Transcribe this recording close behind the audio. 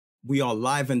We are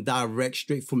live and direct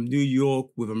straight from New York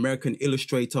with American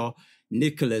illustrator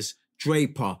Nikolas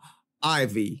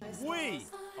Draper-Ivey. We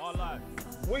are live.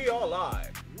 We are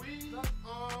live. We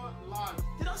are live.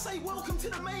 Did I say welcome to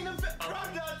the main event?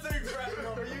 I'm not saying crap,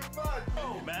 bro. You mad?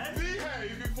 Oh, man.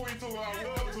 Behave before you talk about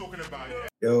what I'm talking about. Yeah?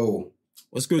 Yo,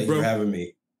 What's good, thanks bro? for having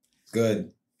me.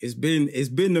 Good. It's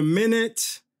been a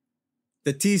minute.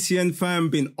 The TCN fam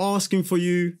been asking for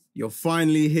you. You're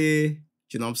finally here.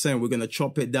 You know what I'm saying? We're going to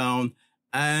chop it down.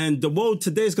 And the world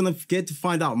today is going to get to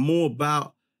find out more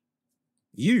about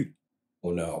you.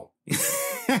 Oh, no.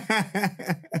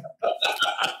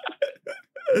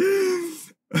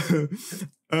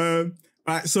 All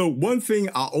right, so one thing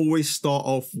I always start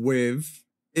off with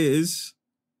is,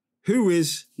 who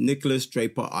is Nikolas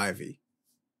Draper-Ivey?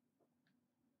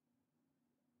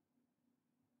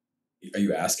 Are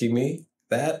you asking me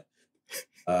that?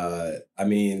 I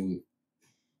mean,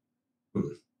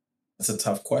 that's a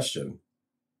tough question.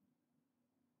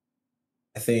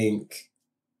 I think,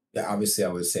 yeah, obviously I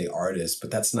would say artist,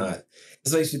 but that's not.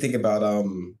 This makes me think about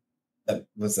that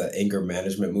was that anger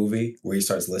management movie where he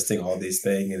starts listing all these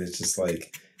things, and it's just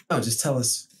like, no, just tell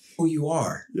us who you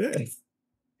are. Yeah.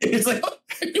 It's like, what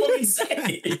do you want me to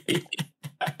say?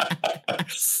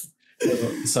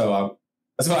 So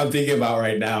that's what I'm thinking about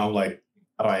right now. I'm like,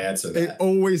 how do I answer that? It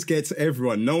always gets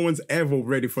everyone. No one's ever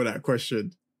ready for that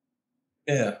question.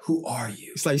 Yeah, who are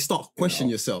you? It's like you start questioning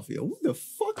yourself. Yo, who the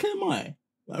fuck am I?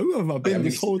 Like, who have I been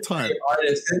this whole time?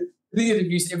 Artist.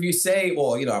 If you say,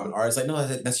 well, you know, I'm an artist, like, no,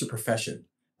 that's your profession.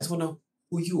 I just want to know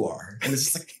who you are. And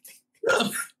it's just like,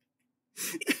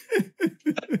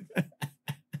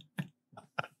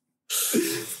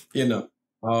 you know,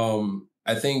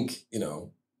 I think, you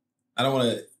know, I don't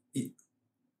want to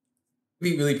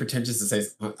be really pretentious to say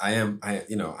I am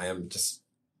just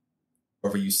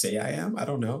whoever you say I am. I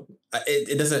don't know.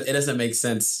 It doesn't make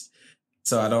sense.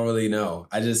 So I don't really know.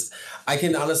 I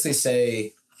can honestly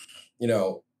say, you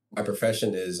know, my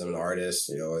profession is I'm an artist,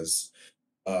 you know, is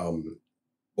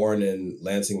born in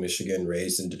Lansing, Michigan,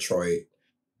 raised in Detroit,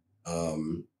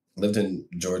 lived in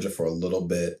Georgia for a little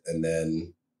bit, and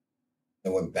then I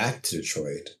went back to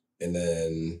Detroit. And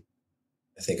then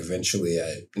I think eventually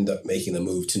I ended up making the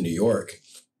move to New York.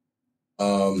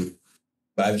 But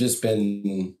I've just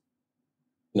been,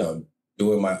 you know,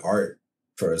 doing my art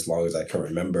for as long as I can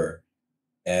remember.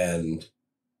 And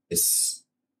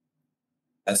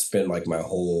that's been like my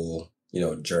whole, you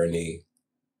know, journey,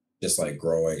 just like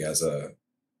growing as a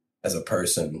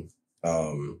person.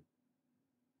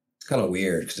 It's kind of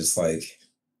weird because it's like,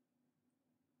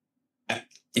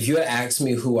 if you had asked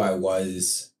me who I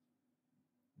was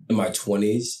in my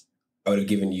 20s, I would have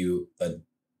given you a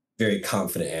very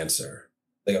confident answer,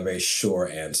 like a very sure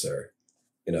answer,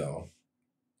 you know.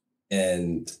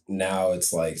 And now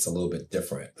it's like, it's a little bit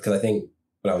different because I think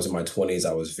when I was in my 20s,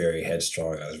 I was very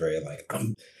headstrong. I was very like,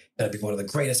 I'm gonna be one of the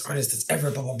greatest artists that's ever,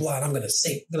 blah, blah, blah. And I'm gonna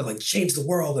like change the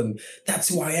world. And that's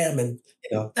who I am. And,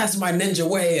 you know, that's my ninja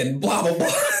way and blah, blah,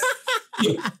 blah.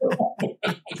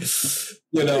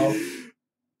 You know?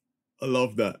 I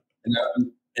love that.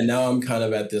 And now I'm kind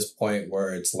of at this point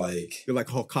where it's like, You're like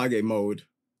Hokage mode.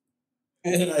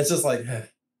 and it's just like,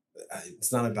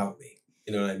 it's not about me.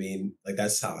 You know what I mean? Like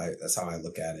that's how I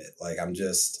look at it. Like I'm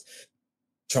just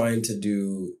trying to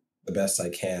do the best I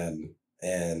can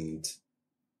and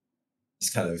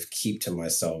just kind of keep to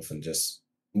myself and just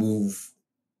move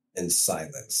in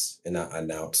silence and not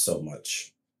announce so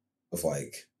much of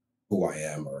like who I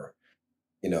am or,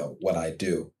 you know, what I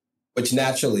do, which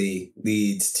naturally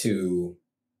leads to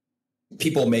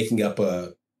people making up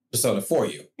a persona for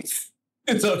you.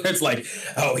 And so it's like,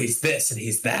 oh, he's this and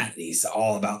he's that. And he's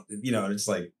all about, you know, and it's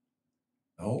like,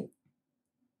 oh,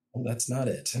 well, that's not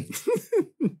it.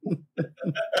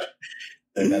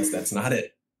 And that's not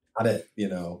it. Not it, you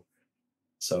know.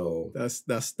 So That's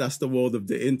the world of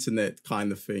the internet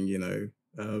kind of thing, you know.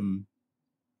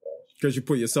 Because you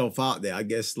put yourself out there, I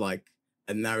guess like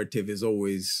a narrative is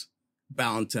always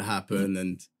bound to happen.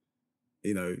 And,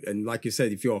 you know, and like you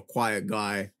said, if you're a quiet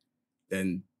guy,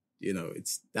 then, you know,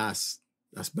 that's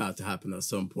bound to happen at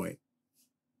some point.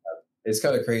 it's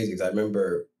kind of crazy because I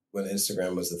remember when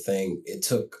Instagram was the thing, it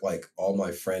took like all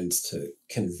my friends to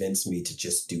convince me to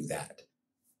just do that,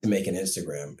 to make an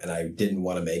Instagram. And I didn't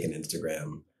want to make an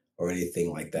Instagram or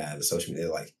anything like that. The social media,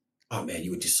 like, oh man,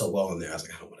 you would do so well on there. I was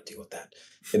like, I don't want to deal with that,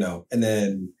 you know? And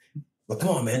then, well, come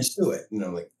on, man, just do it. And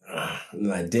I'm like, ah. And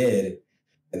then I did.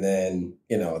 And then,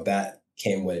 you know, that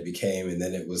came what it became. And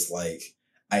then it was like,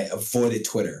 I avoided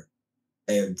Twitter.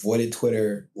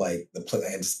 Like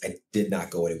I did not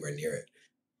go anywhere near it.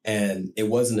 And it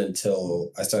wasn't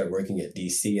until I started working at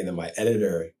DC and then my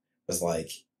editor was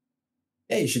like,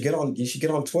 hey, you should get on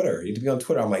Twitter. You need to be on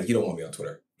Twitter. I'm like, you don't want me on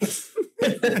Twitter.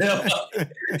 And they're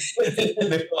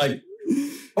like,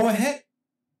 go ahead,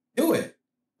 do it.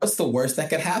 What's the worst that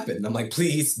could happen? And I'm like,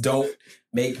 please don't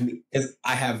make me, because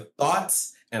I have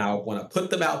thoughts and I want to put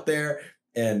them out there.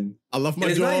 And I love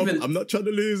my job. I'm not trying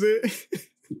to lose it.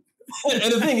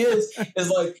 And the thing is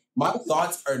like, my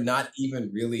thoughts are not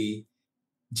even really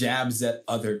jabs at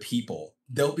other people.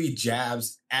 They'll be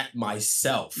jabs at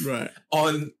myself, right?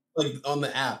 On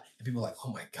the app, and people are like,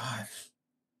 "Oh my god,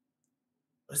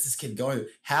 what is this kid going?"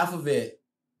 Half of it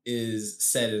is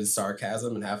said in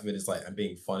sarcasm, and half of it is like I'm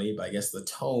being funny. But I guess the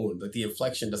tone, like the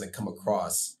inflection, doesn't come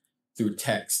across through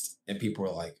text, and people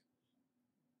are like,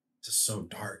 "This is so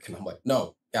dark," and I'm like,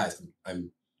 "No, guys,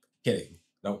 I'm kidding.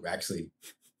 I don't actually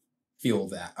feel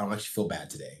that. I don't actually feel bad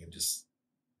today. I'm just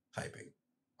typing,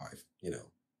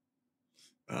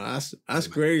 That's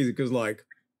crazy because like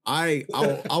I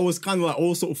was kind of like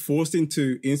also forced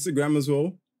into Instagram as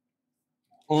well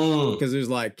because there's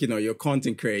like you're a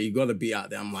content creator, you got to be out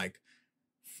there. I'm like,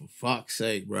 for fuck's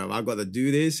sake, bro, I got to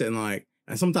do this, and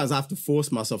sometimes I have to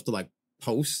force myself to like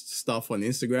post stuff on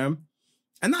Instagram,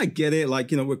 and I get it,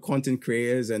 like we're content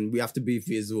creators and we have to be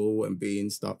visual and being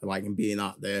stuff like and being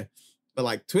out there, but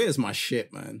like Twitter's my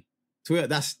shit, man. Twitter,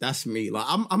 that's me. Like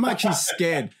I'm actually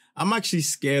scared. I'm actually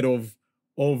scared of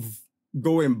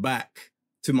going back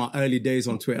to my early days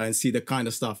on Twitter and see the kind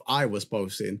of stuff I was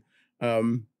posting. I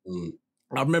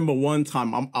remember one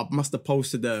time I must have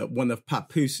posted one of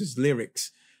Papoose'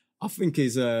 lyrics. I think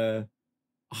is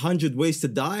 100 Ways to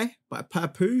Die by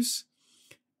Papoose.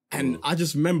 And I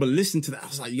just remember listening to that. I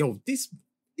was like, yo, he's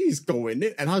going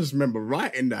in. And I just remember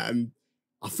writing that. And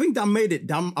I think that made it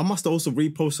down. I must have also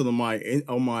reposted on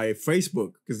my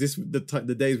Facebook because this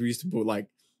the days we used to put like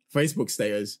Facebook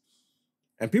status.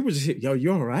 And people just hit, yo,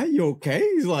 you all right? You okay?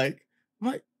 He's like,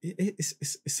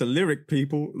 it's a lyric,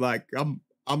 people. Like,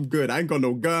 I'm good. I ain't got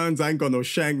no guns. I ain't got no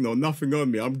shank, no nothing on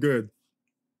me. I'm good.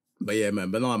 But yeah, man.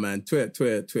 But no, man.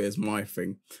 Twitter is my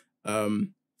thing.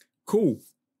 Cool.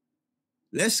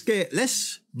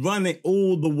 Let's run it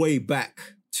all the way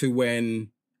back to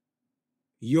when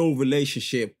your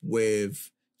relationship with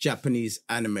Japanese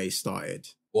anime started.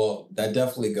 Well, that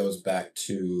definitely goes back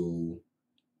to,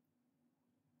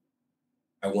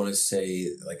 I want to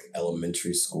say like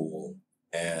elementary school,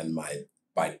 and my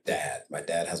dad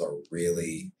has a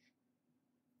really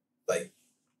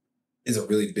is a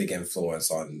really big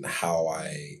influence on how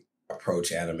I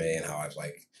approach anime and how I've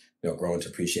grown to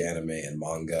appreciate anime and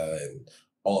manga and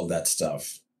all of that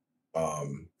stuff.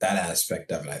 That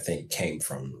aspect of it, I think, came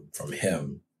from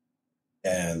him,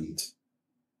 and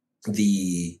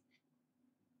the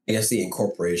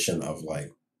incorporation of what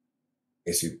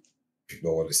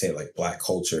to say, like Black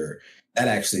culture,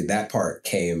 that part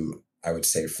came, I would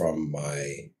say, from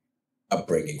my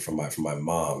upbringing, from my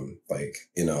mom,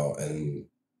 and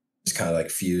just kind of like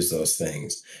fuse those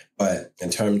things. But in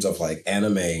terms of like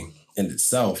anime in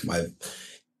itself, my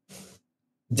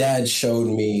dad showed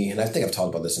me, and I think I've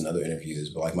talked about this in other interviews,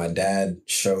 but like my dad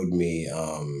showed me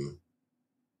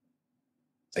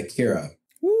Akira.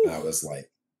 I was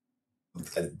like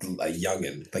a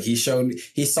youngin'. Like he saw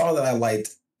that I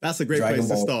liked. That's a great Dragon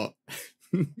place Ball. to start.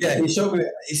 Yeah, he showed me.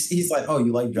 He's like, "Oh,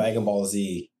 you like Dragon Ball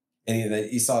Z?" And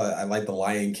he saw that I like The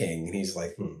Lion King, and he's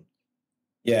like,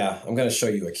 "Yeah, I'm gonna show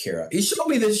you Akira." He showed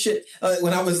me this shit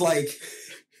when I was like,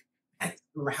 I don't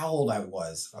remember how old I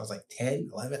was. I was like 10,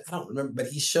 11. I don't remember, but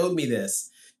he showed me this,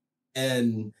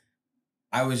 and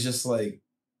I was just like,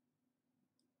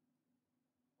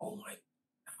 "Oh my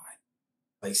god!"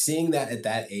 Like seeing that at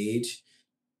that age.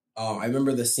 I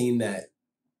remember the scene that,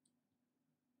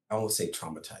 I won't say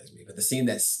traumatized me, but the scene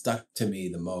that stuck to me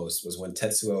the most was when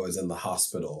Tetsuo is in the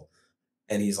hospital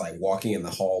and he's like walking in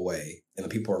the hallway and the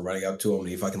people are running up to him and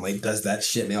he fucking like does that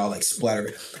shit and they all like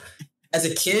splatter. As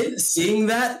a kid, seeing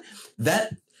that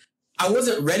I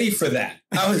wasn't ready for that.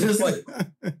 I was just like,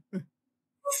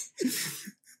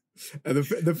 and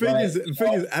the thing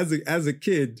is, as a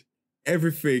kid,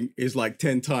 everything is like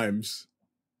 10 times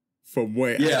from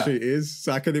where it actually is.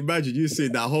 So I can imagine you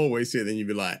seeing that hallway scene and you'd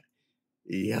be like,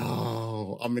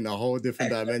 yo, I'm in a whole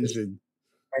different dimension.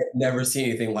 I've never seen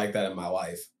anything like that in my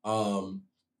life.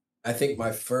 I think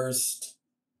my first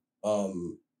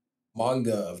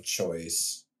manga of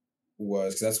choice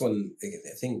was, because that's when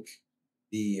I think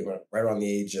right around the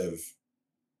age of,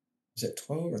 was it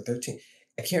 12 or 13?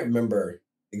 I can't remember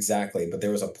exactly, but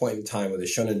there was a point in time where the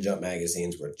Shonen Jump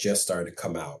magazines were just starting to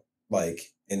come out,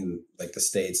 like in like the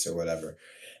States or whatever.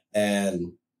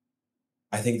 And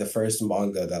I think the first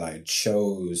manga that I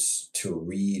chose to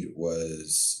read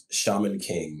was Shaman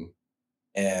King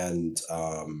and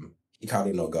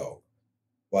Hikaru no Go.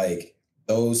 like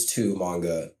those two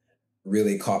manga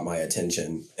really caught my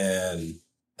attention. And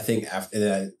I think after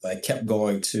that, I kept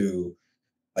going to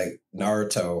like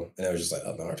Naruto, and I was just like,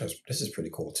 oh, this is pretty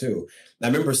cool too. And I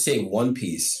remember seeing One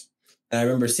Piece,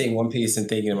 and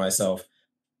thinking to myself,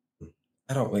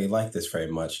 I don't really like this very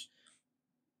much.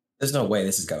 There's no way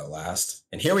this is gonna last.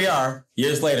 And here we are,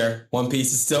 years later, One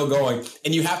Piece is still going,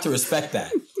 and you have to respect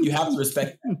that. You have to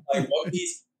respect that. Like One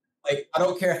Piece, like I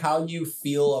don't care how you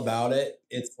feel about it.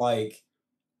 It's like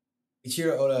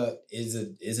Ichiro Oda is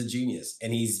a genius,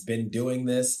 and he's been doing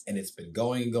this, and it's been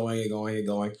going and going and going and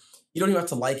going. You don't even have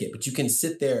to like it, but you can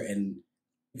sit there and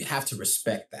you have to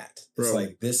respect that. Bro. It's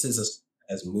like this has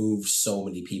moved so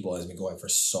many people, has been going for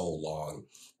so long.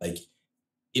 Like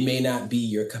it may not be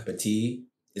your cup of tea.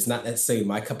 It's not necessarily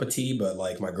my cup of tea, but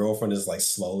like my girlfriend is like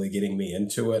slowly getting me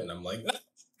into it, and I'm like,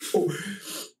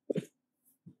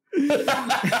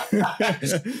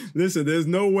 listen, there's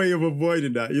no way of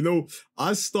avoiding that. You know,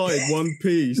 I started One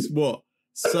Piece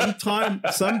sometime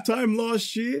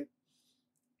last year,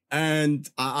 and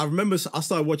I remember I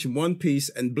started watching One Piece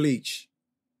and Bleach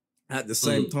at the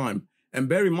same time. And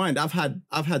bear in mind, I've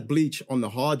had Bleach on the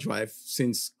hard drive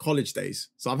since college days,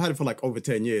 so I've had it for like over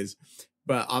 10 years.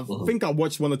 But I think I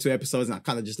watched 1 or 2 episodes and I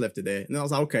kind of just left it there. And I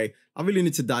was like, okay, I really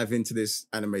need to dive into this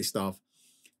anime stuff.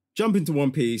 Jump into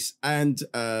One Piece and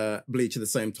Bleach at the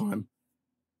same time.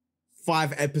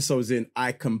 5 episodes in,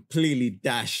 I completely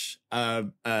dash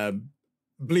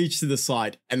Bleach to the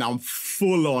side, and I'm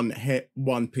full on hit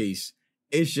One Piece.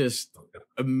 It's just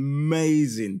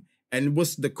amazing. And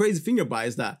what's the crazy thing about it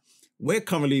is that we're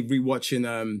currently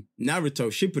rewatching Naruto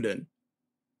Shippuden.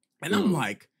 And I'm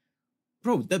like,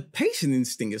 bro, the pacing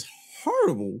instinct is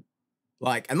horrible.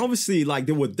 Like, and obviously, like,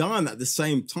 they were done at the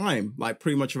same time, like,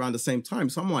 pretty much around the same time.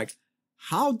 So I'm like,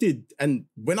 and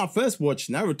when I first watched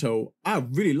Naruto, I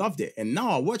really loved it. And now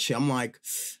I watch it, I'm like,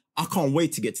 I can't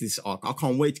wait to get to this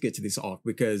arc.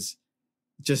 Because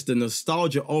just the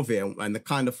nostalgia of it and the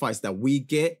kind of fights that we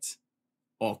get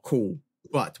are cool.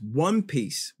 But One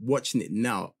Piece, watching it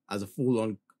now as a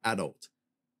full-on adult,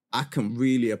 I can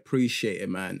really appreciate it,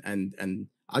 man. And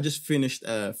I just finished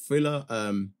a thriller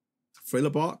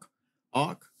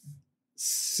arc.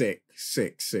 Sick.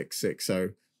 So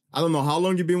I don't know how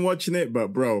long you've been watching it,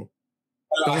 but bro,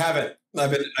 I haven't. I've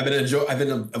been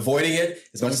avoiding it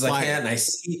as much as I can. And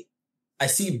I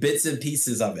see bits and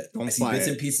pieces of it. I'm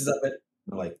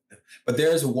like, but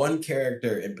there's one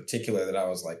character in particular that I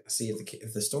was like, see,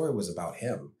 if the story was about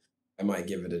him, I might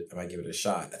give it a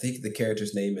shot. I think the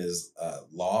character's name is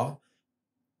Law.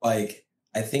 Like,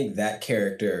 I think that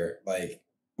character, like,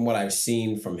 from what I've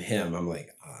seen from him, I'm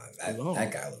like,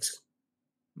 that guy looks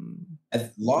cool.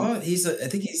 Law, he's got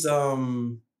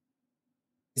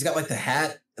like the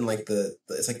hat and like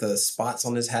it's like the spots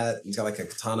on his hat. He's got like a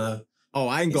katana. Oh,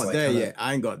 I ain't got there yet.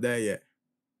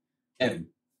 And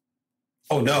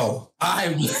oh no,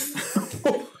 I'm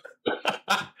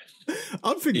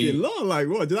thinking, Law, like,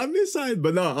 what did I miss out?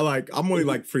 But no, I'm only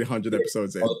like 300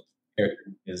 episodes in.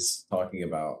 Character is talking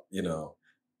about,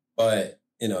 but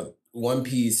One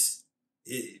Piece,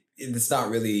 it's not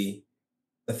really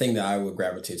the thing that I would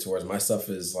gravitate towards. My stuff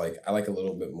is like, I like a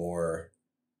little bit more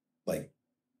like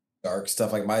dark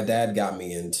stuff. Like my dad got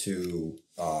me into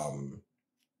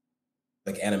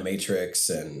like Animatrix,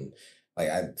 and like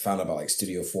I found out about like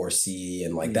Studio 4C,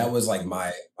 and like that was like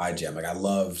my jam. Like I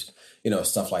loved,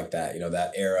 stuff like that,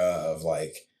 that era of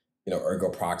like, Ergo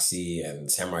Proxy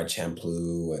and Samurai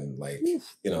Champloo and like,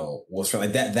 Wolf's Friend,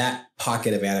 like that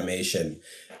pocket of animation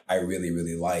I really,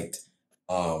 really liked.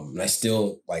 And I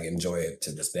still like enjoy it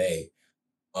to this day.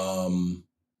 Chorus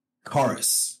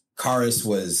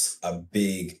was a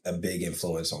big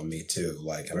influence on me too.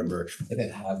 Like I remember I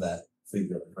didn't have that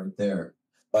figure right there.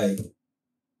 Like,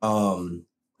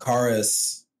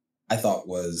 Chorus I thought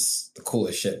was the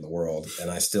coolest shit in the world,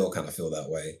 and I still kind of feel that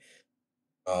way.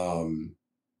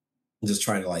 Just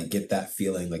trying to like get that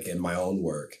feeling like in my own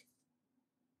work.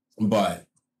 But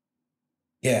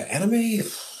yeah, anime,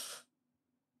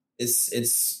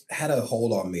 it's had a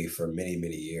hold on me for many,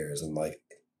 many years. And like,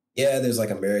 yeah, there's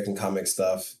like American comic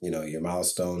stuff, your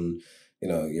Milestone,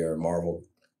 your Marvel,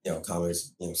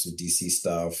 comics, some DC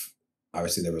stuff.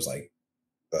 Obviously there was like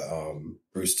the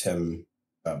Bruce Timm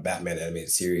Batman animated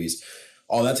series,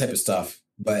 all that type of stuff.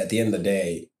 But at the end of the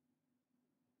day,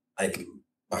 like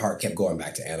my heart kept going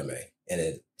back to anime,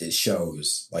 and it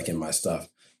shows like in my stuff.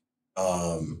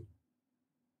 I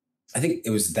think it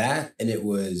was that, and it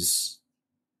was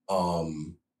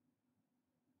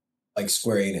like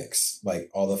Square Enix, like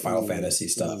all the Final Fantasy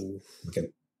stuff. Okay.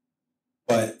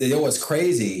 But what's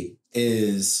crazy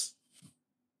is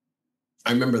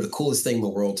I remember the coolest thing in the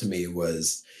world to me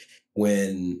was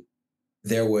when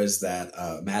there was that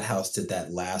Madhouse did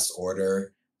that Last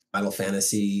Order Final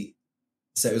Fantasy.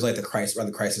 So it was like around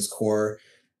the Crisis Core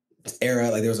era.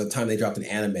 Like there was a time they dropped an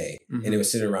anime and it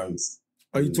was sitting around.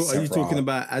 Are you talking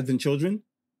about Advent Children?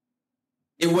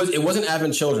 It wasn't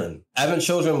Advent Children. Advent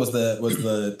Children was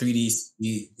the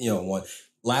 3D one.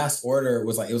 Last Order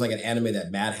was like an anime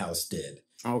that Madhouse did.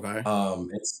 Okay.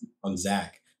 It's on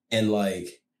Zach, and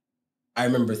like I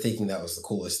remember thinking that was the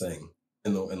coolest thing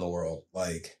in the world.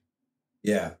 Like,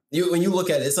 yeah, when you look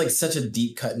at it, it's like such a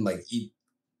deep cut, and like you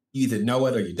either know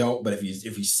it or you don't. But if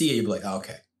you see it, you'll be like, oh,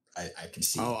 okay, I can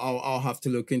see. I'll have to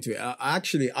look into it.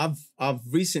 I've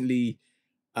recently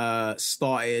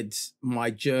started my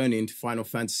journey into Final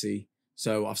Fantasy.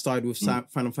 So I've started with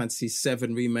Final Fantasy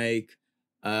VII Remake.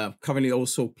 Currently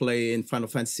also playing Final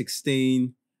Fantasy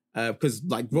 16. Because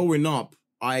like growing up,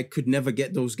 I could never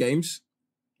get those games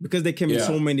because they came in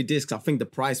so many discs. I think the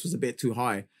price was a bit too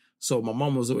high. So my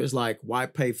mom was always like, why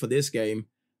pay for this game?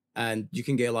 And you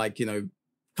can get like, a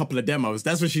couple of demos.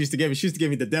 That's what she used to give me. She used to give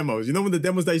me the demos. You know when the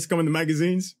demos that used to come in the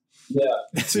magazines? Yeah.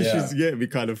 That's what she used to get me,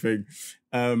 kind of thing.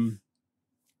 And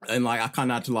like I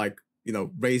kind of had to like,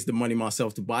 raise the money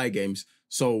myself to buy games.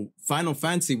 So Final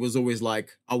Fantasy was always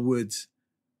like, I would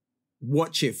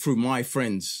watch it through my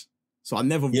friends. So I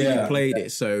never really played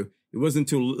it. So it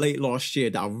wasn't until late last year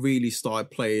that I really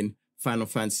started playing Final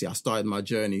Fantasy. I started my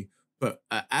journey. But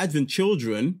Advent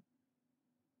Children,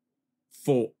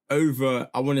 for over,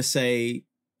 I want to say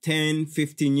 10,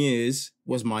 15 years,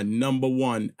 was my number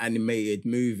one animated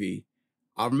movie.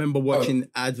 I remember watching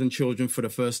Advent Children for the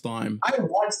first time. I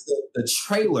watched the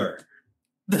trailer,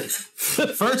 the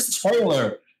first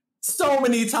trailer, so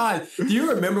many times. Do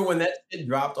you remember when that shit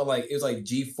dropped on it was like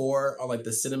G4 on like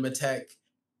the Cinematheque?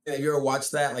 Have you ever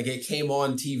watched that? Like it came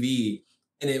on TV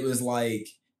and it was like,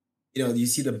 you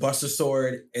see the Buster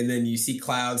Sword and then you see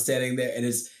Cloud standing there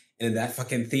and then that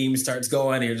fucking theme starts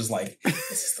going and you're just like,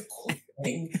 this is the coolest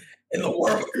thing in the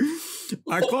world.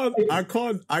 I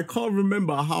can't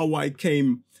remember how I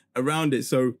came around it.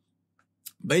 So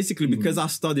basically because I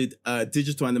studied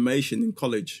digital animation in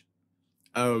college,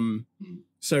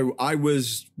 so I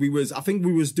think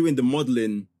we was doing the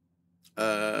modeling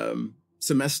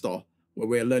semester where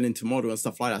we're learning to model and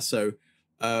stuff like that. So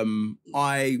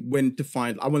I wanted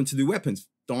to do weapons.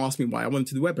 Don't ask me why I wanted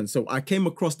to do weapons. So I came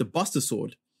across the Buster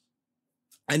Sword.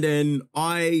 And then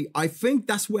I think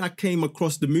that's where I came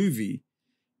across the movie,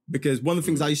 because one of the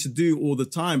things I used to do all the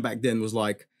time back then was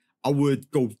like, I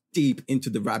would go deep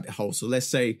into the rabbit hole. So let's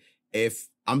say if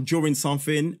I'm drawing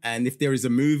something and if there is a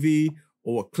movie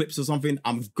or clips or something,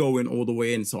 I'm going all the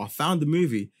way in. So I found the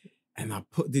movie and I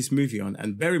put this movie on.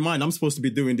 And bear in mind, I'm supposed to be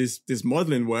doing this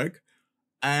modeling work.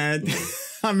 And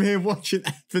I'm here watching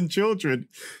Advent Children.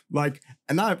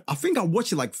 And I think I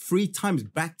watched it like 3 times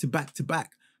back to back to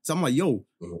back. So I'm like, yo,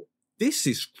 this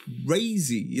is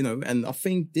crazy, and I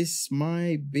think this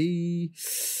might be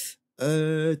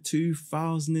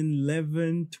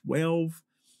 2011, 12.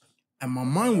 And my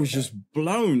mind was just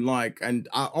blown. And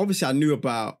obviously I knew of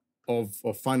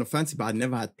Final Fantasy, but I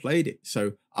never had played it.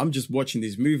 So I'm just watching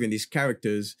this movie and these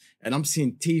characters, and I'm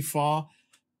seeing Tifa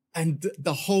and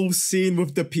the whole scene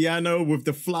with the piano, with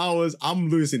the flowers. I'm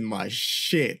losing my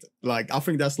shit. I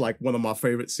think that's one of my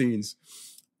favorite scenes.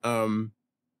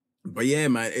 But yeah,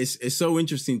 man, it's so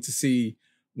interesting to see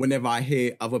whenever I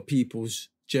hear other people's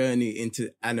journey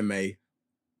into anime.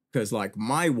 Because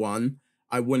my one,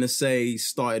 I want to say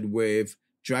started with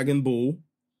Dragon Ball.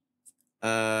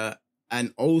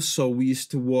 And also we used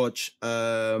to watch,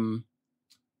 I'm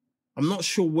not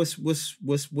sure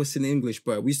what's in English,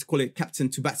 but we used to call it Captain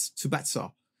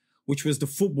Tsubasa, which was the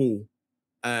football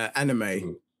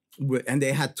anime. And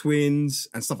they had twins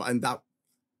and stuff, and that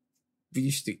we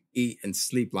used to eat and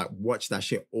sleep, watch that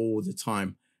shit all the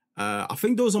time. I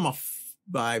think those are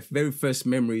my very first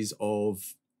memories of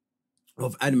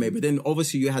anime. But then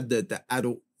obviously you had the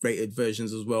adult rated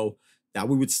versions as well that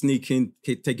we would sneak in,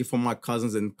 take it from my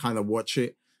cousins and kind of watch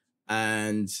it.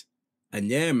 And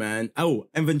yeah, man. Oh,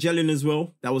 Evangelion as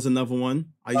well. That was another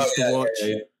one I used to watch.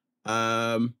 Yeah.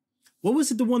 What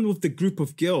was it? The one with the group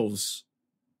of girls?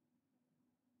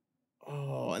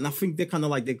 Oh, and I think they kind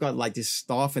of they got this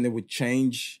staff and it would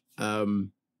change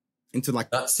into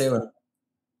not Sailor.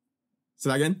 Say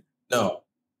that again? No.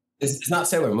 It's not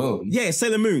Sailor Moon. Yeah,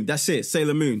 Sailor Moon. That's it.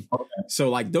 Sailor Moon. Okay.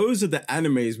 So those are the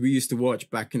animes we used to watch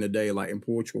back in the day, in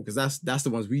Portugal, because that's the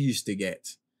ones we used to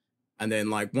get. And then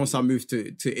once I moved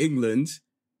to England,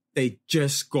 they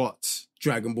just got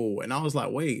Dragon Ball. And I was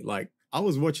like, wait, I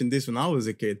was watching this when I was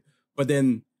a kid. But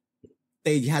then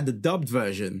they had the dubbed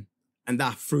version. And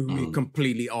that threw me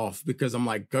completely off because I'm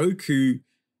like, Goku's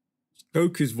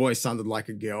voice sounded like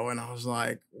a girl. And I was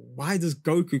like, why does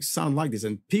Goku sound like this?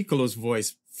 And Piccolo's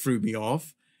voice threw me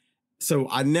off. So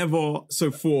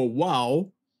for a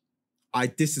while, I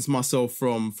distanced myself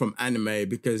from anime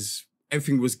because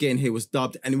everything was getting here was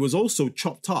dubbed. And it was also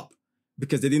chopped up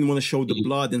because they didn't want to show the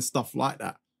blood and stuff like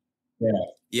that.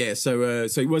 Yeah. So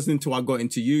it wasn't until I got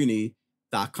into uni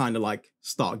that I kind of like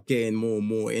start getting more and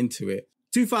more into it.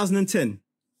 2010,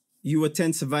 you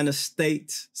attend Savannah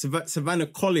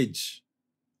College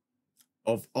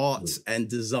of Arts and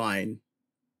Design.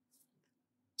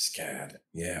 SCAD,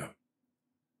 yeah.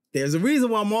 There's a reason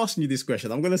why I'm asking you this question.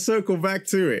 I'm going to circle back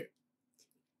to it.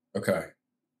 Okay.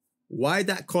 Why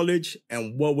that college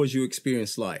and what was your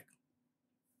experience like?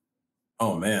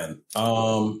 Oh, man.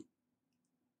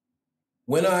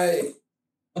 When I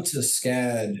went to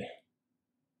SCAD,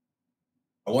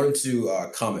 I wanted to do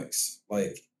comics,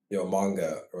 like,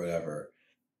 manga or whatever.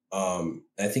 I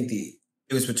think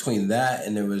it was between that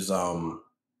and there was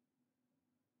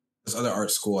this other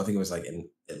art school. I think it was like in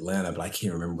Atlanta, but I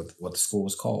can't remember what the school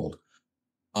was called.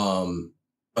 I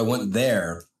went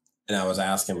there and I was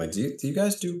asking, like, do you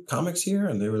guys do comics here?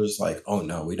 And they were just like, oh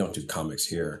no, we don't do comics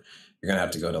here. You're gonna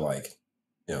have to go to like,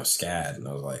 SCAD. And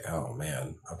I was like, oh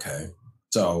man, okay.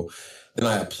 So then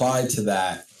I applied to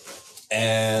that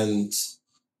and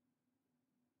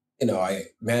I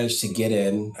managed to get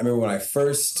in. I remember when I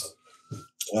first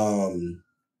went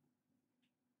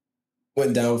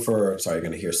down for, sorry, you're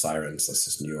going to hear sirens. This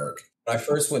is New York. When I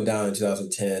first went down in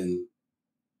 2010,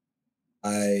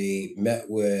 I met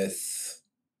with,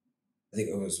 I think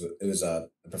it was a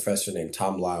professor named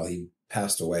Tom Lyle. He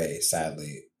passed away,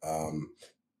 sadly.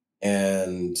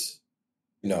 And,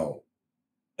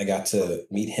 I got to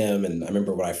meet him. And I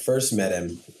remember when I first met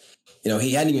him,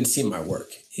 he hadn't even seen my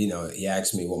work. He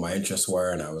asked me what my interests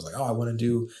were. And I was like, oh, I want to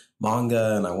do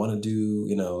manga and I want to do,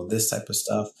 this type of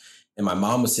stuff. And my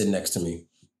mom was sitting next to me.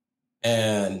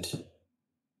 And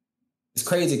it's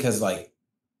crazy because like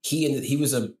he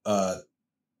was a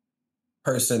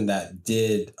person that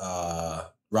did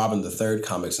Robin the Third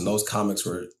comics. And those comics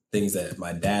were things that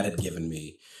my dad had given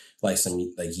me like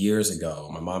years ago.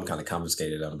 My mom kind of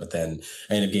confiscated them, but then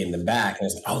I ended up getting them back. And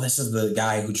it's like, oh, this is the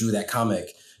guy who drew that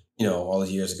comic, all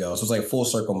those years ago. So it was like a full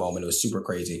circle moment. It was super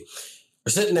crazy.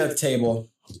 We're sitting there at the table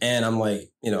and I'm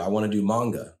like, I want to do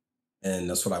manga and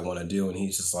that's what I want to do. And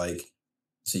he's just like,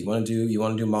 so you want to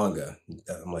do manga?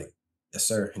 I'm like, yes,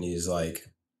 sir. And he's like,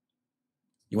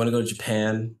 you want to go to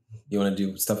Japan? You want to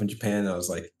do stuff in Japan? And I was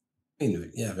like,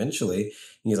 yeah, eventually. And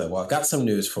he's like, well, I've got some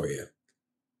news for you.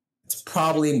 It's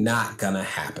probably not gonna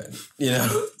happen, And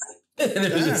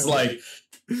it was just like,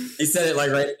 he said it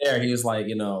like right there. He was like,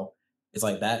 it's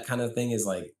like that kind of thing is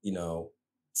like,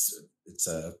 it's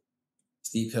a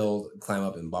steep hill climb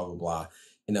up and blah, blah, blah,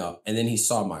 and then he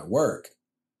saw my work.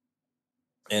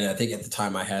 And I think at the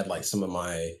time I had like some of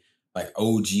my like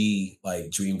OG,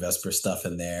 like Dream Vesper stuff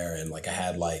in there. And like, I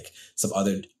had like some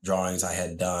other drawings I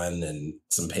had done and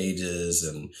some pages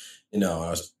and, I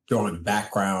was drawing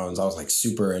backgrounds. I was like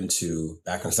super into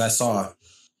backgrounds. I saw,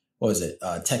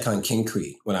 Tekkon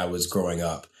Kinkreet when I was growing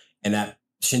up. And that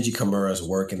Shinji Kimura's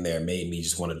work in there made me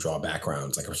just want to draw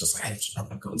backgrounds. Like I was just like, I just draw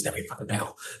backgrounds every fucking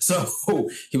now. So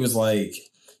he was like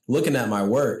looking at my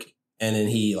work and then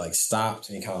he like stopped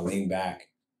and he kind of leaned back.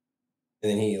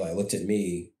 And then he like looked at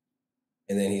me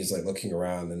and then he's like looking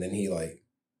around and then he like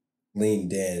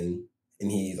leaned in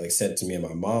and he like said to me and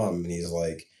my mom and he's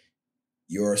like,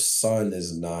 your son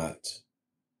is not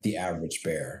the average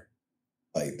bear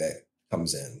like that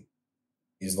comes in.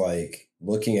 He's like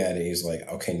looking at it. He's like,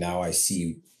 okay, now I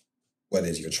see what it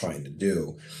is you're trying to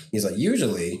do. He's like,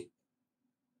 usually,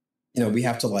 we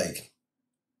have to like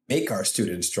make our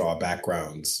students draw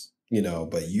backgrounds,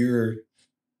 but you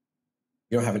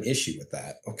don't have an issue with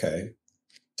that. Okay.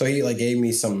 So he like gave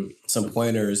me some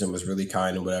pointers and was really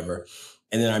kind and whatever.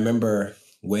 And then I remember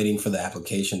waiting for the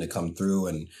application to come through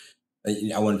and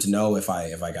I wanted to know if I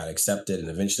got accepted, and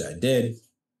eventually I did.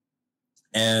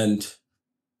 And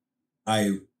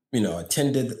I,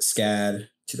 attended SCAD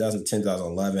 2010,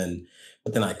 2011,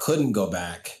 but then I couldn't go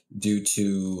back due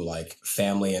to like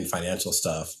family and financial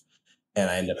stuff. And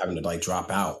I ended up having to like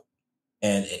drop out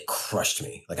and it crushed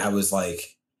me. Like I was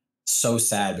like so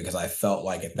sad because I felt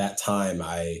like at that time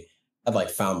I had like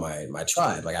found my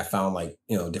tribe. Like I found like,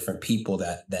 different people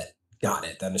that got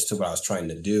it, that understood what I was trying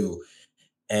to do.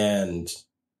 And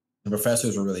the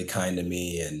professors were really kind to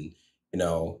me. And,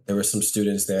 there were some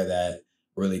students there that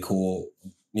were really cool,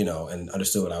 and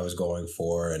understood what I was going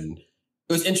for. And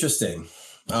it was interesting.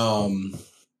 I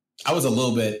definitely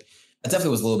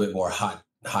was a little bit more hot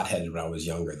hot-headed when I was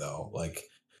younger though. Like,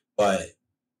 but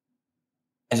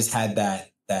I just had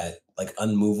that like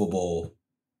unmovable,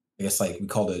 I guess like we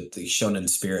called it the shonen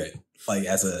spirit, like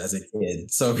as a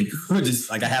kid. So we were just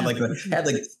like I had like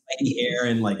spiky hair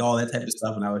and like all that type of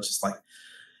stuff, and I was just like,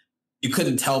 you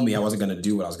couldn't tell me I wasn't going to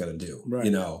do what I was going to do, Right.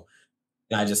 you know.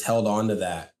 And I just held on to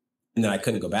that, and then I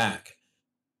couldn't go back.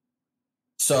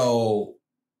 So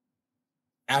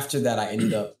after that, I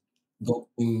ended up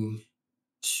going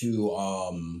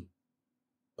to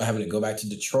having to go back to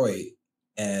Detroit,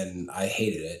 and I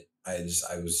hated it. I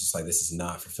was just like, this is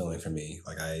not fulfilling for me.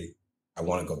 Like I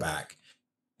want to go back.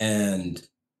 And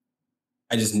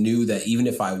I just knew that even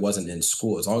if I wasn't in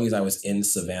school, as long as I was in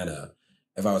Savannah,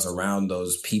 if I was around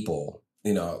those people,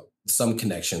 you know, some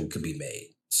connection could be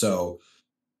made. So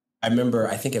I remember,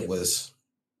 I think it was,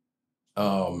 I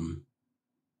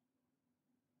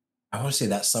want to say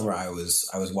that summer I was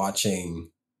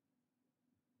watching,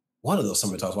 one of those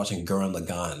summers I was watching Gurren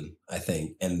Lagann, I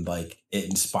think. And like, it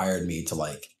inspired me to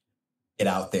like get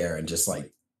out there and just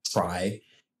like try.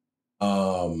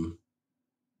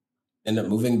 Ended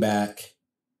up moving back,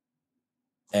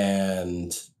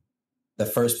 and the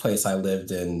first place I lived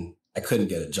in, I couldn't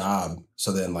get a job.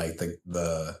 So then like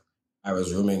the I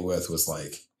was rooming with was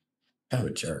like kind of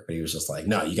a jerk, but he was just like,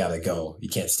 no, you gotta go. You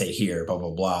can't stay here, blah,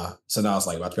 blah, blah. So now I was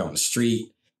like about to be on the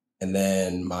street. And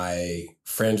then my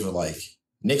friends were like,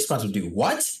 Nick's about to do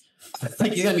what?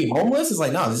 Like, you're gonna be homeless? It's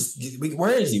like, no,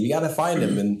 where is he? We gotta find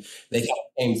him. And they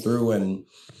came through, and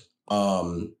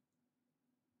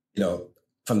you know,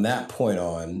 from that point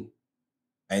on,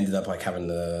 I ended up like having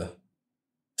to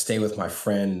stay with my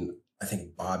friend, I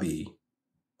think Bobby,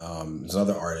 is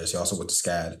another artist. He also went to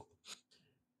SCAD.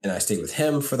 And I stayed with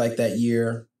him for like that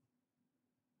year.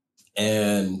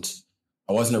 And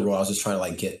I wasn't enrolled. I was just trying to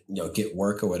like get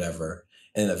work or whatever.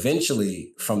 And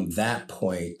eventually from that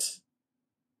point,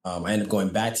 I ended up going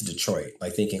back to Detroit,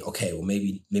 like thinking, okay, well,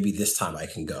 maybe this time I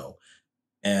can go.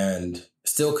 And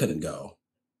still couldn't go.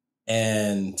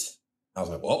 And I was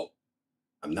like, well,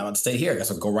 I'm not about to stay here. I guess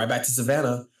I'll go right back to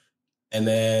Savannah. And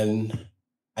then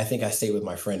I think I stayed with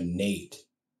my friend Nate.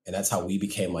 And that's how we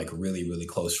became like really, really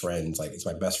close friends. Like, it's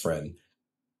my best friend.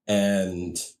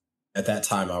 And at that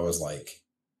time I was like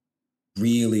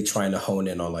really trying to hone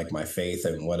in on like my faith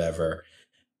and whatever,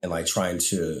 and like trying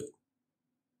to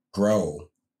grow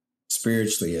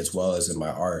spiritually as well as in my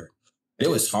art. It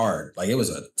was hard. Like, it was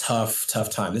a tough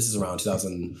time. This is around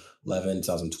 2011,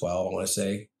 2012, I want to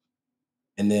say.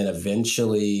 And then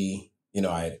eventually, you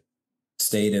know, I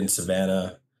stayed in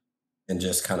Savannah and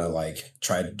just kind of like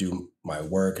tried to do my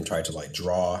work and tried to like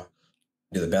draw,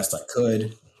 do the best I could.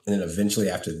 And then eventually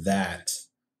after that,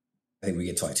 I think we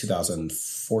get to like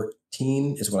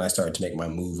 2014 is when I started to make my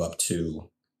move up to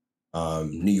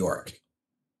New York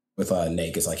with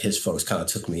Nate. It's like his folks kind of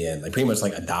took me in, like pretty much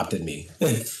like adopted me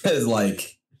as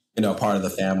like, you know, part of the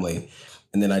family.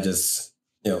 And then I just,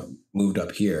 you know, moved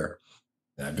up here.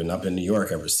 And I've been up in New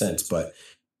York ever since, but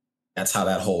that's how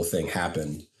that whole thing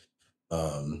happened.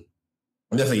 I'm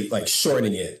definitely like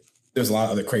shortening it. There's a lot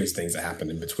of other crazy things that happened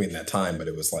in between that time, but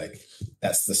it was like,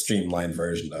 that's the streamlined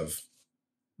version of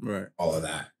Right. all of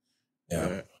that.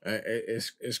 Yeah.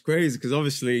 It's crazy because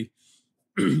obviously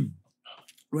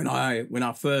when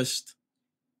I first,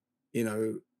 you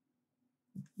know,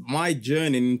 my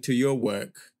journey into your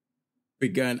work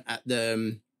began at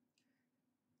the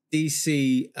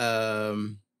DC.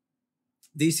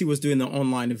 DC was doing an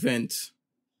online event,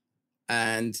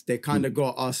 and they kind of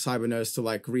got us cyber nerds to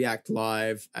like react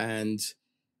live, and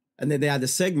then they had a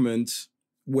segment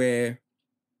where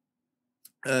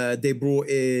they brought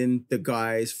in the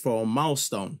guys from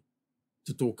Milestone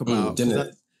to talk about.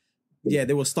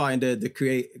 They were starting the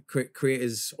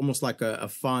creators, almost like a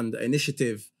fund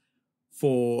initiative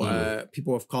for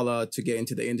people of color to get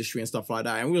into the industry and stuff like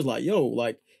that. And we was like, yo,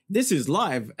 like, this is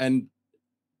live. And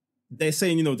they're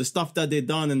saying, you know, the stuff that they've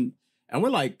done. And we're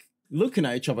like looking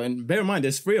at each other. And bear in mind,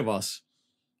 there's 3 of us.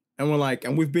 And we're like,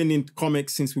 and we've been in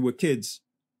comics since we were kids.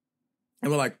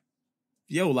 And we're like,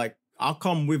 yo, like, how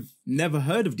come we've never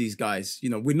heard of these guys? You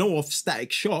know, we know of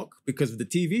Static Shock because of the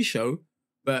TV show,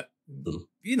 but,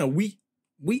 you know, we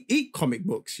eat comic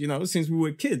books, you know, since we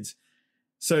were kids.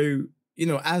 So, you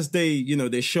know, as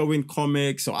they're showing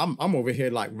comics, so I'm over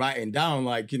here like writing down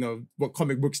like, you know, what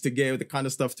comic books to get, the kind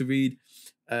of stuff to read,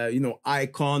 you know,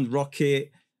 Icon,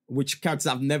 Rocket, which characters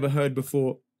I've never heard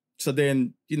before. So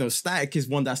then, you know, Static is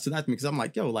one that stood out to me because I'm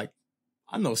like, yo, like,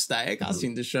 I know Static. I've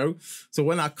seen the show. So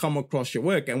when I come across your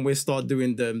work and we start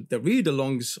doing the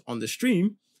read-alongs on the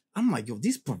stream, I'm like, yo,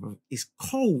 this brother is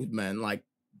cold, man. Like,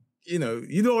 you know,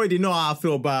 you already know how I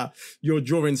feel about your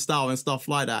drawing style and stuff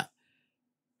like that.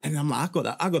 And I'm like,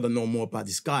 I gotta know more about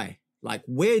this guy. Like,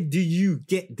 where do you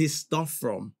get this stuff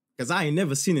from? Because I ain't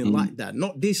never seen it like that.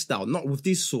 Not this style, not with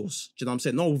this sauce. Do you know what I'm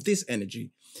saying? Not with this energy.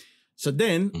 So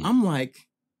then I'm like,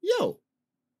 yo,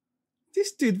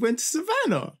 this dude went to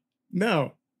Savannah.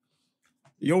 Now,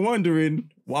 you're wondering,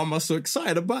 why am I so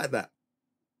excited about that?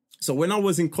 So when I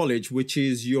was in college, which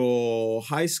is your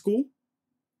high school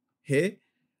here,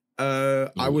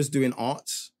 I was doing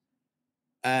arts.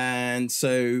 And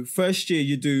so first year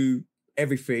you do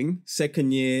everything.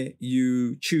 Second year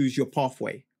you choose your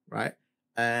pathway, right?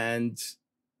 And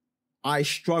I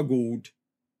struggled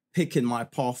picking my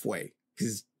pathway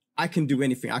because I can do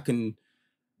anything. I can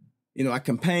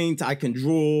paint, I can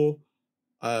draw,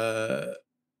 I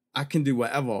can do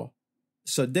whatever.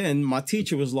 So then my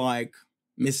teacher was like,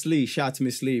 Miss Lee, shout out to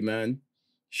Miss Lee, man.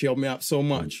 She helped me out so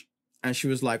much. And she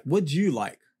was like, what do you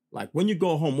like? Like, when you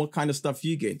go home, what kind of stuff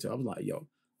you get into? I was like, yo,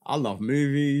 I love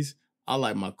movies. I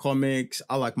like my comics.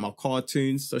 I like my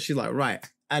cartoons. So she's like, right,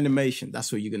 animation.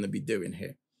 That's what you're going to be doing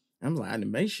here. And I'm like,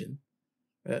 animation?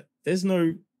 There's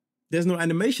no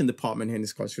animation department here in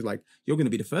this class. She's like, you're going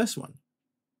to be the first one.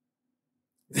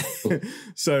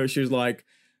 So she was like,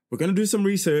 we're going to do some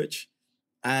research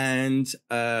and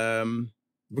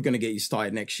we're going to get you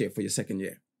started next year for your second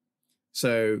year.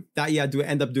 So that year I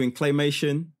end up doing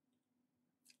claymation.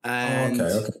 And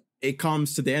it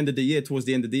comes to the end of the year, towards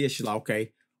the end of the year, she's like,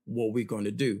 okay, what are we going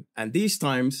to do? And these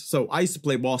times, so I used to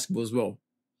play basketball as well.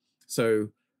 So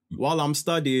while I'm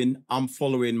studying, I'm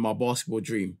following my basketball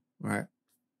dream, right?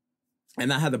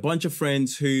 And I had a bunch of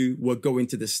friends who were going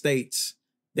to the States.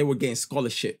 They were getting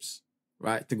scholarships,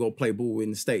 right, to go play ball in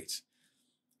the States.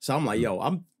 So I'm like, yo,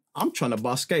 I'm trying to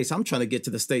bust skates. I'm trying to get to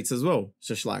the States as well.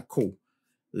 So she's like, cool.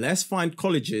 Let's find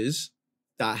colleges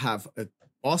that have a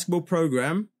basketball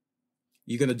program.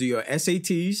 You're going to do your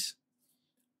SATs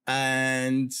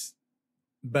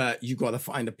but you got to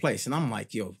find a place. And I'm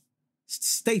like, yo,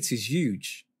 States is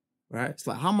huge, right? It's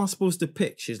like, how am I supposed to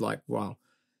pick? She's like, wow,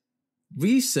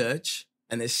 research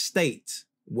an estate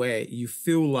where you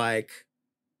feel like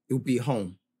it'll be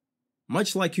home.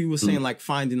 Much like you were saying, like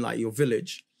finding like your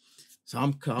village. So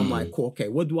I'm like, cool, okay,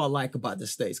 what do I like about the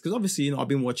States? Because obviously, I've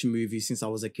been watching movies since I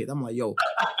was a kid. I'm like, yo,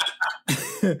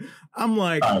 I'm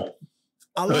like,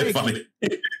 I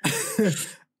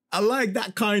like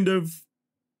that kind of.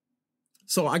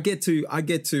 So I get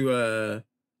to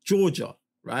Georgia,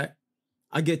 right?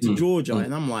 I get to Georgia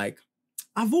and I'm like,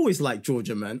 I've always liked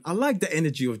Georgia, man. I like the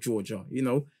energy of Georgia,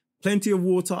 plenty of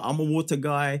water. I'm a water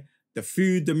guy. The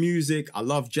food, the music. I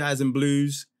love jazz and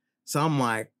blues. So I'm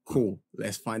like, cool,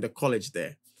 let's find a college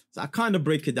there. So I kind of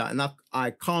break it down and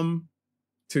I come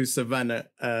to Savannah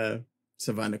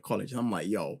College. And I'm like,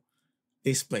 yo,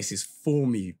 this place is for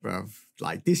me, bruv.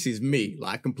 Like, this is me.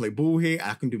 Like, I can play ball here.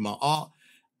 I can do my art.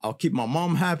 I'll keep my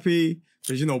mom happy.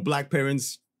 Because, black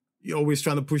parents, you're always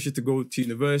trying to push you to go to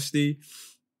university.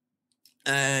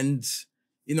 And,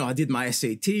 I did my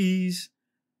SATs.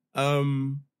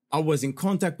 I was in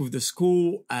contact with the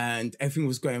school and everything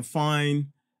was going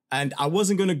fine. And I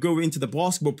wasn't going to go into the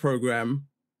basketball program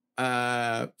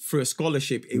through a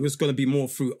scholarship. It was going to be more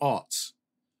through arts,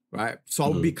 right? So I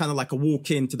would be kind of like a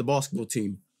walk-in to the basketball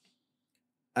team.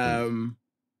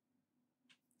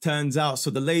 Turns out, so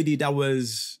the lady that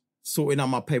was sorting out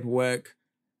my paperwork,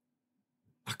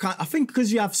 I think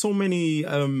because you have so many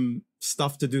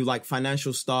stuff to do, like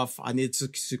financial stuff, I needed to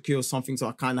secure something. So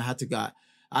I kind of had to get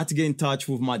in touch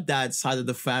with my dad's side of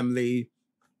the family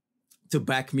to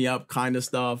back me up, kind of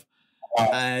stuff.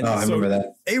 And I remember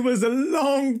that. It was a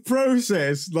long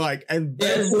process, it's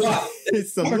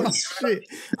a lot of shit.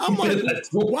 I'm like,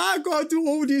 why I gotta do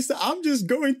all this? I'm just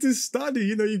going to study.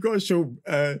 You gotta show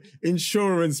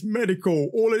insurance, medical,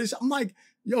 all of this. I'm like,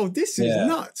 yo, this is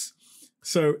nuts.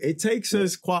 So it takes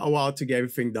us quite a while to get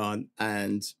everything done.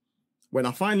 And when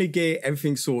I finally get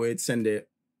everything sorted, send it.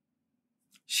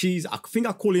 I think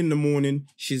I call in the morning.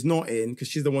 She's not in because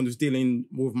she's the one who's dealing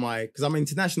with because I'm an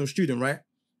international student, right?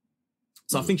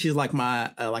 So I think she's like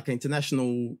my, like an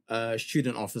international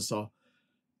student officer.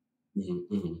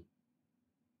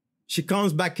 She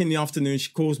comes back in the afternoon.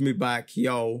 She calls me back.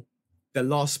 Yo, the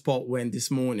last spot went this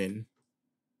morning.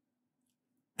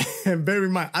 And bear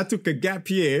in mind, I took a gap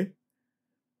year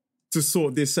to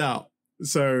sort this out.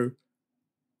 So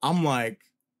I'm like,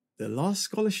 the last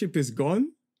scholarship is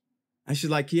gone? And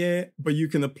she's like, yeah, but you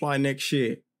can apply next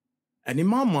year. And in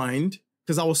my mind,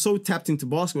 because I was so tapped into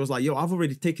basketball, I was like, yo, I've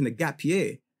already taken a gap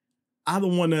year. I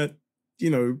don't want to,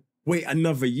 wait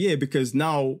another year because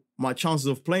now my chances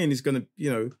of playing is going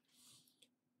to,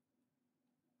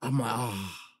 I'm like,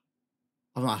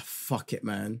 I'm like, fuck it,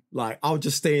 man. Like, I'll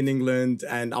just stay in England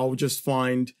and I'll just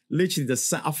find literally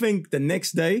I think the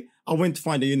next day I went to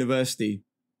find a university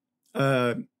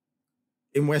in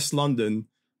West London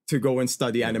to go and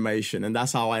study animation. And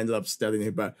that's how I ended up studying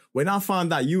it. But when I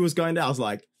found that you was going there, I was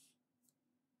like,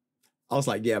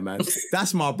 yeah, man,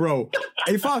 that's my bro.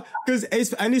 Because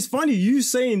it's funny, you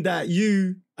saying that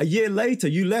a year later,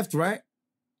 you left, right?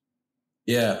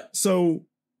 Yeah. So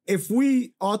if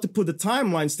we are to put the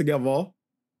timelines together,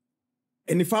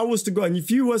 and if I was to go and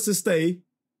if you was to stay,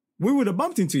 we would have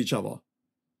bumped into each other.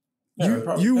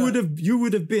 Yeah, you would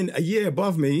have been a year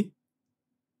above me,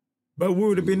 but we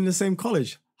would have been in the same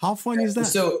college. How funny is that?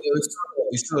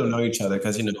 We still don't know each other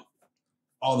because, you know,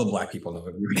 all the black people know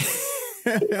everybody.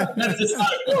 That's just how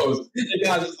it goes. The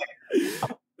guy's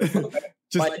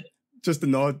just like, just a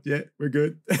nod. Yeah, we're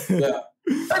good. Yeah.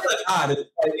 That's like odd. It's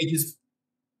like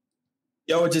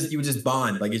you would just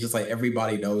bond. Like, it's just like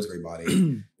everybody knows everybody,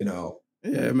 you know.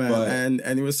 Yeah, man.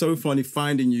 And it was so funny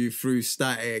finding you through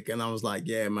Static. And I was like,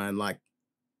 yeah, man, like,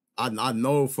 I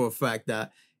know for a fact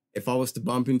that if I was to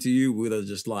bump into you, we'd have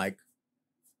just like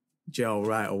gel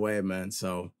right away, man.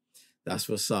 So that's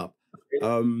what's up.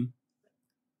 I'm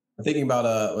thinking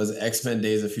about was X-Men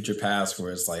Days of Future Past,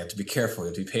 where it's like, you have to be careful, you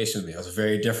have to be patient with me. That was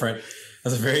very different.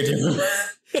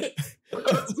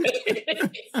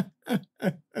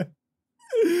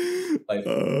 Like,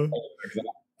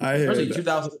 I hear especially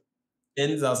that.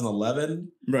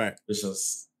 2011. Right. I was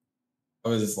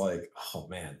just like, oh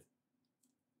man,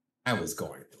 I was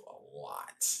going through a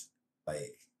lot.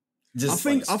 Like, just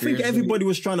I think everybody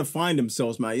was trying to find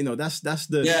themselves, man. You know, that's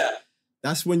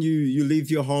when you leave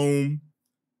your home.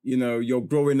 You know, you're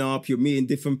growing up, you're meeting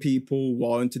different people who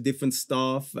are into different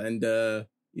stuff, and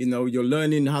you know, you're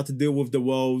learning how to deal with the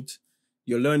world.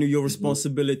 You're learning your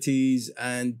responsibilities,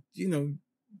 and you know,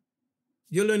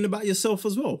 you're learning about yourself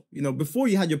as well. You know, before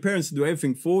you had your parents to do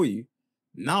everything for you.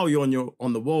 Now you're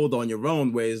on the world on your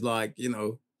own, where it's like, you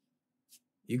know,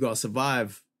 you gotta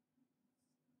survive.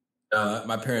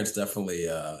 My parents definitely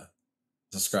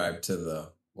subscribe to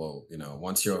the, well, you know,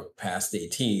 once you're past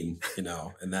 18, you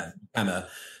know, and that kind of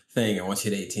thing, and once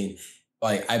you hit 18,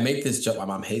 like, I make this joke, my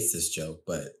mom hates this joke,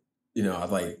 but, you know,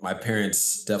 like, my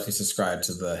parents definitely subscribe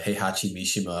to the Heihachi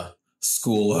Mishima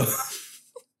school of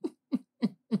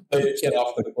get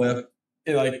off the cliff.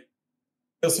 You know, like,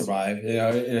 he'll survive, you know,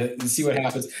 and see what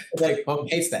happens. It's like, mom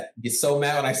hates that. He gets so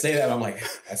mad when I say that. I'm like,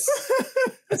 that's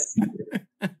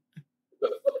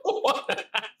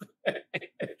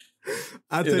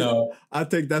I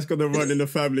think that's gonna run in the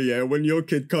family. Yeah, when your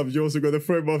kid comes, you're also gonna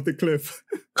throw him off the cliff.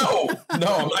 No, I'm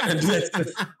not gonna do this.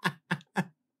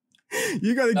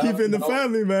 You gotta keep it in the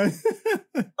family, man.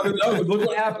 No, look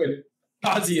what happened.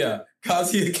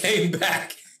 Kazuya came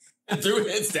back and threw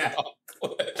his down.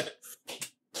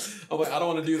 I'm like, I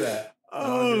don't want to do that.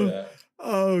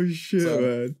 Oh shit,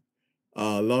 man.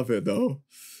 I love it though.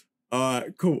 All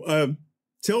right, cool.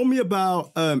 Tell me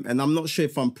about and I'm not sure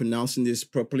if I'm pronouncing this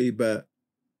properly, but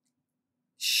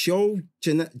Genesis?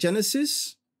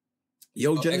 Genesis?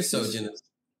 Exogenesis.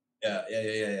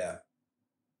 Yeah.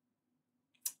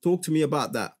 Talk to me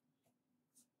about that.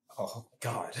 Oh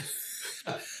God.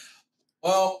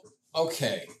 Well,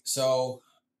 okay. So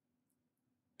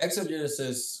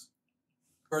Exogenesis,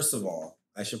 first of all,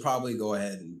 I should probably go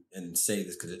ahead and say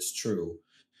this because it's true.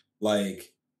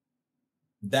 Like,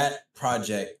 that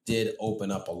project did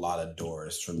open up a lot of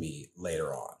doors for me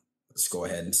later on. Let's go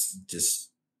ahead and just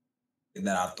get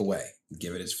that out the way.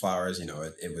 Give it its flowers. You know,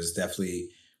 it was definitely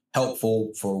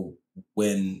helpful for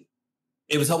when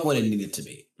it needed to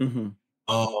be. Mm-hmm.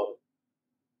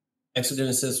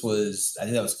 Exogenesis was, I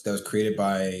think that was created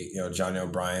by, you know, Johnny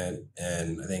O'Brien,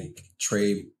 and I think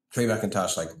Trey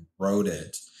McIntosh like wrote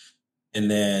it, and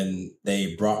then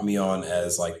they brought me on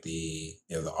as like the,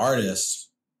 you know, the artist.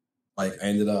 Like, I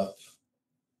ended up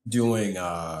doing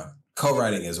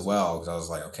co-writing as well, because I was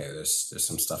like, okay, there's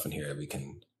some stuff in here that we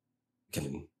can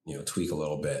you know, tweak a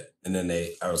little bit. And then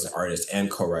I was the artist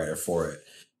and co-writer for it.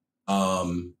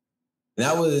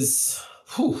 That was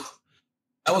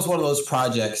one of those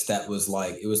projects that was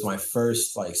like, it was my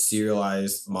first like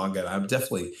serialized manga. I'm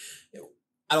definitely,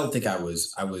 I don't think I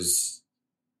was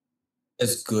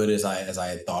as good as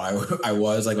I thought I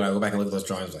was. Like, when I go back and look at those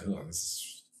drawings, I'm like,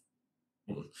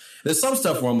 oh, there's some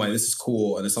stuff where I'm like, this is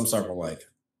cool, and there's some stuff where I'm like,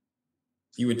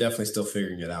 you were definitely still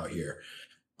figuring it out here.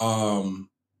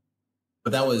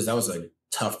 But that was a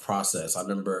tough process. I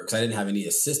remember, because I didn't have any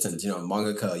assistants. You know,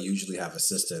 mangaka usually have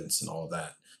assistants and all of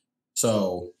that.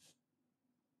 So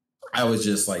I was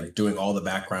just like doing all the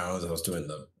backgrounds. I was doing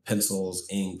the pencils,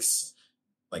 inks,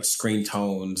 like screen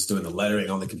tones, doing the lettering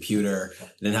on the computer. I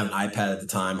didn't have an iPad at the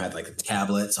time. I had like a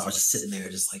tablet. So I was just sitting there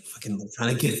just like fucking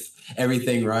trying to get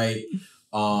everything right.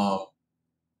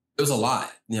 It was a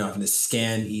lot, having to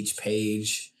scan each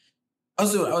page. I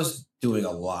was doing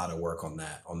a lot of work on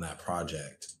that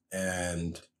project.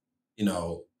 And,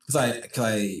 because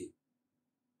I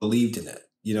believed in it,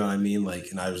 you know what I mean? Like,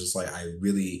 and I was just like, I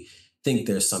really think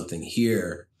there's something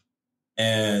here.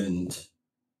 And,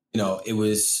 it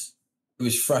was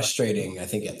frustrating, I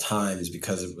think, at times,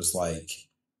 because it was like,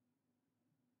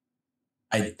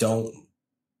 I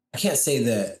can't say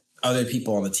that other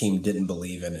people on the team didn't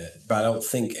believe in it, but I don't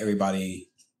think everybody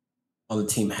on the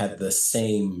team had the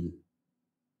same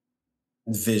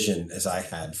vision as I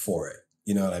had for it.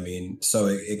 You know what I mean? So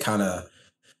it kind of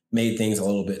made things a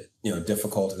little bit,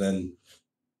 difficult. And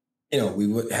then,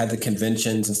 we had the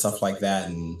conventions and stuff like that.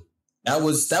 And that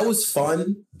was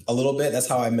fun a little bit. That's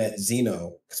how I met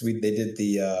Zeno, because they did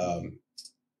the,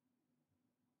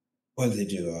 what did they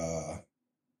do?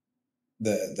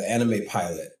 The anime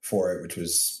pilot for it, which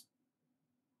was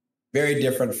very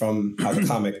different from how the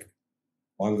comic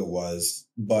manga was,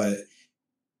 but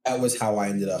that was how I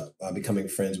ended up becoming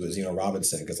friends with Zeno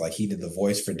Robinson, because like he did the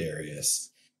voice for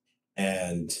Darius,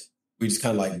 and we just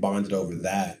kind of like bonded over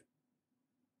that.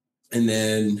 And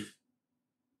then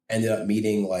ended up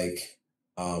meeting like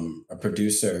a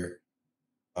producer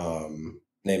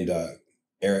named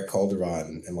Eric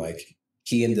Calderon, and like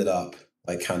he ended up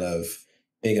like kind of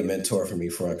being a mentor for me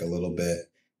for like a little bit,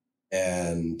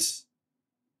 and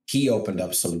he opened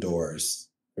up some doors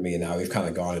for me. And now we've kind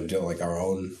of gone and doing like our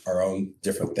own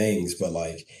different things. But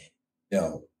like,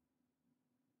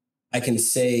 I can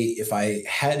say if I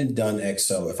hadn't done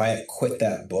EXO, if I had quit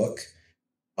that book,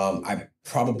 I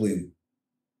probably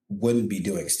wouldn't be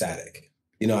doing Static.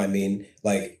 You know what I mean?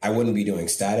 Like I wouldn't be doing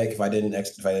Static if I didn't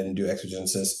do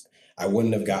Exogenesis. I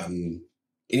wouldn't have gotten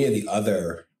any of the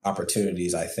other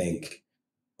opportunities, I think,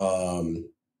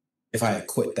 if I had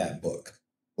quit that book.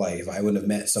 Like if I wouldn't have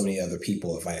met so many other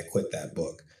people if I had quit that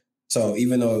book. So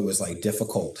even though it was like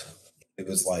difficult, it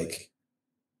was like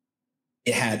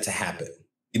it had to happen.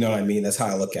 You know what I mean? That's how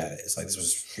I look at it. It's like this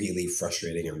was really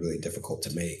frustrating and really difficult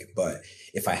to make. But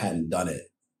if I hadn't done it,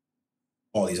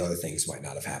 all these other things might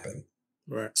not have happened.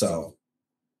 Right. So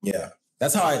yeah,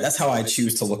 that's how I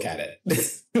choose to look at it.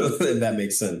 If that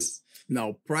makes sense.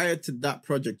 Now, prior to that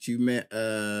project, you met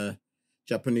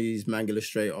Japanese manga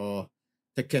illustrator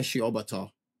Takeshi Obata,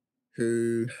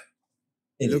 who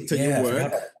looked at your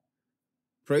work,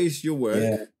 praised your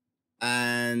work,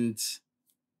 and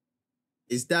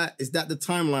is that the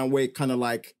timeline where it kind of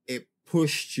like it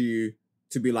pushed you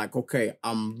to be like, okay,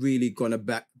 I'm really gonna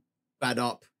bad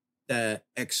up the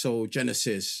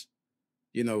Exogenesis,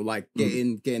 like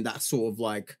getting that sort of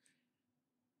like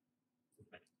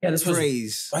this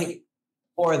praise. Was right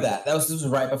before that. This was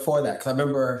right before that, because I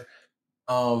remember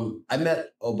I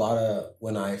met Obata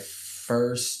when I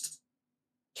first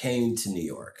came to New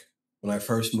York, when I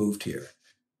first moved here.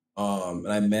 And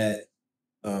I met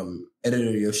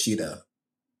editor Yoshida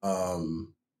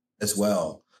as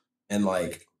well. And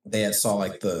like they had saw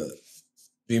like the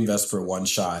Dream Vesper one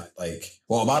shot. Like,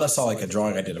 well, Obata saw like a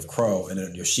drawing I did of Crow, and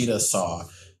then Yoshida saw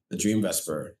the Dream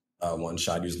Vesper one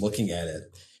shot. He was looking at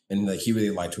it, and like he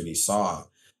really liked what he saw.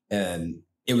 And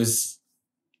it was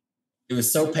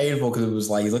so painful, because it was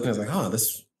like he's looking at it like,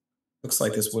 this looks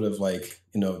like this would have like,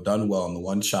 done well in the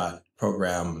one shot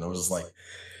program. And I was just like,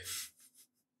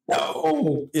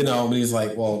 no, but he's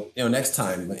like, well, next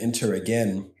time enter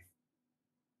again.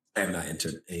 I have not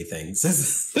entered anything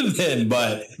since then,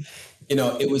 but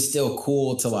it was still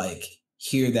cool to like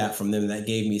hear that from them. That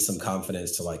gave me some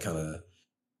confidence to like kind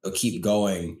of keep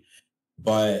going.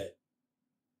 But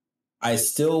I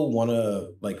still want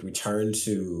to like return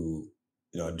to,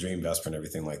 Dream Vesper and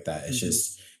everything like that. It's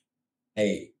just,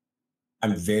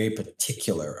 I'm very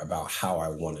particular about how I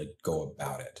want to go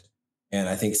about it. And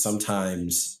I think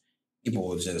sometimes people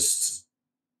will just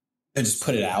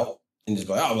put it out and just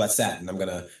go, oh, that's that. And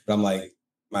but I'm like,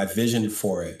 my vision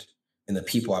for it and the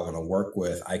people I want to work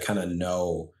with, I kind of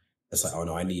know it's like, oh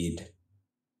no, I need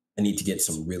to get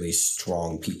some really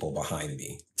strong people behind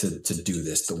me to do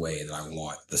this the way that I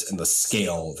want this and the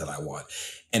scale that I want.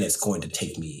 And it's going to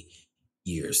take me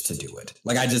years to do it.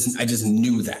 Like I just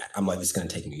knew that. I'm like, it's going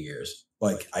to take me years.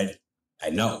 Like I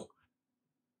know.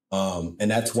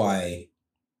 And that's why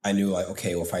I knew like,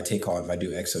 okay, well, if I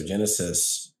do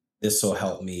Exogenesis, this will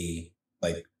help me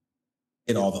like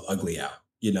get all the ugly out,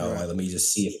 right. Like, let me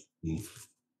just see if,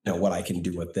 what I can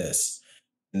do with this.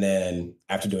 And then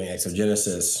after doing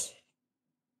Exogenesis,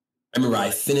 I remember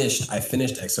I finished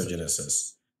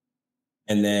Exogenesis,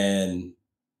 and then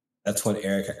that's when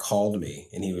Eric had called me,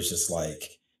 and he was just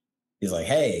like, he's like,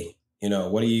 hey, you know,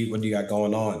 what do you got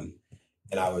going on?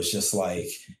 And I was just like,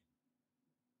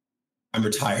 I'm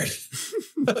retired.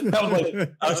 I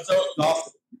was so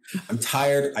exhausted. I'm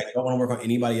tired. I don't want to work on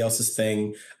anybody else's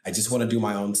thing. I just want to do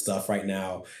my own stuff right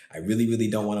now. I really, really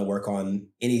don't want to work on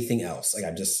anything else. Like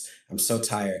I'm so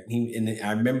tired. And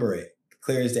I remember it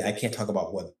clear as day. I can't talk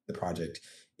about what the project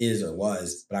is or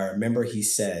was, but I remember he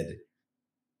said,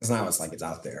 because now it's like it's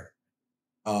out there.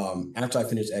 After I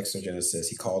finished Exogenesis,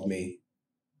 he called me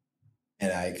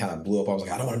and I kind of blew up. I was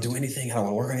like, I don't want to do anything. I don't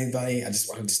want to work on anybody. I just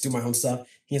want to just do my own stuff.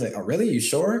 He's like, oh, really? You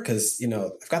sure? Because, you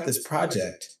know, I've got this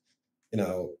project, you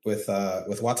know, with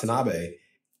Watanabe,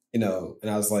 you know,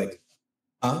 and I was like,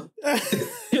 huh?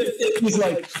 he's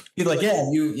like, yeah,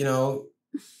 you know,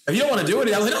 if you don't want to do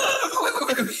it, I was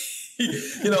like, no,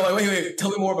 you know, like, wait, tell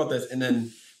me more about this. And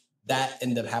then that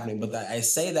ended up happening. But I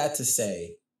say that to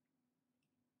say,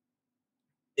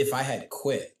 if I had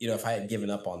quit, you know, if I had given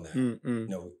up on that, you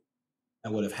know,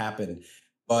 that would have happened.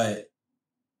 But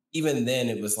even then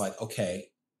it was like, okay,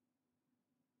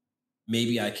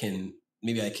 maybe I can,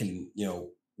 you know,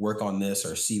 work on this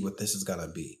or see what this is going to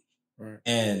be. Right.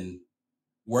 And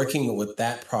working with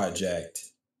that project,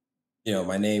 you know,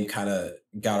 my name kind of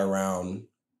got around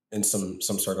in some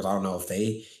circles. I don't know if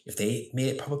they made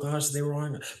it public knowledge that they were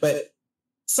wrong, but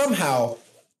somehow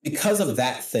because of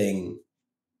that thing,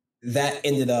 that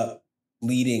ended up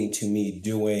leading to me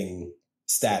doing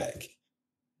Static.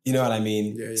 You know what I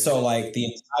mean? Yeah. So like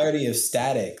the entirety of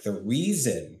Static, the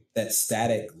reason that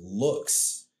Static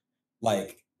looks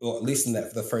like, well, at least in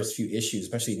the first few issues,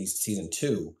 especially in season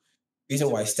 2, the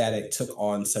reason why Static took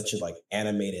on such a like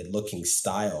animated looking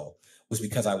style was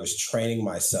because I was training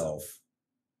myself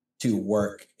to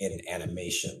work in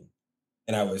animation.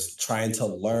 And I was trying to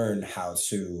learn how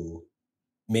to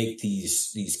make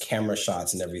these camera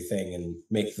shots and everything and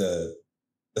make the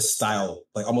style,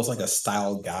 like almost like a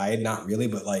style guide, not really,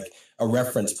 but like a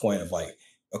reference point of like,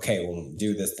 okay, when we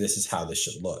do this, this is how this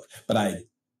should look. But I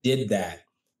did that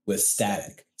with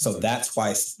Static. So that's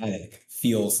why Static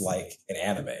feels like an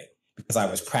anime, because I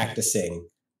was practicing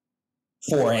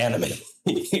for anime,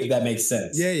 if that makes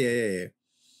sense. Yeah.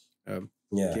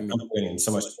 Yeah, I'm winning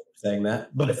so much for saying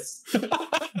that, but it's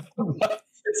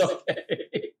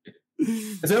okay.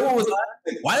 So everyone was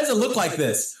like, why does it look like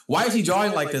this? Why is he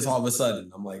drawing like this all of a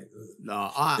sudden? I'm like, no,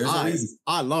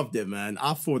 I loved it, man.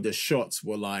 I thought the shots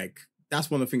were like, that's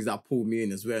one of the things that pulled me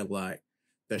in as well. Like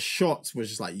the shots was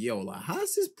just like, yo, like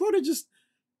how's this brother just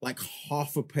like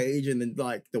half a page, and then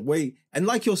like the way, and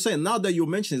like you're saying, now that you're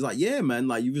mentioning, it's like, yeah, man,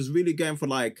 like you was really going for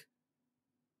like,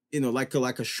 you know, like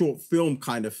a short film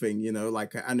kind of thing, you know,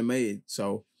 like animated.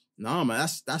 So nah, man,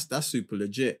 that's super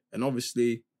legit. And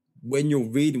obviously, when you're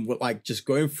reading, like just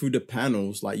going through the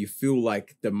panels, like you feel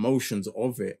like the motions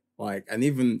of it. Like, and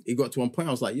even it got to one point,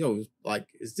 I was like, yo, like,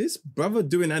 is this brother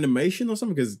doing animation or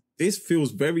something? Because this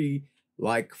feels very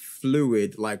like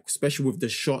fluid, like especially with the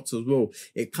shots as well.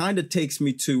 It kind of takes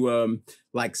me to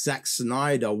like Zack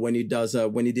Snyder when he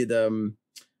did The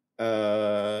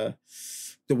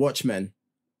Watchmen.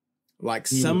 Like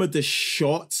some of the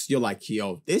shots, you're like,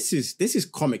 yo, this is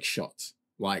comic shots,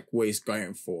 like what he's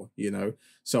going for, you know?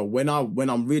 So when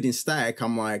I'm reading Static,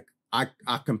 I'm like, I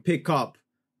can pick up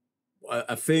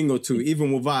a thing or two,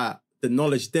 even without the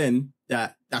knowledge then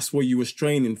that's what you was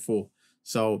training for.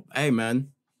 So, hey man,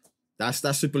 that's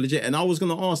super legit. And I was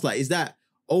going to ask, like, is that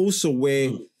also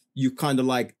where you kind of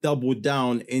like double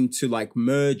down into like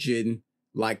merging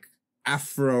like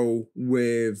Afro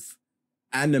with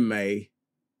anime?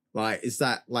 Like, is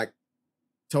that like,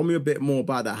 tell me a bit more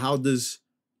about that. How does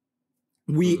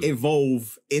we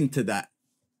evolve into that?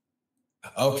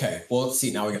 Okay. Well,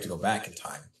 see, now we have to go back in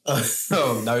time.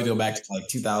 So now we go back to like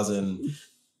 2000,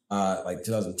 like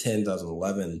 2010,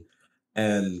 2011.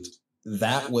 And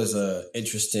that was a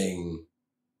interesting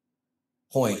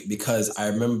point because I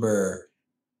remember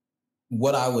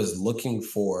what I was looking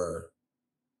for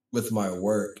with my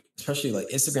work, especially like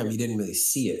Instagram, you didn't really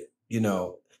see it, you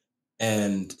know,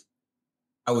 and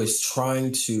I was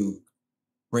trying to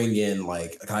bring in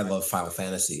like I love Final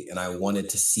Fantasy and I wanted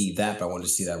to see that, but I wanted to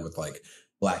see that with like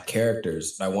Black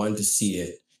characters. I wanted to see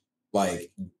it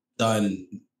like done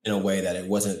in a way that it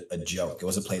wasn't a joke. It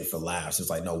wasn't played for laughs. It was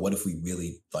like, no, what if we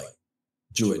really like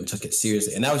drew it and took it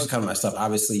seriously? And that was just kind of my stuff.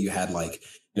 Obviously you had like,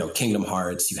 you know, Kingdom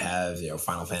Hearts, you have, you know,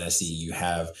 Final Fantasy, you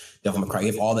have Devil May Cry,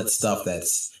 you have all that stuff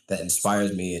that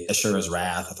inspires me. Ashura's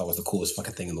Wrath, I thought was the coolest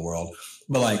fucking thing in the world.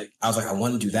 But like, I was like, I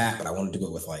want to do that, but I want to do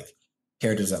it with like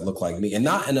characters that look like me and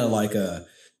not in a like a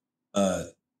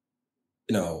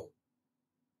you know,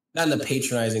 not in a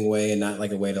patronizing way and not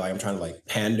like a way to like I'm trying to like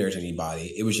pander to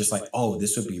anybody. It was just like, oh,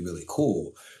 this would be really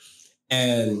cool.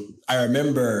 And I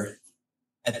remember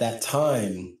at that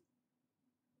time,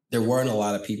 there weren't a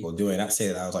lot of people doing it. Not say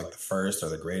that I was like the first or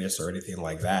the greatest or anything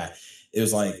like that. It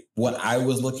was like what I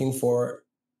was looking for,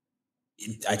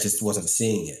 I just wasn't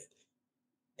seeing it.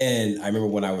 And I remember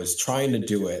when I was trying to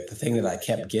do it, the thing that I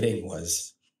kept getting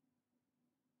was,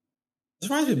 this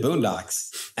reminds me of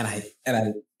Boondocks.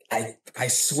 And I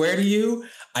swear to you,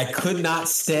 I could not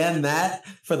stand that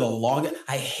for the longest.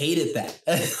 I hated that.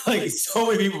 Like so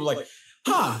many people were like,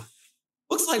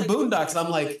 looks like Boondocks. And I'm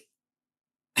like,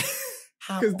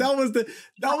 because that was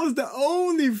the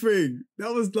only thing.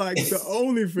 That was like the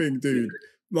only thing, dude.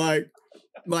 Like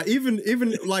even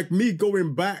like me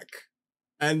going back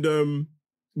and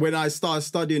when I started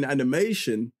studying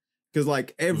animation, because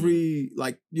like every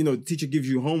like teacher gives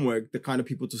you homework, the kind of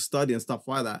people to study and stuff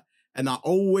like that. And I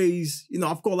always,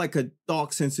 I've got like a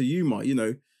dark sense of humor.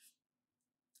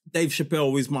 Dave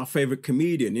Chappelle is my favorite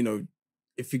comedian.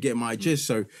 If you get my gist.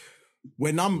 So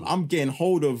when I'm getting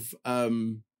hold of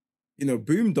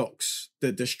Boondocks,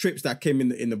 the strips that came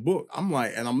in the book, I'm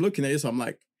like, and I'm looking at this, I'm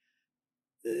like,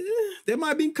 they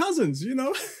might be cousins,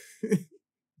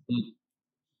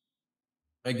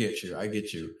 I get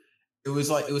you. It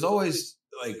was always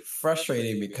like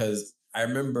frustrating because I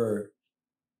remember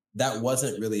that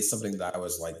wasn't really something that I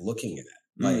was like looking at.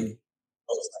 Like I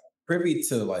was like, privy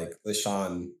to like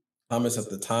LaShawn Thomas at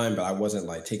the time, but I wasn't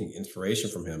like taking inspiration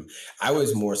from him. I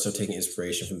was more so taking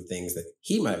inspiration from the things that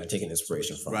he might have been taking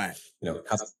inspiration from. Right.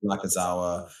 Kazuki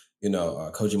Nakazawa,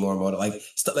 Koji Morimoto, like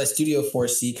stuff like Studio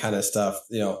 4C kind of stuff.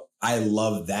 I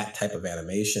love that type of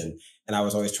animation, and I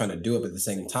was always trying to do it. But at the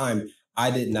same time, I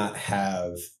did not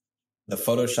have the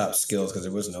Photoshop skills because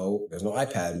there's no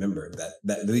iPad. Remember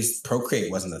that at least Procreate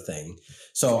wasn't a thing,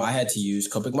 so I had to use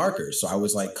Copic markers. So I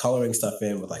was like coloring stuff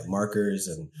in with like markers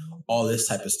and all this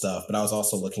type of stuff. But I was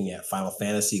also looking at Final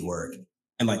Fantasy work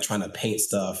and like trying to paint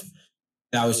stuff.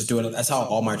 And I was just doing it. That's how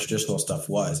all my traditional stuff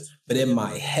was. But in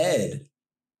my head,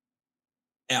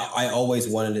 I always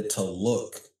wanted it to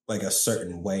look like a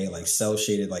certain way, like cell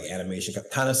shaded, like animation,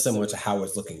 kind of similar to how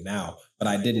it's looking now. But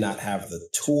I did not have the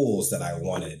tools that I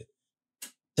wanted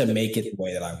to make it the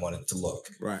way that I wanted to look.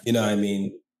 Right. You know what I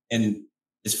mean? And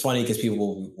it's funny because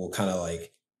people will kind of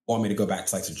like want me to go back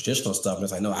to like some traditional stuff. And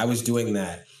it's like, no, I was doing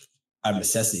that out of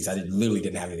necessities. I literally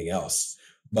didn't have anything else.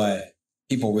 But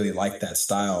people really like that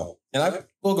style. And I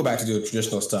will go back to doing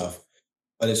traditional stuff.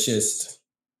 But it's just,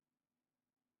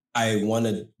 I want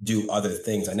to do other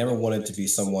things. I never wanted to be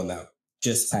someone that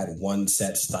just had one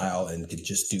set style and could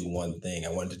just do one thing. I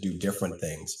wanted to do different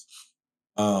things.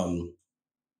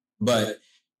 But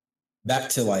back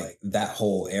to like that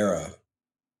whole era,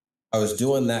 I was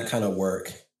doing that kind of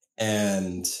work.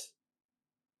 And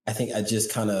I think I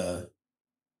just kind of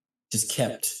just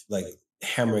kept like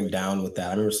hammering down with that.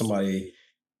 I remember somebody,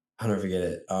 I'll never forget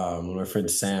it. One of my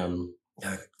friend Sam,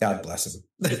 God bless him.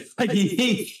 Like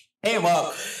he came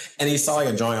up and he saw like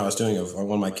a drawing I was doing of one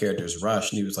of my characters,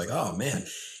 Rush, and he was like, oh man.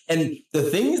 And the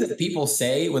things that people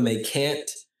say when they can't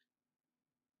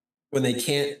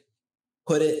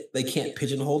put it, they can't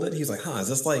pigeonhole it. He's like, is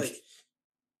this like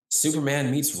Superman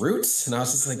meets Roots? And I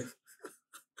was just like,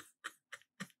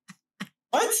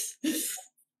 what?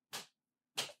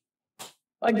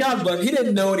 Like, God bless, he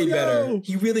didn't know any better.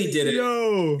 He really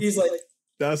didn't. He's like,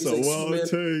 that's a wild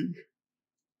take.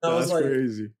 That's like,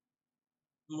 crazy.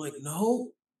 I'm like,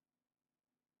 no,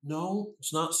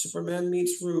 it's not Superman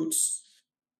meets Roots.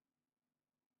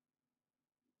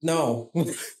 No.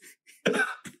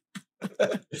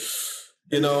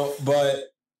 But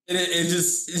it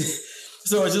just,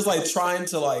 so it's just like trying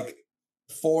to like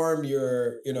form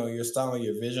your style and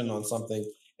your vision on something.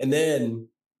 And then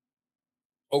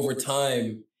over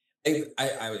time, I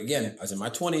was in my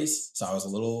 20s, so I was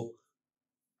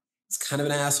it's kind of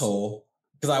an asshole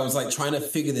because I was like trying to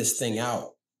figure this thing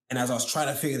out. And as I was trying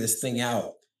to figure this thing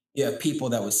out, you have people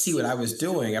that would see what I was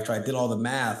doing after I did all the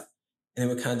math, and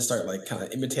they would kind of start like kind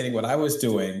of imitating what I was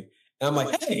doing. And I'm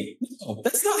like, hey, no,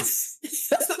 that's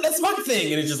my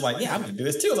thing. And it's just like, yeah, I'm gonna do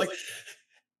this too. I was like,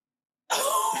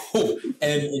 oh,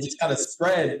 and it just kind of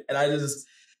spread. And I just,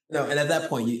 and at that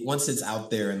point, once it's out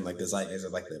there and like there's like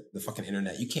the fucking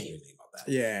internet, you can't do anything about that.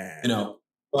 Yeah.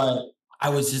 But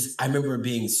I remember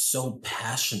being so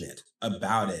passionate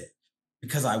about it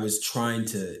because I was trying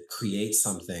to create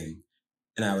something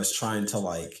and I was trying to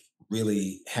like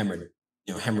really hammer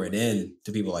it in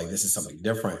to people like this is something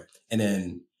different. And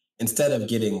then instead of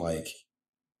getting like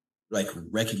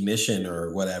recognition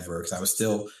or whatever, because I was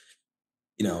still,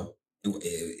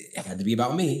 it had to be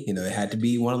about me. You know, it had to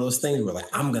be one of those things where like,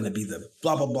 I'm going to be the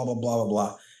blah, blah, blah, blah, blah, blah,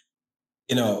 blah.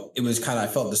 You know, it was kind of, I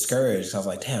felt discouraged. I was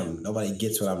like, damn, nobody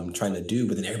gets what I'm trying to do.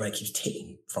 But then everybody keeps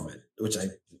taking from it, which I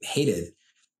hated,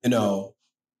 you know.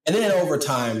 And then over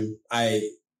time, I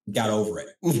got over it.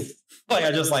 Like,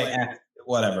 I just like,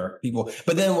 whatever, people.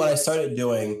 But then what I started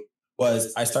doing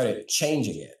was I started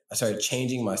changing it. I started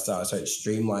changing my style. I started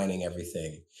streamlining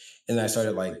everything. And then I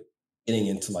started like getting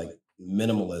into like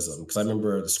minimalism. Because I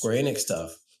remember the Square Enix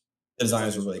stuff, the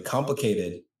designs were really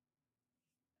complicated.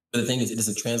 But the thing is, it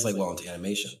doesn't translate well into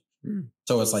animation.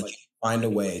 So it's like you find a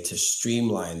way to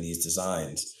streamline these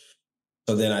designs.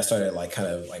 So then I started like kind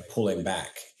of like pulling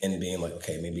back and being like,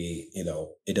 okay, maybe, you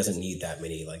know, it doesn't need that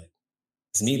many, like,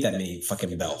 it doesn't need that many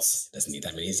fucking belts. It doesn't need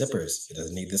that many zippers. It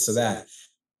doesn't need this or that.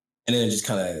 And then it just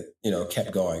kind of, you know,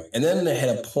 kept going. And then I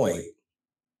hit a point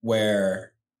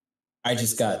where I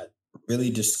just got really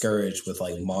discouraged with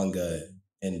like manga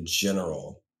in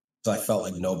general. So I felt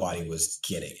like nobody was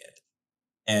getting it.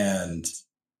 And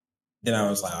then I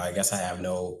was like, I guess I have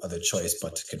no other choice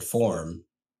but to conform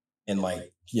and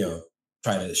like, you know,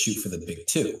 try to shoot for the big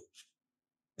two.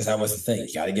 Because that was the thing.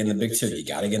 You got to get in the big two. You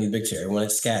got to get in the big two. Everyone at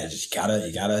SCAD,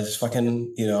 you gotta just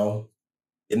fucking, you know,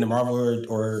 get into Marvel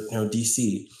or you know,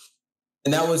 DC.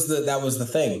 And that was the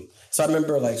thing. So I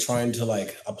remember like trying to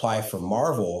like apply for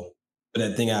Marvel, but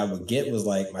the thing I would get was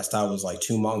like, my style was like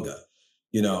too manga,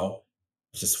 you know,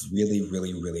 just really,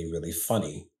 really, really, really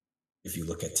funny. If you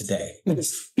look at today, but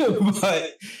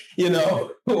you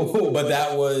know, but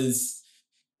that was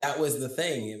the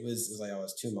thing. It was like, oh,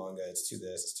 it's too manga, it's too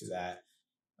this, it's too that.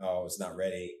 Oh, it's not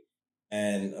ready.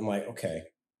 And I'm like, okay,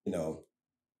 you know,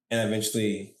 and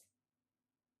eventually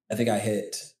I think I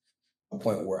hit a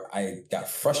point where I got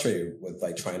frustrated with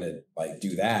like trying to like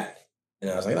do that. And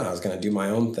I was like, no, I was going to do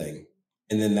my own thing.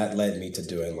 And then that led me to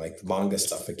doing like the manga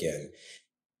stuff again.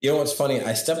 You know what's funny?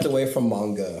 I stepped away from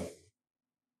manga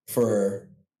for,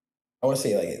 I want to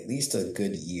say like at least a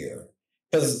good year,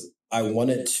 because I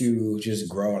wanted to just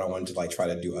grow and I wanted to like try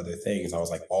to do other things. I was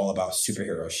like all about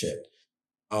superhero shit.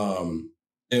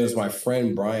 It was my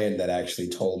friend Brian that actually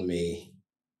told me,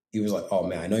 he was like, oh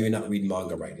man, I know you're not reading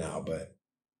manga right now, but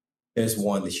there's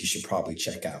one that you should probably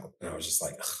check out. And I was just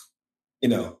like, ugh, you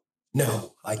know,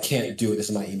 no, I can't do it. This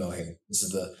is my email here.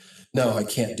 No, I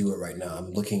can't do it right now.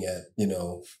 I'm looking at, you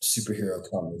know, superhero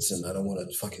comics and I don't want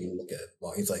to fucking look at it.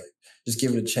 Well, he's like, just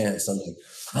give it a chance. I'm like,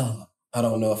 oh, I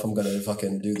don't know if I'm going to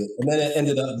fucking do this. And then it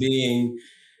ended up being,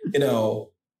 you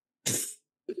know,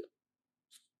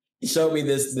 he showed me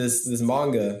this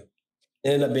manga. It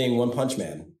ended up being One Punch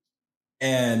Man.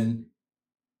 And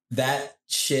that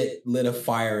shit lit a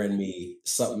fire in me,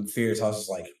 something fierce. I was just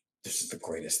like, this is the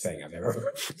greatest thing I've ever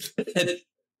heard.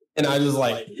 And I was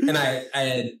like, and I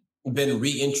had been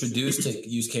reintroduced to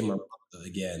Yusuke Murata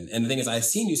again. And the thing is, I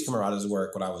seen Yusuke Murata's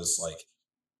work when I was like,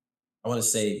 I want to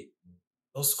say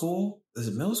middle school. Is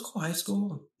it middle school, high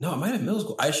school? No, it might have been middle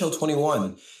school. I Show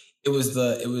 21. It was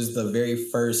the very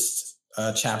first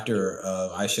chapter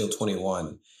of I Show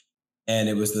 21. And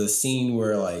it was the scene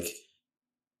where like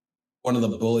one of the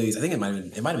bullies, I think it might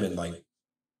have been like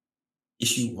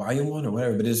issue volume 1 or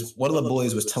whatever, but it's one of the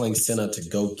bullies was telling Senna to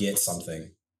go get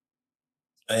something.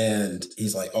 And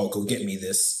he's like, oh, go get me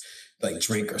this like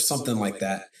drink or something like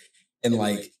that. And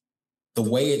like the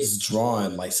way it's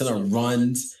drawn, like Senna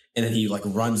runs and then he like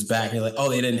runs back and he's like, oh,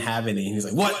 they didn't have any. And he's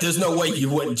like, what? There's no way you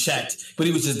wouldn't checked. But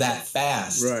he was just that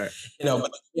fast. Right. You know,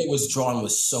 but it was drawn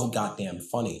was so goddamn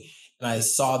funny. And I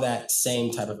saw that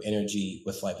same type of energy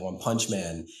with like One Punch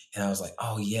Man. And I was like,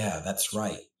 oh yeah, that's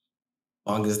right.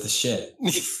 Manga's the shit.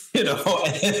 You know?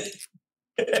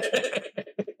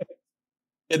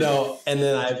 You know, and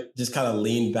then I just kind of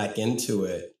leaned back into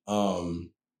it.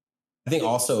 I think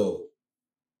also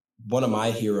one of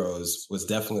my heroes was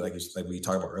definitely like we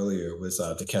talked about earlier was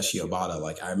Takeshi Obata.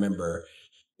 Like I remember,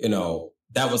 you know,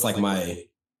 that was my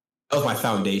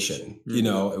foundation. Mm-hmm. You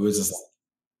know, it was just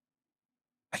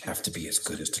like, I have to be as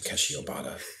good as Takeshi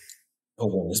Obata. No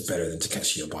one is better than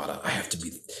Takeshi Obata. I have to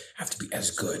be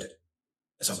as good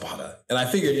as Obata. And I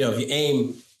figured, you know, if you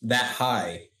aim that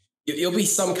high, you'll be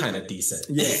some kind of decent.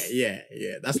 Yeah.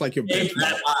 That's like your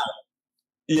benchmark.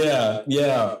 Yeah.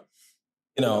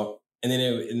 You know, and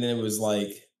then it was like,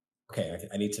 okay,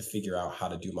 I need to figure out how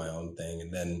to do my own thing.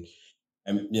 And then,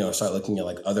 you know, start looking at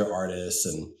like other artists.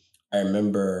 And I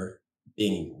remember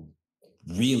being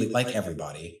really, like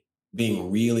everybody,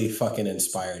 being really fucking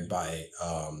inspired by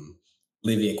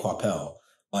Olivier Coipel.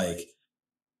 Like,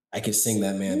 I could sing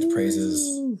that man's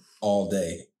praises all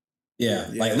day. Yeah.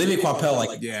 Like Olivier Coipel,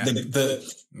 like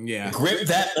the grip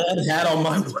that man had on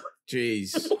my work.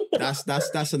 Jeez.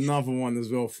 That's another one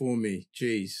as well for me.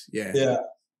 Jeez. Yeah. Yeah.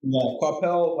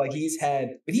 Quapel, like he's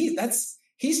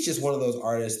just one of those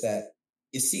artists that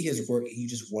you see his work and you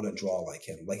just want to draw like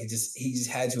him. Like he just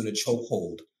had you in a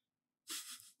chokehold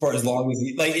for as long as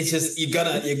it's just you're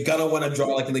gonna want to draw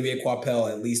like Olivier Quapel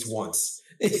at least once.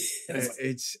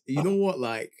 It's you know what,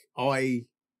 like I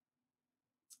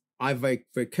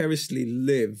vicariously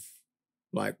live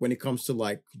like when it comes to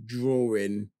like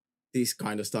drawing this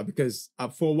kind of stuff, because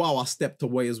for a while I stepped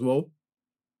away as well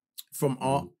from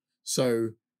art.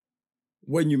 So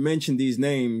when you mention these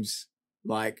names,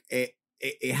 like it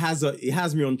has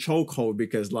me on chokehold,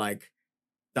 because like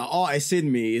the artist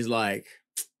in me is like,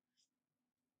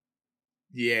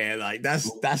 yeah, like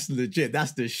that's legit.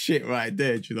 That's the shit right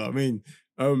there. Do you know what I mean?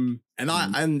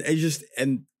 And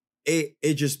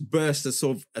it just burst a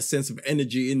sort of a sense of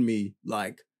energy in me,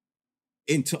 like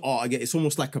into art again. It's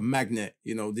almost like a magnet,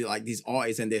 you know, like these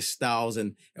artists and their styles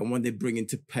and what they bring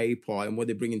into paper and what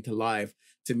they bring into life,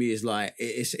 to me is like,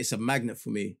 it's a magnet for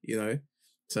me, you know?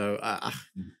 So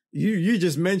you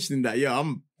just mentioning that,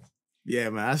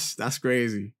 man, that's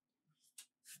crazy.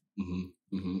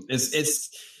 Mm-hmm. Mm-hmm. It's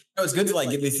good to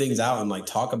like get these things out and like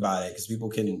talk about it, because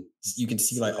you can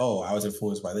see like, oh, I was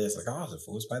influenced by this, like, oh, I was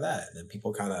influenced by that. And then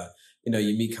people kind of,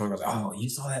 you meet comics, oh, you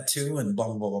saw that too, and blah,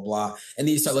 blah, blah, blah, blah. And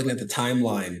then you start looking at the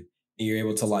timeline and you're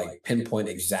able to like pinpoint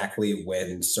exactly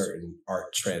when certain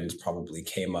art trends probably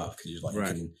came up, because you're like,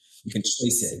 right. You can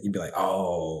trace it. You'd be like,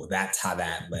 oh, that's how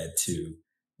that led to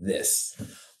this.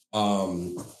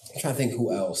 I'm trying to think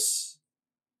who else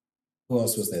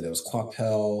was there? There was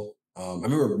Quapel. I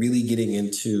remember really getting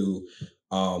into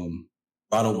Ronald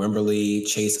Wimberly,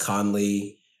 Chase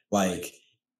Conley, like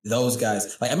those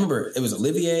guys. Like I remember it was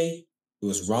Olivier, it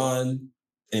was Ron,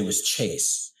 and it was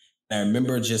Chase. And I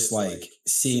remember just like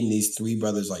seeing these three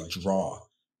brothers like draw,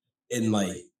 and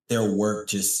like their work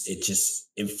just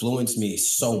influenced me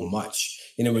so much.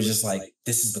 And it was just like,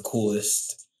 this is the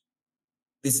coolest.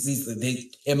 They,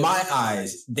 in my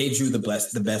eyes, they drew the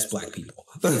best Black people.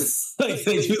 Like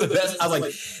they drew the best. I was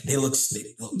like, they look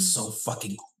so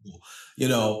fucking cool, you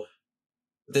know.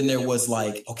 Then there was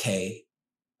like, okay,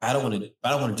 I don't want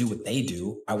to do what they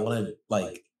do. I want to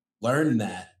like learn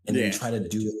that and then try to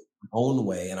do it my own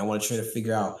way. And I want to try to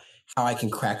figure out how I can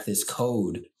crack this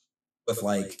code with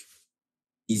like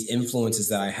these influences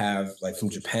that I have like from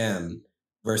Japan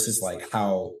versus like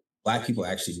how Black people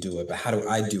actually do it, but how do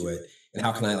I do it? And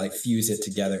how can I like fuse it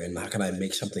together, and how can I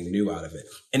make something new out of it?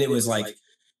 And it was like,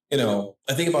 I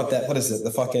think about that. What is it?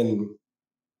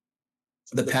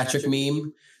 The Patrick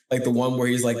meme, like the one where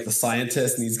he's like the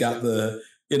scientist and he's got the,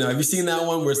 have you seen that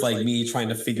one where it's like me trying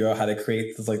to figure out how to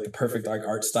create this, like the perfect like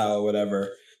art style or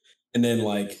whatever. And then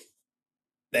like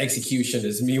the execution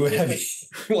is me with having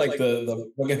like the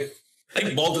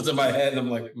like bolted in my head. And I'm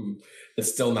like,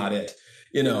 it's still not it,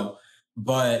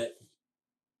 but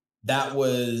that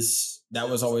was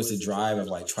always the drive of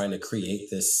like trying to create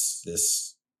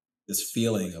this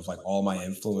feeling of like all my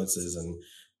influences and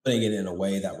putting it in a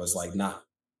way that was like not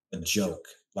a joke,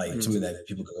 like something that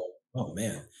people could go, oh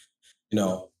man,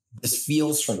 this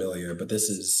feels familiar, but this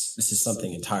is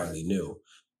something entirely new.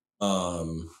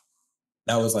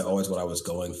 That was like always what I was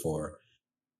going for,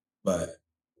 but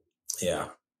yeah.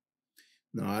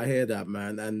 No, I hear that,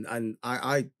 man, and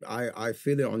I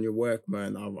feel it on your work,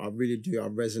 man. I really do. I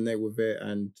resonate with it,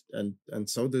 and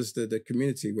so does the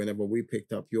community. Whenever we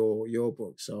picked up your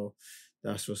book, so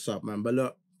that's what's up, man. But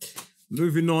look,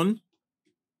 moving on.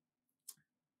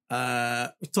 I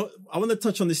want to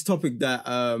touch on this topic that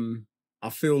I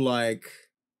feel like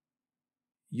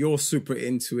you're super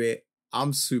into it.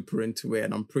 I'm super into it,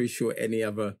 and I'm pretty sure any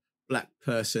other Black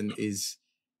person is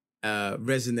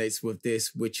resonates with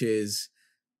this, which is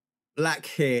Black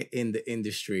hair in the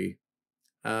industry.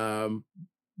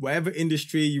 Whatever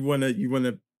industry you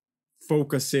wanna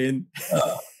focus in,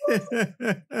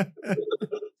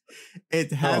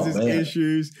 it has its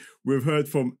issues. We've heard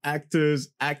from actors,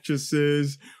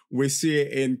 actresses. We see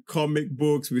it in comic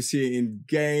books. We see it in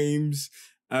games.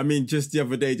 I mean, just the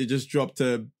other day, they just dropped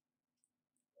a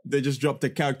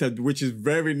character which is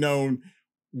very known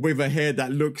with a hair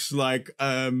that looks like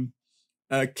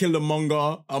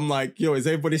Killmonger. I'm like, yo, is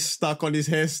everybody stuck on his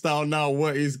hairstyle now?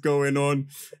 What is going on?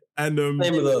 And the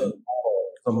name of the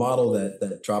model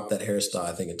that dropped that hairstyle,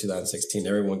 I think in 2016,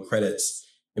 everyone credits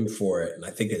him for it, and I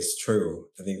think it's true.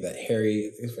 I think that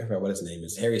Harry, I forgot what his name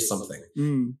is, Harry something,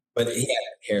 but he had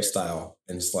a hairstyle,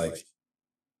 and it's like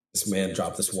this man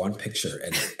dropped this one picture,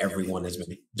 and everyone has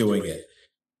been doing it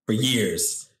for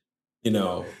years,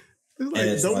 It's And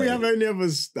it's don't we like- have any other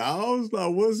styles?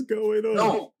 Like, what's going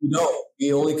on? No.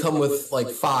 We only come with like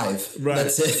 5. Right.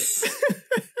 That's it.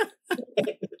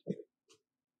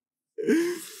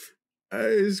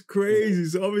 It's crazy.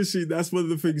 So obviously, that's one of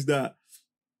the things that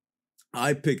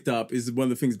I picked up. Is one of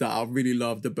the things that I really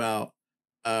loved about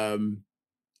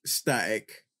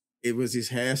Static. It was his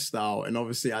hairstyle, and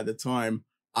obviously at the time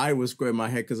I was growing my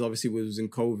hair because obviously it was in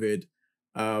COVID,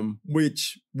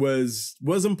 which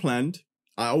wasn't planned.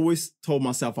 I always told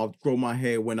myself I'd grow my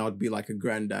hair when I'd be like a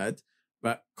granddad,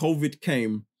 but COVID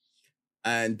came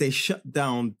and they shut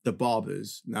down the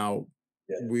barbers. Now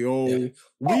we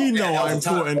know how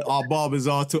important our barbers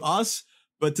are to us,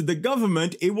 but to the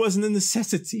government it wasn't a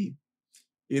necessity.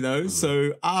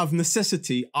 So out of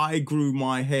necessity, I grew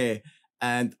my hair,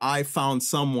 and I found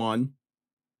someone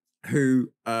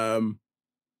who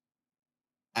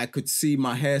I could see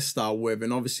my hairstyle with,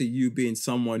 and obviously you being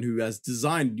someone who has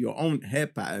designed your own hair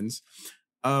patterns,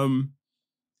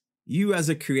 you as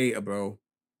a creator, bro,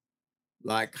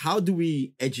 like, how do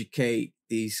we educate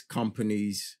these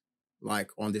companies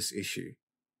like on this issue?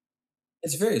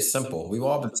 It's very simple. We've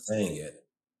all been saying it.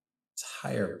 It's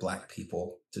hire Black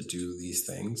people to do these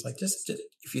things. Like, just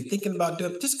if you're thinking about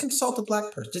doing it, just consult a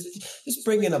Black person. Just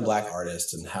bring in a Black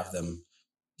artist and have them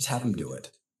do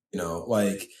it.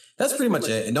 Like, that's pretty much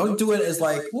it. And don't do it as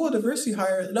like, well, diversity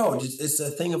hire. No, it's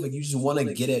a thing of like, you just want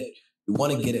to get it. You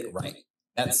want to get it right.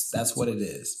 That's what it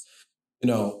is.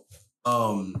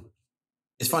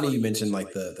 It's funny you mentioned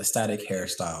like the Static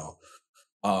hairstyle,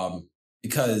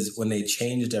 because when they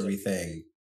changed everything,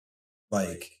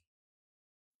 like,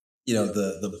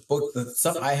 the book, the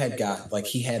stuff I had got, like,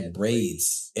 he had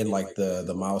braids in like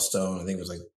the milestone. I think it was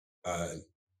like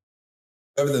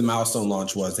whatever the milestone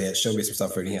launch was. They had showed me some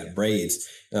stuff where he had braids,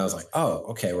 and I was like, oh,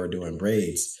 okay, we're doing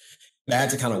braids. And I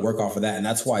had to kind of work off of that, and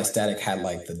that's why Static had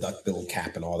like the duckbill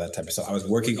cap and all that type of stuff. I was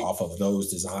working off of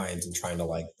those designs and trying to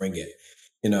like bring it,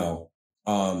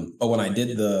 But when I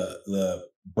did the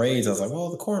braids, I was like, well,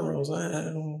 the cornrows,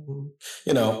 I don't,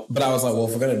 But I was like, well,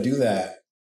 if we're gonna do that,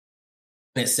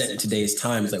 and it's set in today's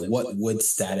times, like, what would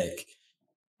Static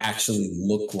actually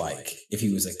look like if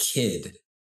he was a kid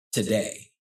today?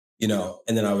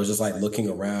 And then I was just like looking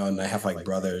around, and I have like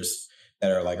brothers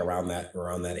that are like around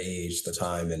that age at the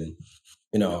time, and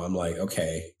I'm like,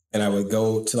 okay. And I would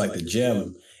go to like the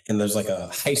gym, and there's like a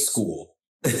high school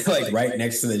like right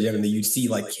next to the gym, and then you'd see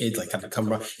like kids like kind of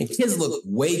come around, and kids look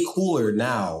way cooler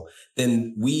now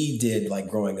than we did like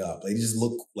growing up. They just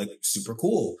look like super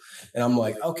cool, and I'm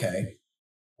like, okay,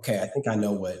 I think I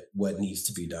know what needs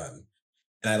to be done.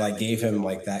 And I like gave him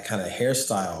like that kind of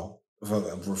hairstyle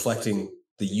of reflecting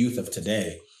the youth of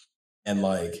today, and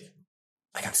like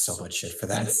I got so much shit for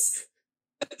that.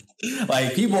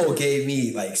 Like, people gave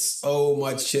me like so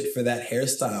much shit for that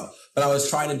hairstyle, but I was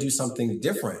trying to do something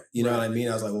different. You know what I mean?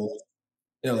 I was like, well,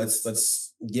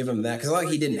 let's give him that, because like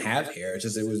he didn't have hair; it's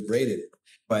just it was braided.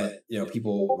 But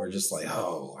people were just like,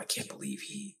 oh, I can't believe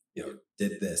he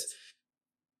did this.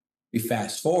 We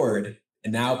fast forward,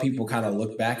 and now people kind of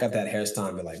look back at that hairstyle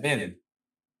and be like, man,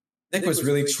 Nick was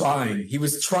really trying. He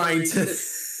was trying to.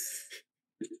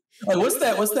 Like, what's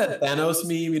that Thanos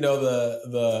meme?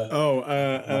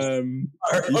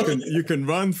 You can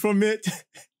run from it.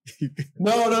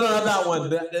 No, not that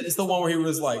one. It's the one where he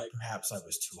was like, perhaps I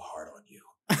was too hard on you.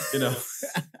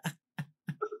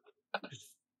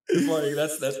 It's like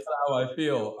that's how I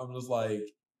feel. I'm just like,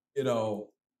 it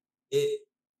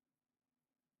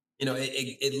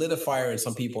lit a fire in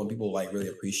some people, and people like really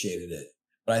appreciated it.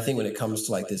 But I think when it comes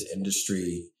to like this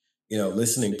industry,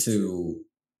 listening to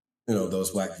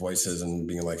those Black voices and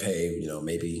being like, hey,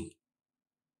 maybe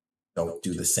don't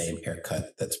do the same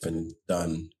haircut that's been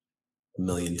done a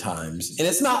million times. And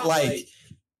it's not like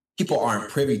people aren't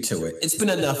privy to it. It's been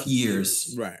enough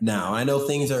years now. I know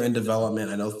things are in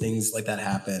development. I know things like that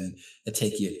happen that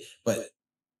take you. But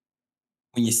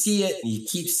when you see it and you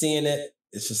keep seeing it,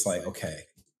 it's just like, okay,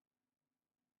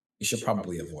 you should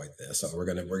probably avoid this. So we're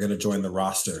gonna join the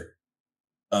roster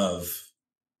of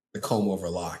the comb over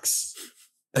locks.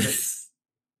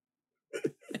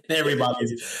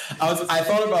 Everybody's. I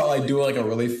thought about like doing like a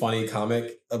really funny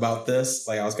comic about this.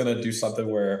 Like, I was gonna do something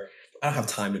where I don't have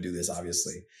time to do this,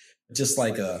 obviously. Just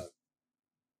like it's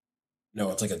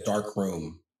like a dark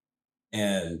room,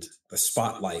 and the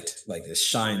spotlight like this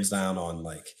shines down on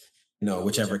like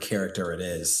whichever character it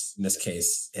is. In this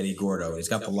case, Eddie Gordo. He's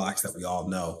got the locks that we all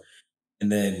know, and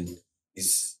then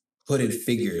these hooded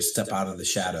figures step out of the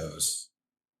shadows,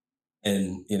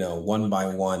 and one by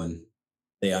one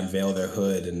they unveil their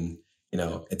hood, and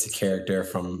it's a character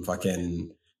from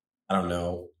fucking, I don't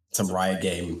know, some Riot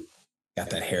game, got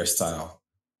that hairstyle.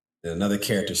 And another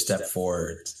character stepped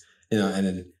forward, and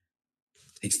then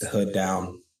takes the hood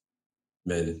down,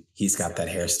 and he's got that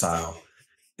hairstyle.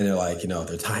 And they're like,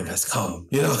 their time has come,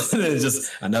 and then it's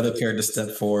just another character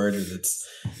steps forward, and it's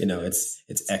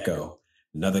Echo.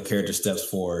 Another character steps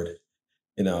forward,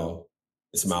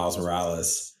 it's Miles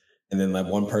Morales. And then like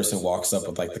one person walks up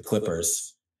with like the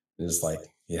clippers, and it's like,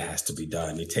 it has to be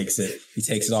done. He takes it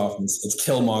off, and it's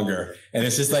Killmonger. And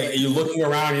it's just like, you're looking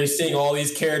around, and you're seeing all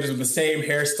these characters with the same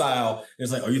hairstyle. And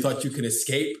it's like, oh, you thought you could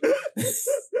escape?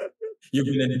 You've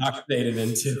been indoctrinated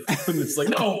into. And it's like,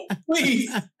 no, please.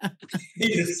 They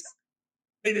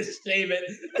just shave it.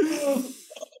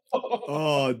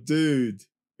 Oh, dude.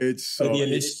 It's so... Like the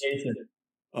initiation.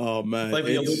 Oh, man. It's like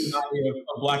the Illuminati of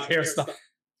black hairstyle.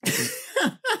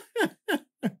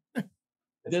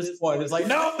 At this point, it's like,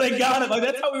 no, they got it. Like,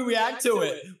 that's how we react to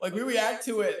it. Like, we react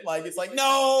to it. Like, it's like,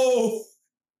 no.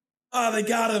 Oh, they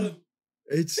got him.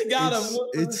 They got him.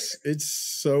 It's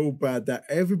so bad that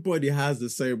everybody has the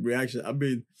same reaction. I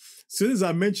mean, as soon as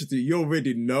I mentioned it, you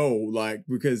already know, like,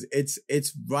 because it's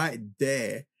right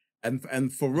there.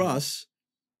 And for us,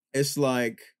 it's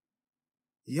like,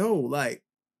 yo, like,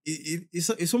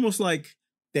 it's almost like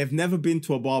they've never been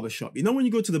to a barbershop. When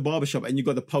you go to the barbershop and you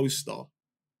got the poster,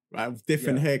 right, with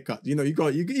different haircuts, you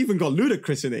even got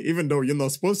Ludacris in it, even though you're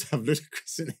not supposed to have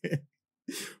Ludacris in it.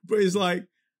 But it's like,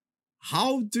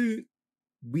 how do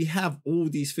we have all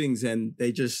these things and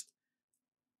they just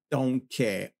don't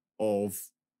care of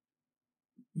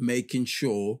making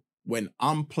sure when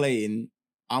I'm buying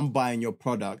your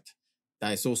product,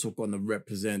 that it's also going to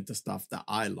represent the stuff that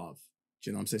I love. Do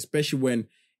you know what I'm saying? Especially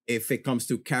if it comes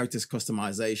to characters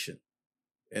customization,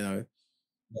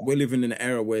 we're living in an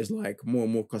era where it's like more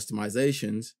and more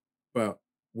customizations, but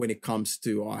when it comes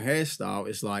to our hairstyle,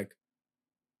 it's like,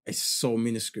 it's so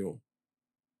minuscule,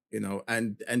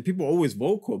 and people are always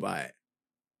vocal about it.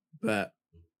 But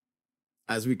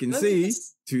as we can see,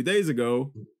 2 days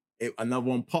ago, another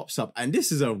one pops up, and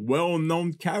this is a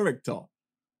well-known character.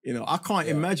 I can't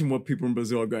imagine what people in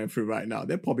Brazil are going through right now.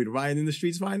 They're probably rioting in the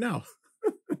streets right now.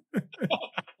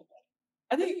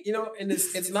 I think, and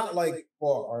it's not like,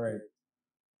 well, all right,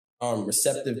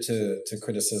 receptive to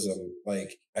criticism.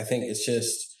 Like, I think it's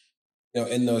just,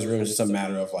 in those rooms, it's a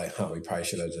matter of like, we probably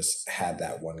should have just had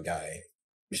that one guy.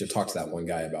 We should talk to that one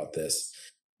guy about this.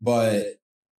 But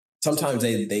sometimes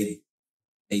they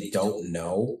don't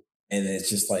know. And it's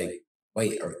just like,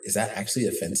 wait, is that actually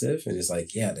offensive? And it's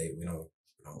like, yeah, like,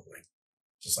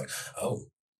 just like, oh,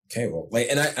 okay, well, like,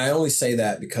 and I only say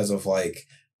that because of like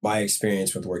my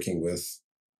experience with working with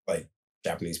like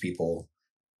Japanese people.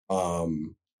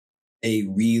 They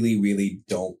really, really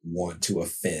don't want to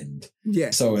offend. Yeah.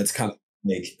 So it's kind of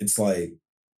like, it's like,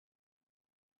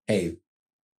 hey,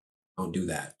 don't do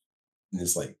that. And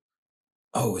it's like,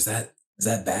 oh, is that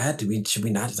bad? Should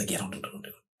we not? It's like, yeah, don't do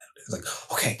it. It's like,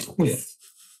 okay.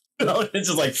 It's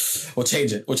just like, we'll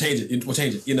change it.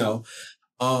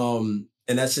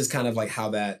 And that's just kind of like how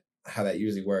that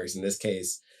usually works. In this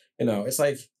case, it's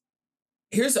like,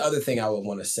 here's the other thing I would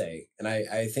want to say. And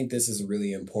I think this is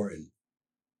really important.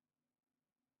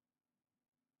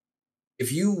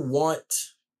 If you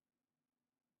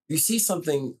see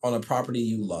something on a property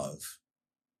you love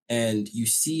and you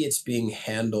see it's being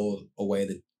handled a way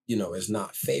that, is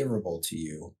not favorable to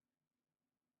you,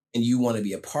 and you want to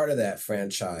be a part of that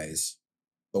franchise,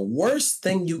 the worst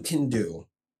thing you can do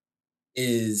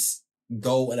is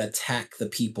go and attack the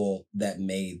people that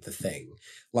made the thing.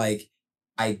 Like,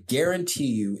 I guarantee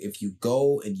you, if you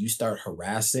go and you start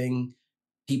harassing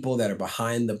people that are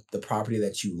behind the property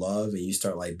that you love, and you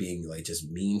start like being like just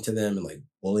mean to them and like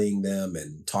bullying them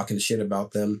and talking shit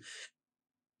about them,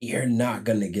 you're not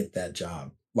going to get that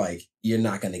job. Like, you're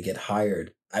not going to get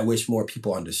hired. I wish more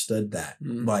people understood that.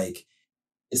 Like,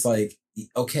 it's like,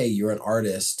 okay, you're an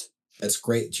artist. That's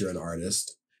great that you're an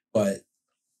artist. But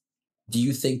do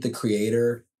you think the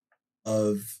creator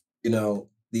of,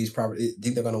 these properties,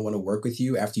 think they're going to want to work with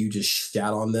you after you just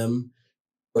shat on them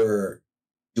for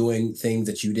doing things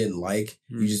that you didn't like?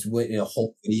 You just went in a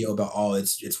whole video about, oh,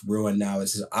 it's ruined now.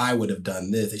 It's just, I would have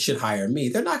done this. They should hire me.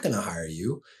 They're not going to hire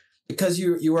you because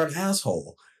you were an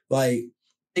asshole. Like,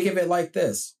 think of it like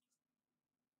this.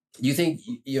 You think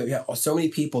you have so many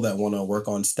people that want to work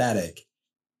on static,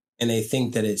 and they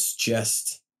think that it's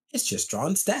just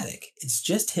drawn static. It's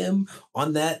just him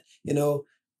on that,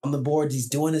 on the board. He's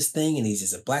doing his thing, and he's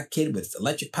just a black kid with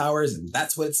electric powers, and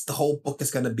that's what the whole book is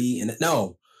going to be. And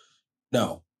no,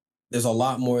 there's a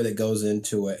lot more that goes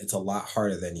into it. It's a lot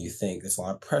harder than you think. There's a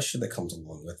lot of pressure that comes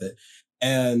along with it.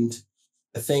 And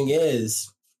the thing is,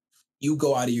 you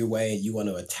go out of your way and you want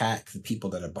to attack the people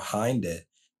that are behind it.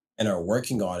 and are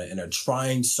working on it and are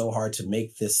trying so hard to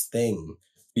make this thing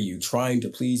for you, trying to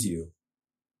please you.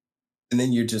 And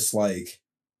then you're just like,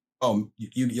 oh,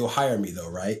 you'll hire me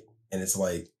though, right? And it's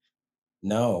like,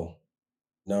 no,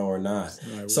 we're not.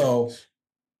 So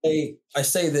I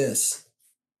say this.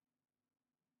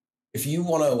 If you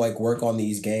want to like work on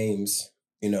these games,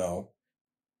 you know,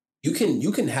 you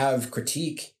can have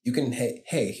critique. You can,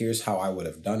 hey, here's how I would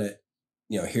have done it.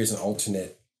 You know, here's an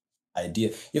alternate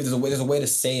idea. There's a way to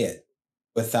say it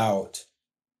without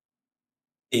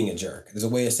being a jerk. There's a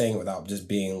way of saying it without just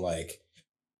being like,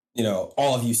 you know,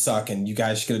 all of you suck and you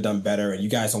guys should have done better and you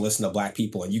guys don't listen to black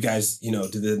people and you guys, you know,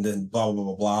 then blah, blah, blah,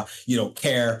 blah, blah. You don't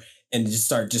care. And just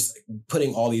start just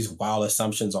putting all these wild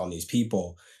assumptions on these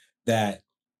people that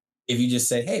if you just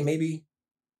say, hey, maybe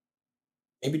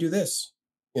do this,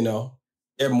 you know,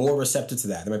 they're more receptive to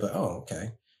that. They might be like, oh,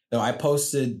 okay. No, I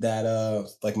posted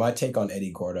that, like my take on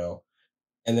Eddie Gordo.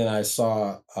 And then I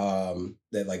saw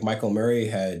that like Michael Murray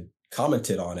had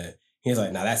commented on it. He's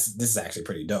like, nah, this is actually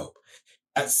pretty dope.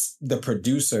 That's the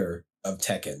producer of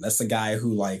Tekken. That's the guy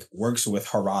who like works with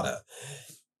Harada.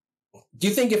 Do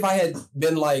you think if I had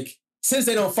been like, since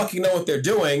they don't fucking know what they're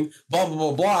doing, blah, blah,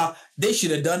 blah, blah, they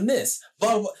should have done this,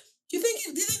 blah, blah, blah. Do you think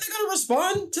they're going to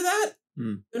respond to that?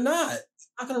 They're not. They're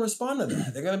not going to respond to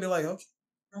that. They're going to be like, okay,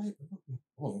 right.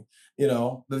 You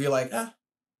know, but if you're like,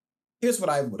 here's what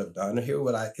I would have done. Here's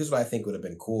what I think would have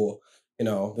been cool. You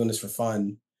know, doing this for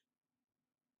fun,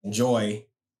 enjoy,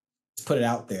 just put it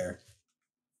out there.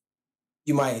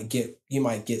 You might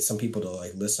get some people to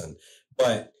like listen,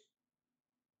 but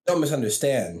don't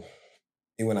misunderstand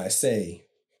me when I say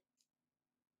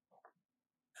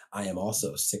I am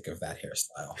also sick of that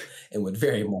hairstyle and would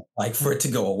very much like for it to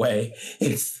go away.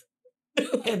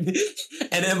 and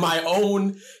in my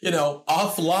own, you know,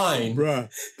 offline, bruh.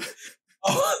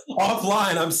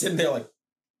 Offline, I'm sitting there like,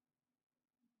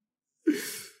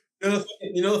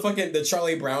 you know the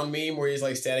Charlie Brown meme where he's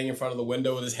like standing in front of the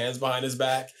window with his hands behind his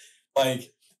back.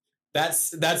 Like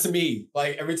that's me.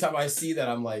 Like every time I see that,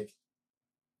 I'm like,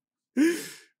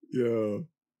 yeah.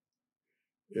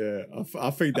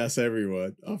 I think that's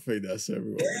everyone. When it comes to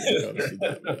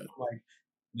that, man. Like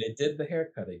they did the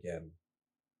haircut again,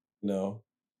 you know.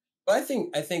 But I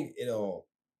think you know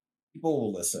people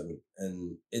will listen,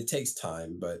 and it takes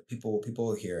time, but people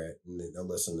will hear it and they'll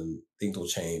listen, and things will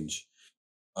change.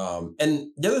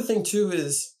 And the other thing too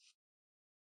is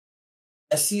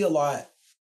I see a lot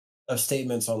of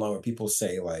statements online where people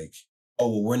say like, oh,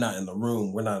 well, we're not in the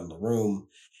room.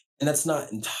 And that's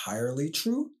not entirely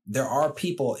true. There are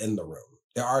people in the room.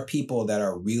 There are people that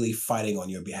are really fighting on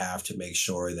your behalf to make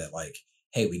sure that like,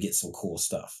 hey, we get some cool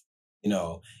stuff. You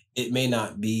know, it may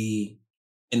not be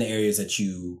in the areas that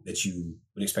you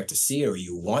would expect to see or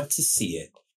you want to see it,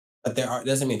 but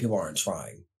doesn't mean people aren't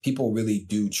trying. People really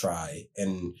do try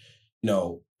and, you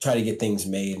know, try to get things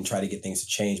made and try to get things to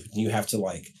change. But you have to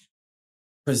like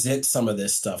present some of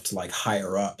this stuff to like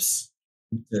higher ups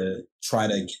to try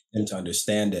to get them to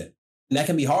understand it. And that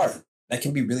can be hard. That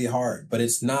can be really hard, but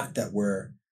it's not that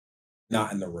we're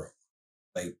not in the room.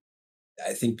 Like,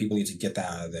 I think people need to get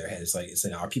that out of their head. It's like,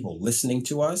 are people listening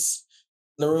to us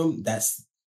in the room? That's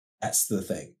the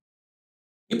thing.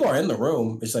 People are in the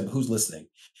room. It's like, who's listening?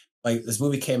 Like this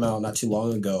movie came out not too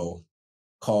long ago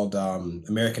called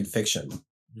American Fiction.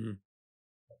 Mm-hmm.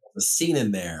 The scene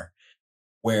in there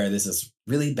where there's this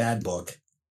really bad book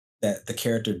that the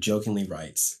character jokingly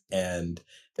writes, and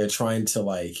they're trying to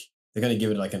like, they're going to give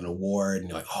it like an award, and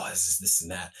you're like, oh, this and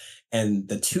that. And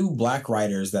the two Black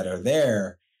writers that are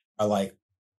there are like,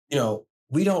 you know,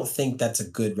 we don't think that's a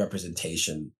good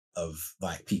representation of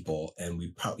Black people, and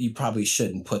you probably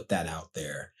shouldn't put that out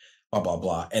there, blah, blah,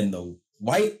 blah. And the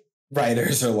white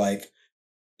writers are like,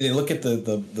 they look at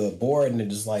the board and they're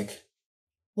just like,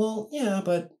 well, yeah,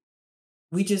 but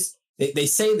we just, they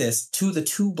say this to the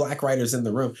two Black writers in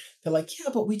the room. They're like, yeah,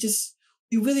 but we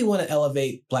really want to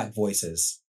elevate Black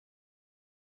voices.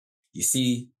 You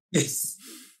see, we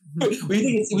think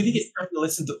it's time to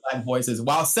listen to Black voices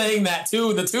while saying that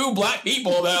to the two Black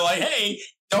people that are like, hey,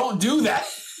 don't do that.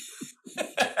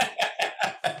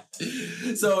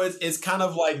 So it's kind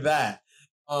of like that.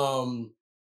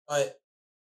 But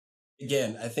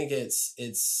again, I think it'll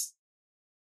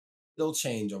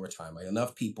change over time. Like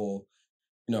enough people,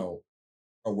 you know,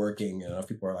 are working, and enough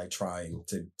people are like trying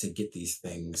to get these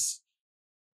things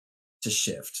to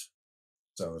shift.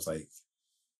 So it's like,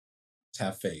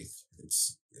 have faith.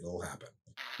 It'll happen.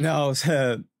 Now,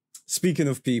 speaking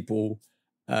of people,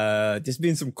 there's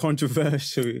been some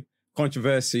controversy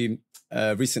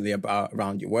recently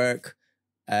around your work,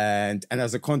 and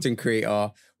as a content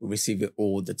creator, we receive it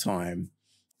all the time.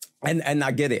 And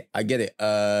I get it. I get it.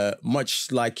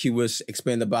 Much like he was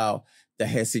explaining about the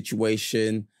hair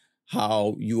situation,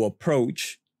 how you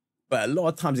approach, but a lot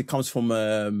of times it comes from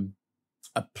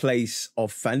a place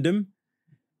of fandom.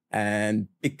 And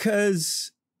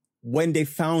because when they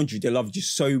found you, they loved you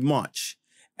so much.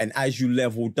 And as you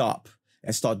leveled up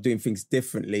and start doing things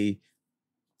differently,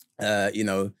 you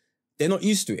know, they're not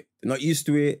used to it. They're not used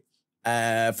to it.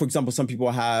 For example, some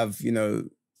people have, you know,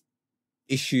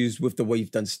 issues with the way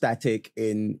you've done static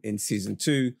in season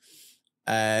 2.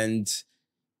 And,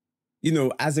 you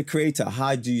know, as a creator,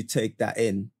 how do you take that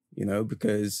in? You know,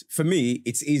 because for me,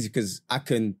 it's easy because I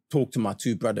can talk to my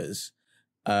 2 brothers.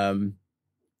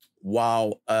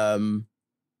 While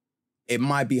it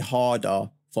might be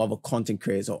harder for other content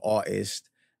creators or artists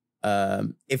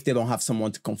if they don't have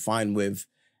someone to confine with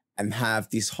and have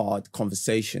these hard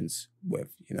conversations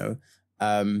with, you know.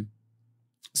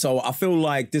 So I feel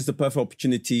like this is the perfect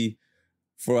opportunity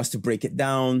for us to break it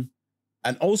down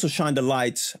and also shine the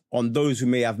light on those who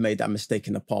may have made that mistake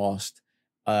in the past.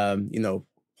 You know,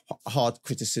 hard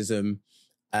criticism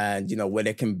and, you know, where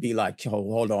they can be like, oh,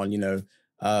 hold on, you know,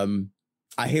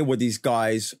 I hear what these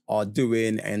guys are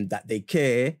doing and that they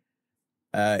care.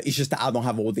 It's just that I don't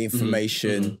have all the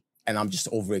information and I'm just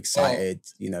overexcited,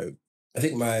 you know. I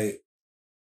think my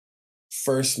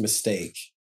first mistake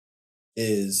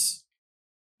is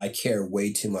I care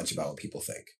way too much about what people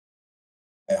think.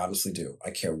 I honestly do. I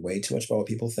care way too much about what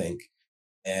people think.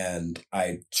 And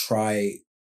I try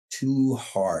too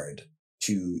hard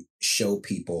to show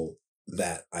people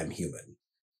that I'm human.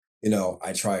 You know,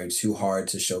 I try too hard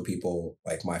to show people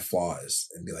like my flaws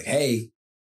and be like, hey,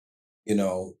 you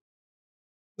know,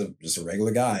 just a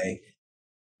regular guy.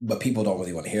 But people don't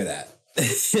really want to hear that.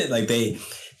 Like they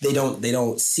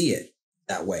don't see it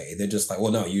that way. They're just like,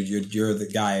 well, no, you're the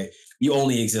guy. You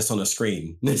only exist on a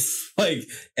screen, like,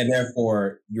 and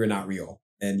therefore you're not real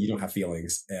and you don't have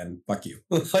feelings and fuck you.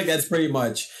 Like that's pretty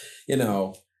much, you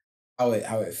know, how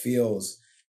it feels.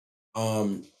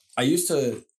 I used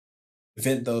to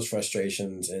vent those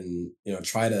frustrations and, you know,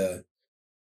 try to,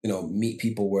 you know, meet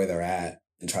people where they're at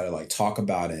and try to like talk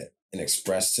about it and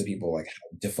express to people like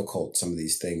how difficult some of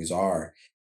these things are.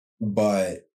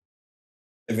 But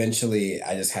eventually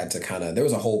I just had to there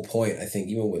was a whole point, I think,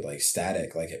 even with like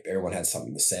static, like if everyone had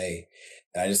something to say,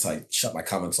 I just like shut my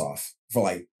comments off for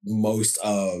like most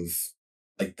of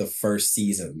like the first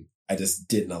season. I just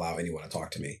didn't allow anyone to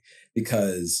talk to me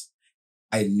because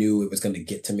I knew it was going to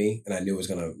get to me and I knew it was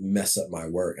going to mess up my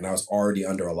work. And I was already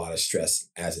under a lot of stress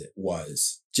as it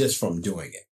was just from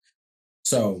doing it.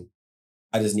 So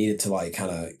I just needed to like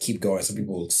kind of keep going. Some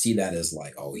people see that as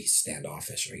like, oh, he's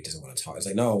standoffish or he doesn't want to talk. It's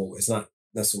like, no, it's not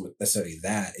necessarily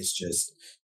that. It's just,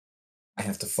 I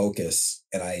have to focus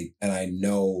and I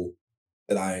know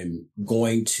that I'm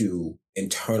going to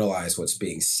internalize what's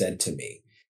being said to me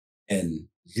and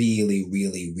really,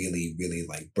 really, really, really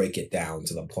like break it down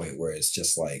to the point where it's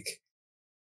just like,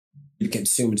 it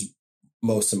consumes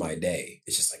most of my day.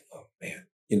 It's just like, oh man,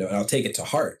 you know, and I'll take it to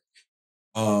heart.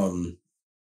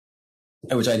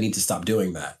 Which I need to stop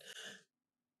doing that.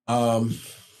 You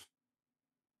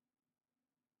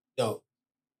know,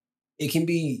 it can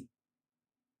be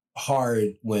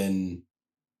hard when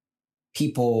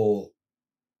people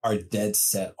are dead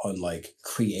set on like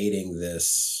creating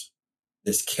this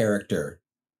character,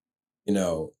 you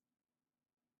know,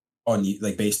 on you,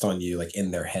 like based on you, like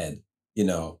in their head, you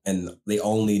know, and they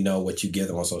only know what you give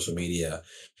them on social media.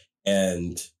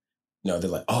 And, you know,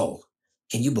 they're like, oh,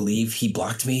 can you believe he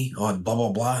blocked me on blah,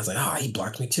 blah, blah? It's like, oh, he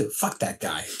blocked me too. Fuck that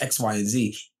guy, X, Y, and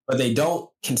Z. But they don't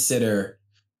consider,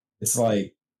 it's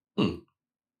like, did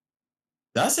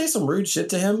I say some rude shit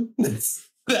to him?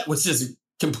 That was just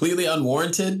completely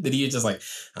unwarranted. That he was just like,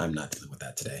 I'm not dealing with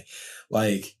that today.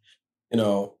 Like, you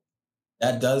know,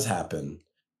 that does happen.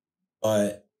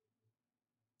 But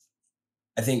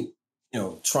I think, you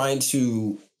know, trying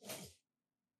to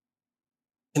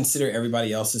consider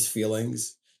everybody else's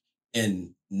feelings and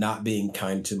not being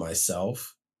kind to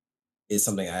myself is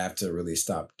something I have to really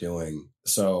stop doing.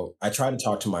 So I try to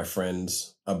talk to my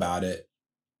friends about it.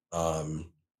 I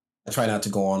try not to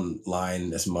go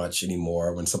online as much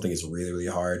anymore when something is really, really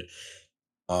hard.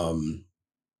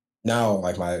 Now,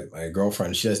 like my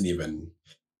girlfriend, she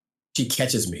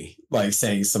catches me like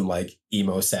saying some like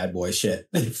emo sad boy shit.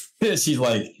 She's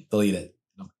like, delete it.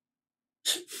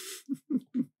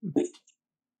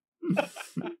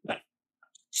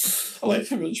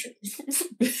 Like, you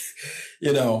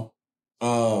know,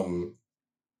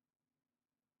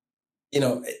 you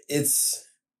know, it's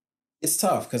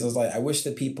tough because I was like, I wish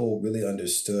that people really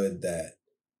understood that,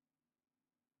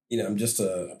 I'm just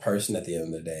a person at the end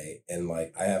of the day, and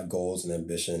like I have goals and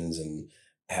ambitions, and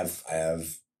I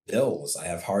have bills, I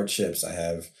have hardships, I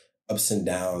have ups and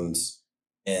downs,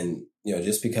 and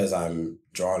just because I'm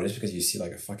drawn, just because you see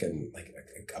like a fucking like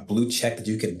a blue check that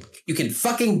you can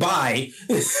fucking buy,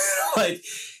 like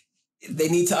they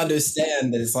need to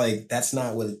understand that it's like that's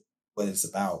not what it's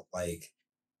about. Like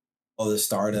all the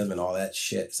stardom and all that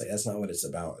shit. It's like that's not what it's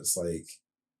about. It's like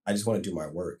I just want to do my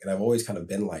work. And I've always kind of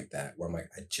been like that, where I'm like,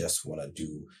 I just want to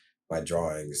do my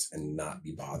drawings and not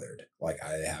be bothered. Like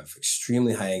I have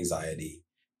extremely high anxiety.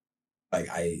 Like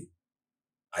I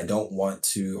don't want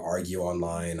to argue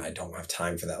online. I don't have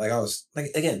time for that. Like I was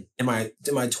like, again, in my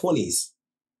 20s,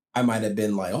 I might have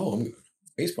been like, oh, I'm going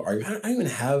to Facebook argument. I don't even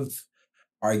have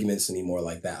arguments anymore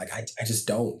like that. Like I just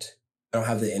don't. I don't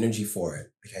have the energy for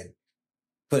it. Like I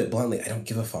put it bluntly, I don't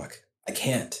give a fuck. I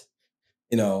can't.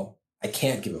 I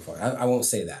can't give a fuck. I won't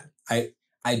say that.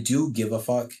 I do give a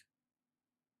fuck,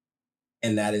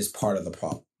 and that is part of the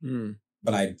problem.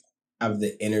 But I have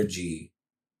the energy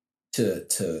to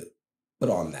put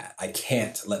on that. I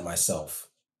can't let myself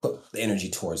put the energy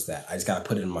towards that. I just got to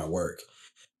put it in my work.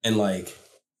 And like,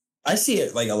 I see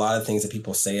it like a lot of things that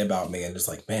people say about me, and just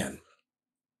like, man,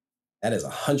 that is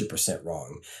 100%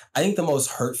 wrong. I think the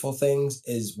most hurtful things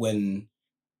is when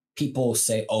people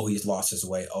say, oh, he's lost his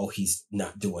way. Oh, he's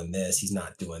not doing this. He's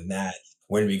not doing that.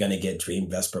 When are we going to get Dream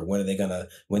Vesper? When's he going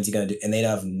to do? And they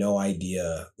have no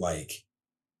idea, like,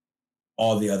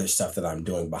 all the other stuff that I'm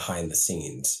doing behind the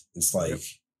scenes. It's like,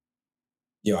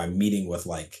 I'm meeting with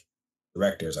like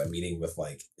directors. I'm meeting with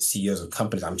like CEOs of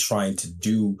companies. I'm trying to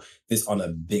do this on a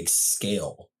big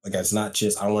scale. Like, it's not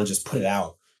just, I don't want to just put it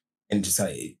out and just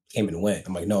like it came and went.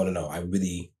 I'm like, no. I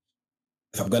really,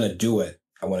 if I'm going to do it,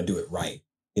 I want to do it right.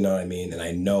 You know what I mean? And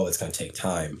I know it's going to take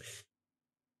time.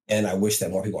 And I wish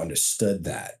that more people understood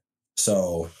that.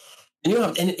 So,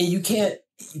 and you can't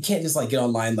just like get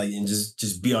online like and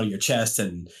just beat on your chest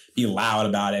and be loud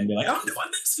about it and be like, I'm doing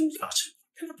this and y'all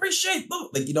should appreciate.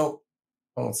 Look, like I don't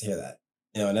want to hear that.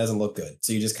 It doesn't look good.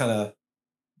 So you just kind of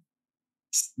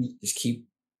just keep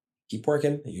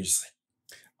working. And you're just like,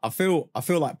 I feel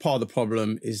like part of the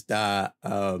problem is that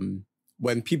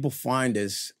when people find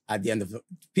us at the end of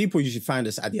people usually find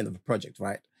us at the end of a project,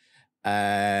 right?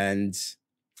 And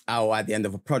at the end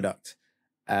of a product,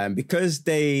 because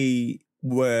they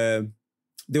were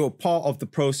part of the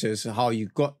process of how you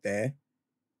got there.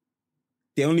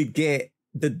 They only get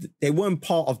they weren't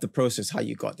part of the process how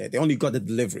you got there. They only got the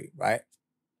delivery, right?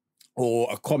 Or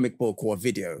a comic book or a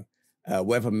video,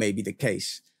 whatever may be the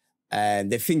case.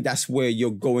 And they think that's where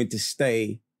you're going to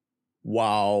stay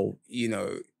while,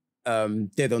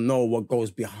 they don't know what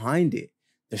goes behind it.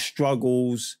 The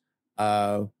struggles,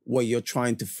 what you're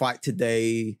trying to fight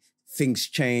today, things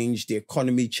change, the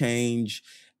economy change,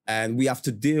 and we have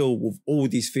to deal with all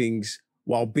these things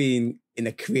while being in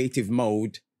a creative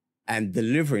mode and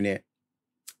delivering it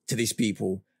to these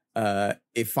people.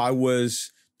 If I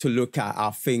was to look at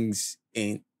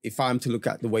if I'm to look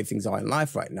at the way things are in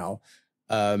life right now,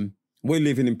 we're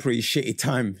living in pretty shitty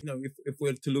time. If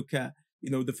we're to look at,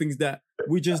 the things that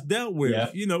we just dealt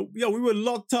with, we were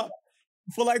locked up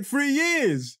for like 3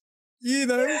 years,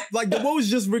 like the world's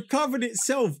just recovered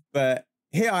itself. But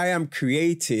here I am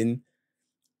creating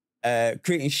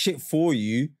shit for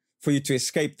you to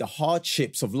escape the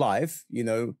hardships of life, you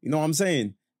know what I'm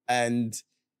saying? And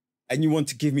you want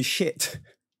to give me shit.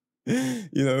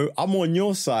 I'm on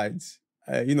your side.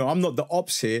 I'm not the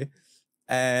ops here.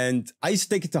 And I used to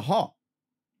take it to heart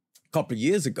a couple of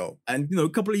years ago. And, a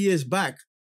couple of years back,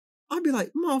 I'd be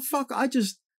like, motherfucker, I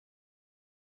just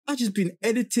been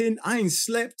editing. I ain't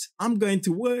slept. I'm going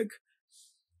to work.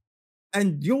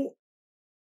 And you're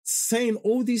saying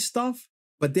all these stuff.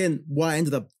 But then what I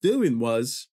ended up doing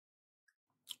was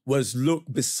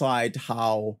look beside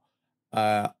how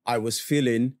I was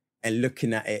feeling and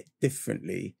looking at it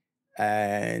differently.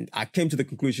 And I came to the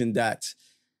conclusion that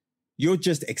you're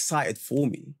just excited for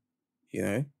me,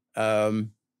 and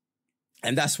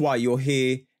that's why you're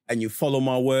here and you follow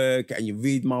my work and you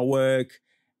read my work,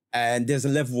 and there's a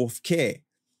level of care.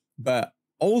 But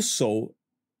also,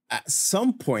 at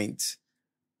some point,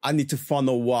 I need to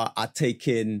funnel what I take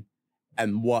in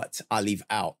and what I leave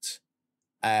out.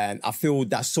 And I feel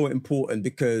that's so important,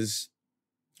 because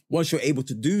once you're able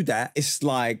to do that, it's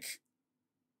like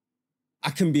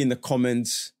I can be in the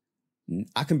comments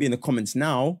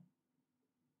now,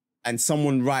 and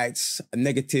someone writes a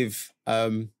negative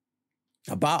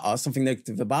about us, something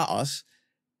negative about us,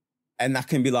 and I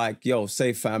can be like, yo,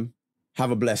 say fam, have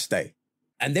a blessed day.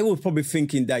 And they were probably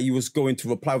thinking that you was going to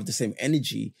reply with the same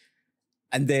energy.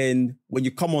 And then when you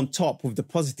come on top with the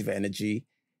positive energy,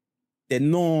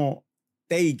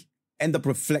 they end up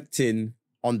reflecting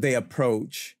on their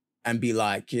approach and be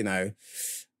like,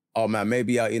 oh man,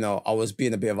 maybe I was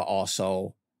being a bit of an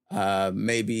arsehole.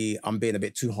 Maybe I'm being a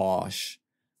bit too harsh.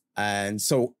 And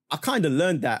so I kind of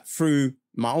learned that through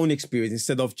my own experience.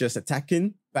 Instead of just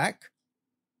attacking back,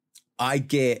 I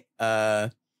get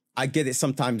it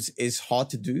sometimes is hard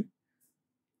to do.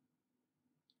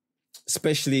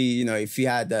 Especially, if you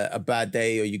had a bad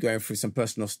day or you're going through some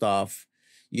personal stuff,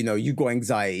 you got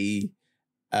anxiety,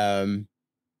 and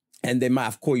they might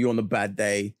have caught you on a bad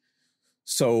day.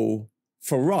 So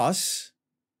for us,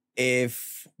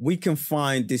 if we can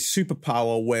find this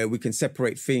superpower where we can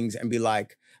separate things and be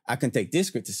like, I can take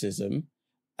this criticism,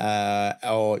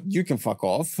 or you can fuck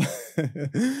off.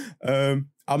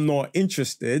 I'm not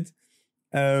interested.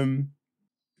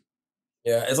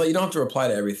 Yeah, it's like you don't have to reply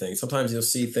to everything. Sometimes you'll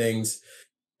see things,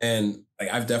 and like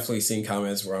I've definitely seen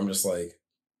comments where I'm just like,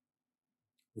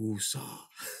 "Ooh, saw."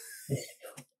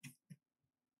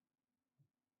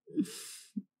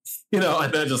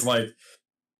 And then just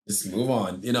move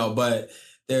on, But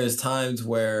there's times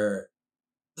where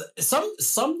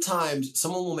sometimes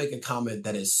someone will make a comment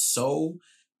that is so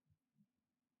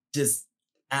just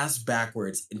ass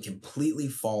backwards and completely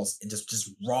false and just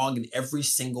wrong in every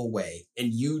single way,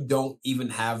 and you don't even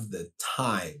have the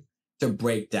time to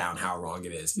break down how wrong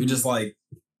it is. You're just like,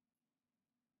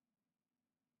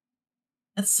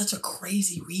 that's such a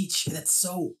crazy reach, and it's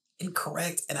so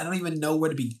incorrect, and I don't even know where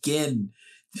to begin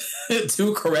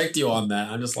to correct you on that.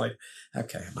 I'm just like,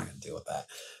 okay, I'm not gonna deal with that,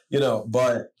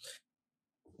 but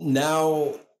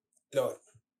now,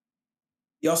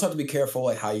 you also have to be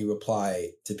careful how you reply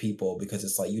to people, because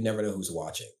it's like you never know who's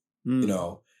watching.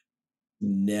 You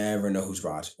never know who's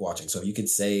watching. So you could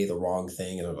say the wrong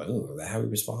thing, and I'm like, oh, is that how he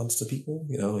responds to people?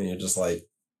 And you're just like,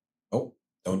 oh,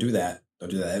 don't do that.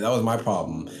 Don't do that. And that was my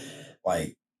problem.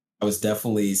 Like, I was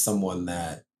definitely someone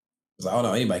that was like, oh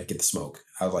no, anybody can get the smoke.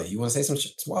 I was like, you want to say some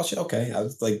wild shit? Okay. I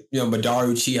was like,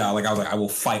 Madaru Chiha. I was like, I will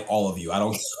fight all of you. I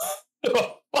don't.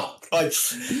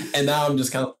 And now I'm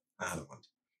just kind of, I don't want.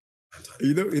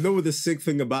 You know what the sick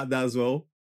thing about that as well?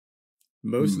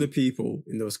 Most of the people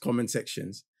in those comment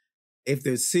sections, if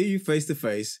they see you face to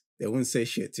face, they wouldn't say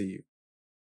shit to you.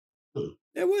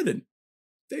 They wouldn't.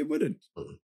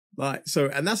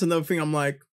 And that's another thing. I'm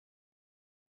like,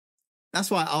 that's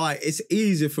why it's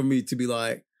easier for me to be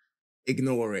like,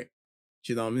 ignore it.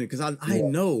 Do you know what I mean? Because I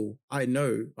know.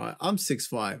 I'm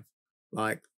 6'5".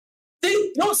 Like, see,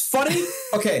 you know what's funny?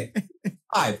 Okay,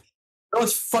 5. You know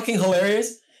what's fucking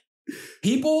hilarious?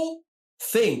 People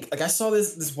think, I saw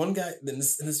this one guy in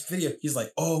this video. He's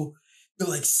like, oh, you're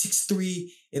 6'3",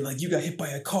 and you got hit by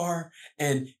a car,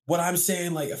 and what I'm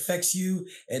saying affects you,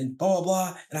 and blah blah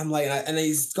blah. And I'm like, and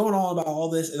he's going on about all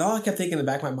this, and all I kept thinking in the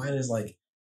back of my mind is I'm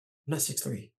not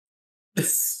 6'3".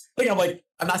 I'm like,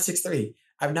 I'm not 6'3".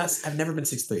 I've never been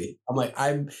 6'3". I'm like,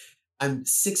 I'm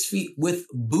 6 feet with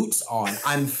boots on.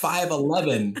 I'm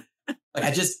 5'11".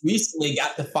 I just recently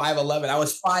got to 5'11". I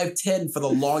was 5'10" for the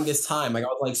longest time. I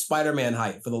was Spider-Man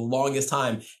height for the longest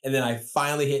time. And then I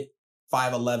finally hit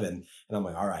 5'11". And I'm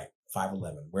like, all right,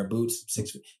 5'11". Wear boots,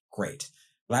 6 feet. Great.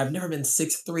 But I've never been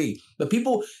 6'3". The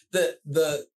people,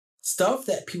 the stuff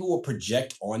that people will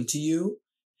project onto you,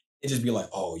 it just be like,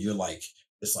 oh, you're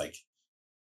this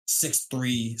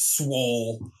 6'3"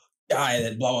 swole guy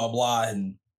that blah, blah, blah.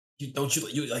 And you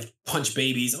punch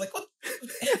babies. I'm like, what?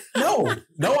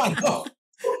 No, I don't.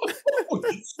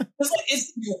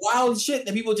 It's wild shit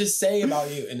that people just say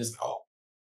about you, and it's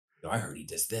I heard he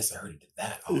did this, I heard he did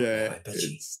that. Oh, yeah, man, I bet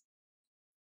you.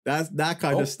 That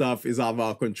kind of stuff is out of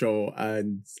our control,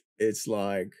 and it's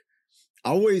like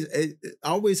I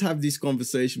always have this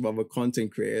conversation with other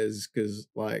content creators, because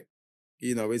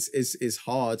it's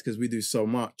hard because we do so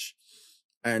much,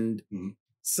 and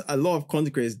a lot of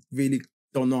content creators really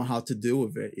don't know how to deal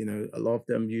with it. A lot of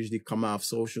them usually come out of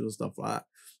social and stuff like that.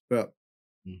 But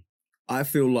I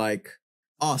feel like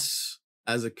us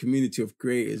as a community of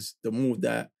creators, the more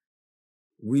that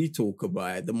we talk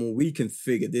about it, the more we can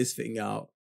figure this thing out,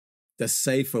 the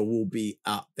safer we'll be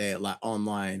out there,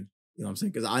 online. You know what I'm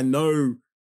saying? Because I know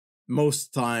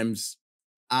most times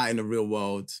out in the real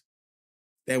world,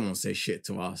 they won't say shit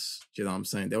to us. Do you know what I'm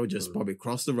saying? They'll just probably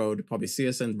cross the road, probably see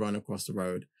us and run across the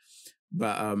road.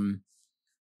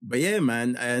 But yeah,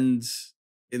 man, and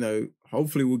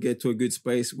hopefully we'll get to a good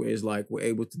space where it's we're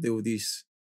able to deal with these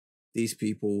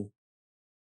people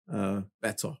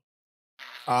better.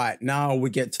 All right, now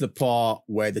we get to the part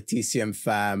where the TCM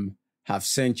fam have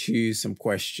sent you some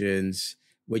questions,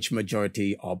 which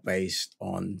majority are based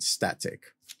on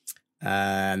static.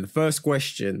 And the first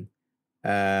question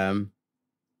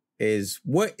is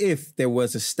what if there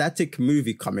was a static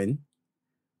movie coming?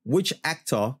 Which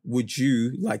actor would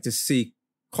you like to see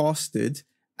casted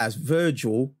as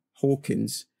Virgil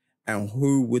Hawkins, and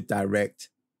who would direct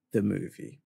the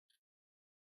movie?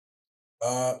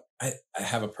 I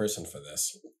have a person for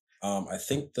this. I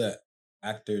think the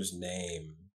actor's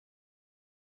name.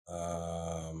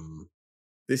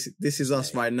 This is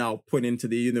us right now putting into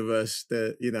the universe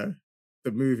the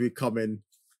movie coming.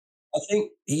 I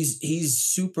think he's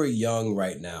super young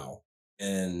right now,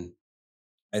 and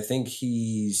I think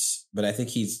he's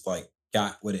like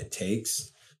got what it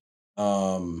takes.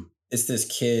 It's this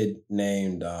kid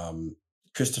named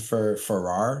Christopher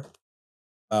Farrar.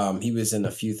 He was in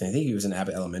a few things. I think he was in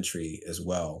Abbott Elementary as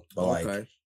well. But like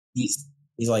he's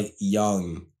like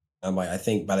young. I'm like, I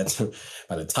think by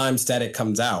the time Static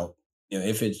comes out,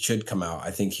 if it should come out,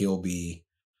 I think he'll be,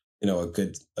 a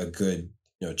good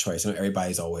choice. And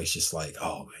everybody's always just like,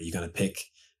 oh, are you gonna pick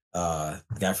the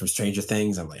guy from Stranger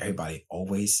Things? I'm like, everybody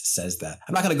always says that.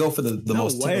 I'm not gonna go for the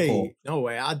most typical. No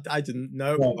way. I didn't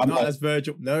know. No, not as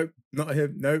Virgil. Nope. Not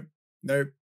him. Nope.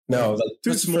 No, like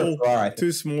too small. Farrar,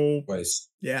 too small. Voice.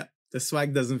 Yeah, the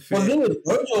swag doesn't fit. Well, the thing with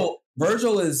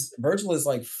Virgil is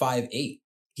like 5'8".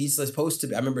 He's supposed to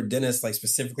be. I remember Dennis like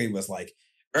specifically was like,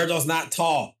 Virgil's not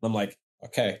tall. I'm like,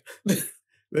 okay.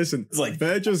 Listen, it's like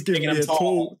Virgil's giving me a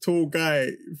tall guy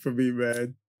for me,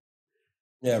 man.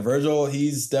 Yeah, Virgil,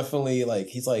 he's definitely like,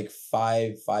 he's like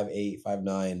 5'8",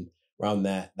 5'9", around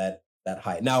that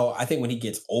height. Now, I think when he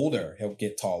gets older, he'll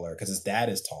get taller because his dad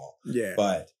is tall. Yeah.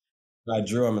 But when I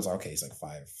drew him, it's like, okay, he's like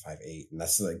 5'8", and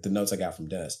that's like the notes I got from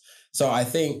Dennis. So I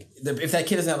think if that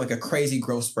kid doesn't have like a crazy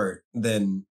growth spurt,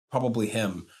 then probably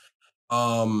him.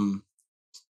 In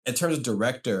terms of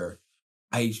director,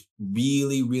 I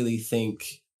really, really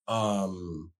think,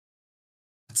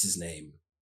 what's his name?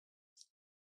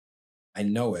 I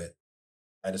know it.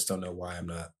 I just don't know why I'm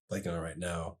not blanking on it right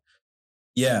now.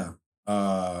 Yeah.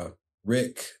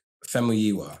 Rick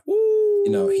Famuyiwa. Ooh,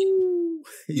 you know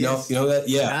that?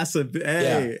 Yeah. That's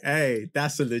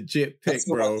that's a legit pick,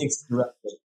 bro.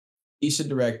 He should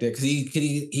direct it because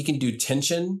he can do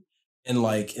tension and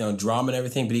like, drama and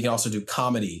everything, but he can also do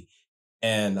comedy.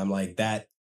 And I'm like, that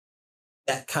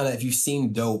kind of, if you've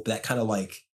seen Dope, that kind of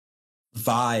like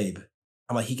vibe,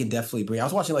 I'm like, he can definitely bring. I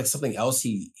was watching like something else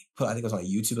he put, I think it was on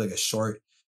YouTube, like a short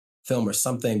film or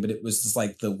something, but it was just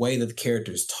like the way that the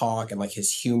characters talk and like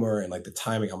his humor and like the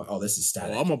timing. I'm like, oh, this is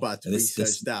Static. I'm about to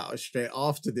research that straight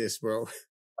after this, bro.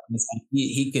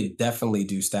 He could definitely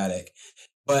do Static.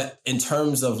 But in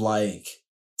terms of like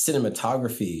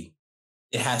cinematography,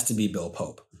 it has to be Bill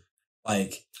Pope.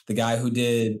 Like the guy who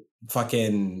did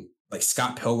fucking like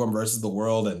Scott Pilgrim versus the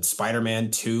World and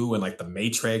Spider-Man 2 and like The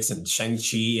Matrix and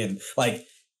Shang-Chi, and like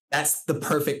that's the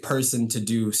perfect person to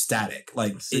do Static.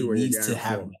 Like it needs to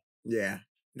have. Yeah.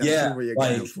 Yeah. What you're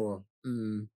going for.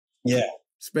 Yeah.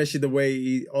 Especially the way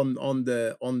he on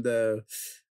the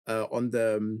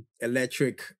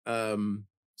electric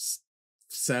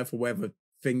surf or whatever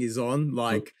thing is on,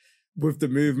 like with the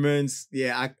movements.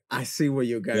 Yeah, I see what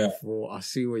you're going for. I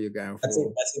see what you're going for. That's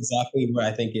exactly what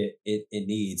I think it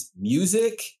needs.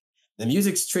 Music. The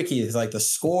music's tricky. It's like the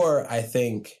score, I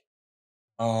think,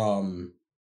 I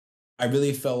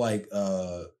really felt like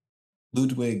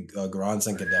Ludwig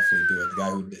Göransson could definitely do it. The guy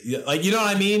who, like, you know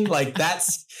what I mean? Like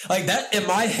that's like that in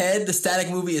my head. The Static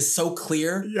movie is so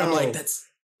clear. I'm like, that's.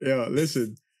 Yeah,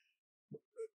 listen,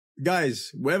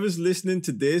 guys, whoever's listening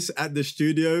to this at the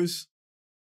studios,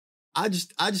 I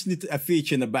just need a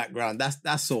feature in the background.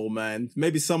 That's all, man.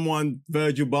 Maybe someone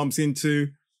Virgil bumps into.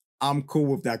 I'm cool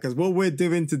with that because what we're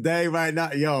doing today, right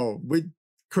now, we're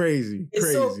crazy.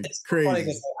 It's so funny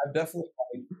because I've definitely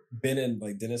been in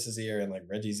like Dennis's ear and like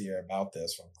Reggie's ear about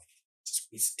this. I'm like, just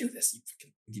we need to do this.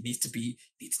 You need to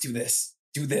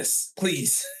do this,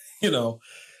 please.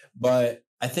 But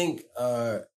I think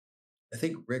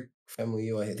Rick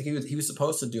Famuyiwa, I think he was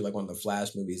supposed to do like one of the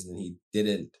Flash movies and he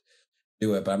didn't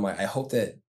do it. But I'm like, I hope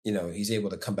that he's able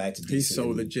to come back to DC. He's so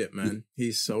legit, man.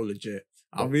 He's so legit.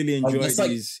 I really enjoyed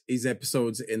his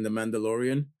episodes in The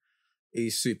Mandalorian.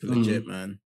 He's super legit,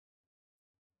 man.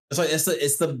 It's like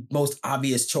it's the most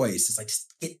obvious choice. It's like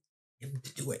just get him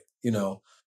to do it,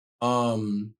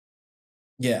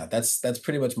 Yeah, that's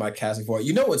pretty much my casting for it.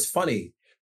 You know what's funny?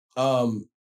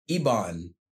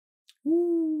 Eban.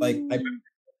 Like I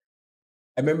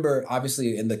remember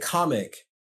obviously in the comic,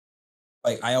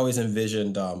 like I always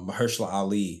envisioned Mahershala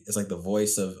Ali as like the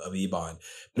voice of Eban.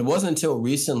 But it wasn't until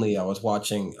recently I was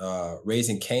watching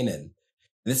Raising Kanan.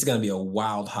 This is gonna be a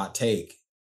wild hot take.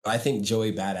 I think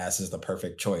Joey Badass is the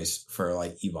perfect choice for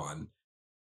like Eban.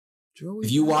 Joey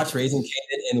If you watch Badass. Raising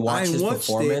Kanan and watch his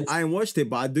performance, I ain't watched it,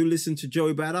 but I do listen to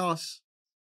Joey Badass.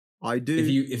 I do.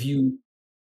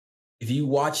 if you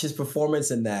watch his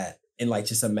performance in that and like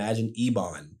just imagine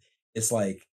Ebon, it's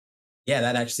like, yeah,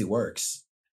 that actually works.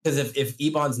 Because if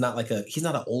Ebon's not like he's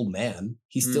not an old man,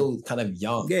 he's still kind of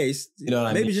young. Yeah, he's, you know what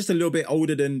I maybe mean? just a little bit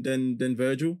older than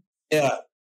Virgil.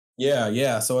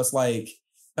 Yeah. So it's like,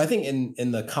 I think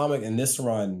in the comic in this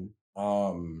run,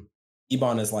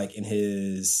 Ebon is like in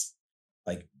his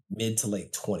like mid to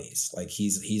late 20s. Like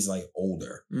he's like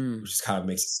older, which just kind of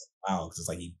makes it so wild because it's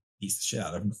like he beats the shit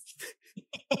out of him.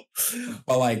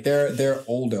 But like they're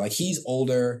older. Like he's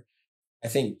older. I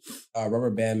think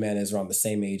Rubber Band Man is around the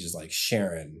same age as like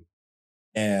Sharon,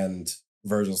 and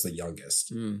Virgil's the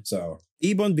youngest. So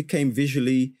Ebon became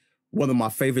visually one of my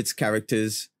favorite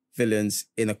villains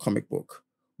in a comic book.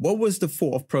 What was the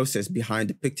thought process behind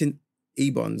depicting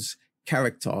Ebon's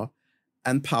character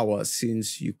and power,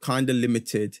 since you kind of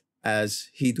limited as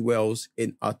he dwells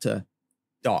in utter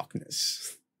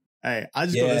darkness? Hey, I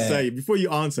just gotta say, before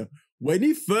you answer, when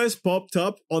he first popped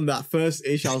up on that first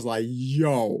issue, I was like,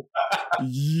 yo,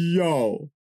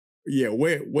 yeah,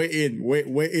 we're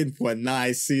in for a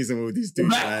nice season with these dudes,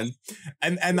 man.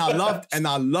 And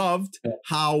I loved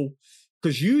how,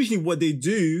 because usually what they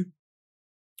do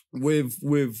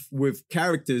with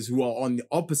characters who are on the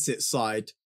opposite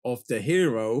side of the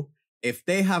hero, if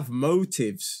they have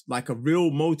motives, like a real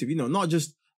motive, not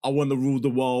just I want to rule the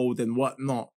world and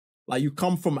whatnot. Like you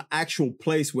come from an actual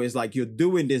place where it's like you're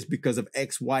doing this because of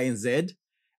X, Y, and Z.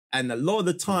 And a lot of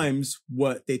the times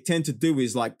what they tend to do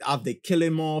is like either they kill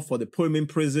him off or they put him in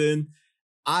prison.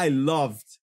 I loved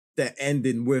the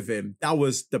ending with him. That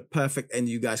was the perfect end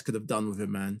you guys could have done with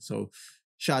him, man. So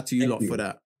shout out to you lot for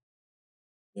that.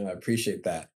 Yeah, I appreciate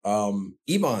that.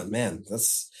 Ebon, man,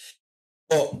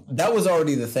 that was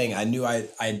already the thing. I knew I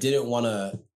didn't want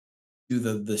to do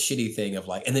the shitty thing of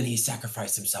like, and then he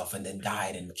sacrificed himself and then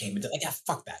died and came into like, yeah,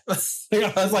 fuck that.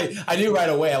 I was like, I knew right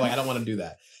away. I'm like, I don't want to do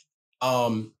that.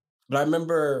 But I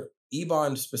remember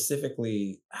Ebon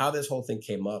specifically, how this whole thing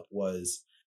came up was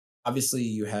obviously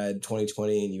you had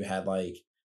 2020 and you had like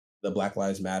the Black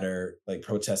Lives Matter like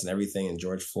protests and everything, and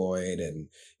George Floyd and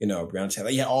Breonna Taylor.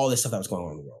 Yeah, all this stuff that was going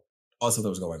on in the world, all this stuff that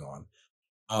was going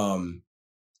on.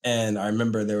 And I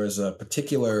remember there was a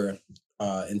particular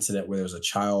incident where there was a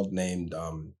child named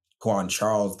Quan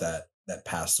Charles that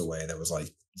passed away. That was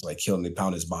like killed and they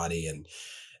found his body, and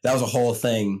that was a whole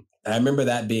thing. And I remember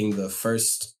that being the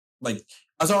first, like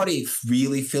I was already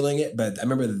really feeling it, but I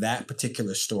remember that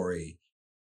particular story.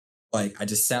 Like I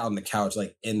just sat on the couch,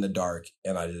 like in the dark,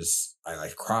 and I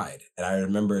like cried. And I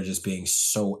remember just being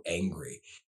so angry.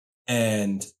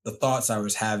 And the thoughts I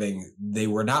was having, they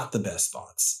were not the best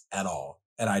thoughts at all.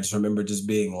 And I just remember just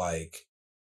being like,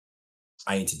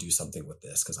 I need to do something with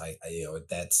this. Cause I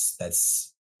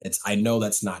I know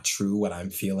that's not true what I'm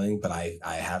feeling, but I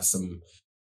have some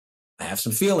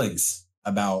feelings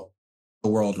about the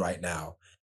world right now.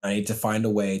 I need to find a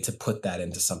way to put that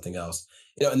into something else.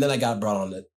 And then I got brought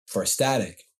on for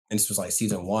Static, and this was like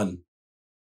season 1.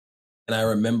 And I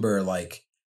remember like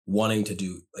wanting to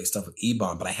do like stuff with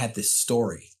Ebon, but I had this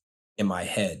story in my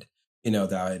head,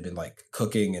 that I had been like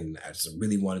cooking, and I just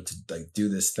really wanted to like do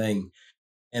this thing.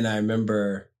 And I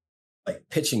remember like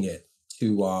pitching it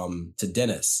to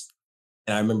Dennis.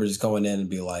 And I remember just going in and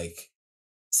be like,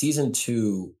 season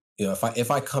 2,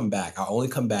 if I come back, I'll only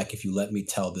come back if you let me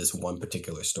tell this one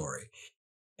particular story.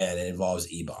 And it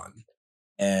involves Ebon.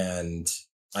 And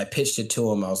I pitched it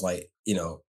to him. I was like,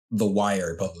 The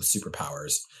Wire, but with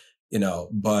superpowers,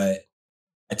 but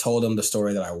I told him the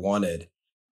story that I wanted.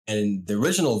 And the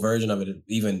original version of it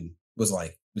even was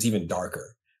even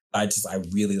darker. I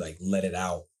really like let it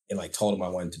out and like told him I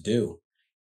wanted to do.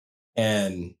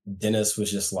 And Dennis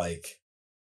was just like,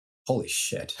 holy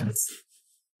shit.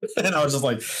 And I was just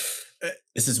like,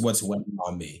 this is what's weighing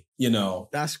on me,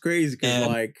 That's crazy because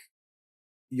like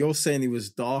you're saying it was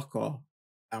darker.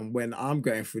 And when I'm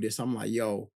going through this, I'm like,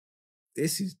 yo,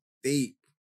 this is deep.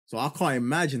 So I can't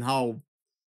imagine how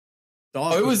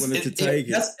dark I wanted to take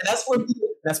it. That's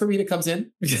where Vita comes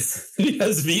in.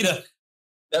 Because Vita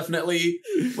definitely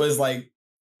was like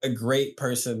a great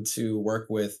person to work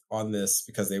with on this,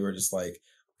 because they were just like,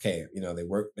 okay,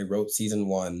 they wrote season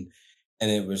 1,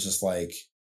 and it was just like,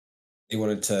 they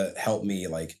wanted to help me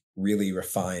like really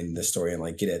refine the story and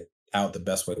like get it out the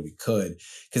best way we could.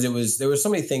 Because there were so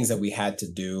many things that we had to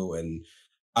do. And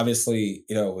obviously,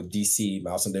 with DC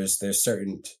Mouse, and there's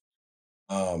certain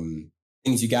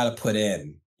things you got to put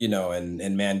in,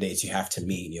 and mandates you have to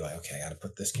meet. And you're like, okay, I got to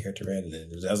put this character in. And then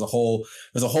there's a whole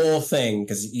thing,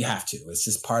 because you have to. It's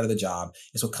just part of the job.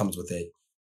 It's what comes with it.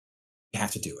 You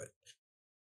have to do it.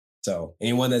 So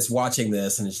anyone that's watching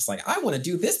this and it's just like, I want to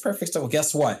do this perfect stuff.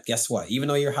 Well, guess what? Even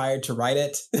though you're hired to write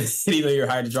it, even though you're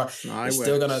hired to draw, there's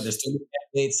still gonna be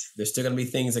updates. There's still gonna be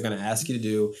things they're gonna ask you to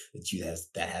do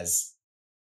that has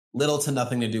little to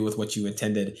nothing to do with what you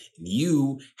intended. And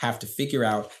you have to figure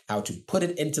out how to put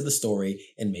it into the story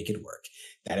and make it work.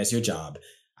 That is your job.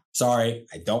 Sorry,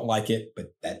 I don't like it,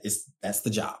 but that's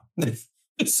the job.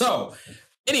 So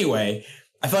anyway,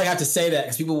 I feel like I have to say that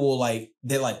because people will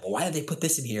they're like, well, why did they put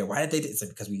this in here? Why did they do it? It's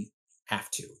like, because we have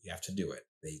to. You have to do it.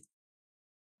 They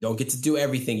don't get to do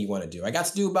everything you want to do. I got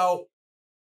to do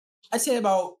I'd say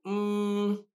about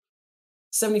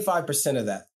 75% of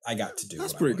that I got to do.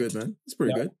 That's pretty good, man. That's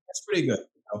pretty good. That's pretty good.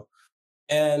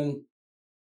 And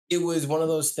it was one of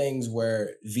those things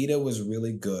where Vita was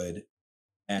really good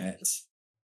at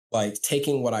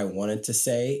taking what I wanted to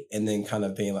say and then kind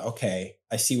of being like, okay,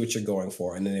 I see what you're going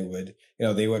for. And then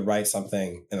they would write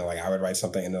something and I would write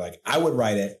something and they're like, I would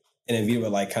write it. And then Vita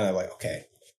would okay,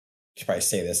 you should probably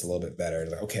say this a little bit better.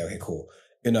 And okay, cool.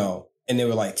 And they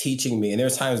were teaching me. And there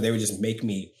was times they would just make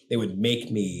me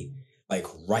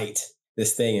write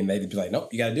this thing and they'd be like,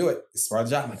 nope, you got to do it. It's part of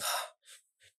the job. I'm like,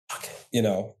 fuck, and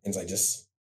it's like, just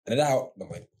let it out. And I'm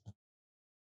like,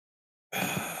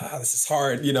 this is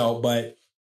hard, but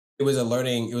it was a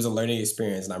learning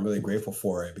experience and I'm really grateful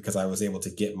for it because I was able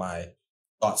to get my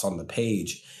thoughts on the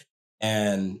page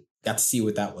and got to see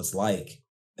what that was like.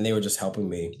 And they were just helping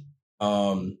me.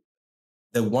 The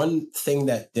one thing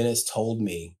that Dennis told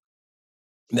me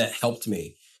that helped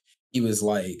me, he was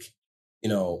like,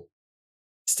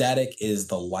 static is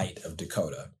the light of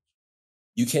Dakota.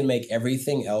 You can make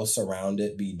everything else around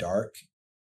it be dark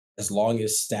as long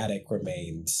as static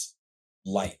remains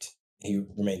light. He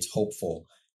remains hopeful.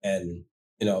 And,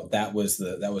 that was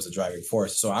the driving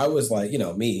force. So I was like,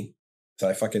 me, so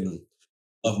I fucking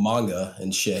love manga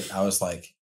and shit. I was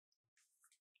like,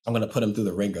 I'm going to put him through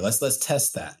the ringer. Let's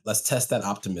test that. Let's test that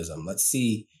optimism. Let's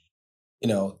see,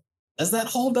 does that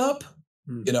hold up?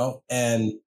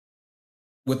 And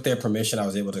with their permission, I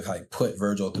was able to put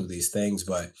Virgil through these things,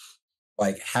 but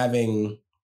having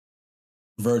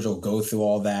Virgil go through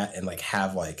all that and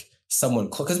have someone,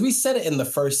 because we said it in the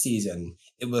first season,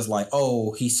 it was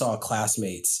oh, he saw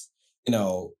classmates,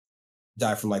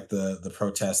 die from the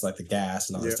protests, the gas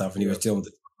and all that stuff. And he was dealing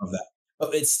with that,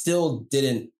 but it still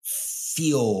didn't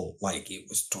feel like it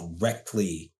was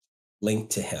directly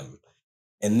linked to him.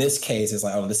 In this case, it's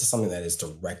oh, this is something that is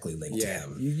directly linked to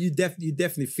him. You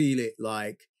definitely feel it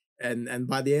and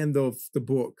by the end of the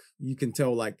book, you can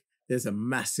tell there's a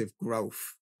massive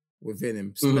growth within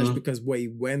him, especially because what he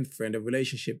went through and the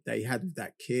relationship that he had with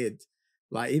that kid,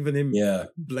 even him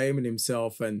blaming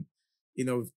himself and,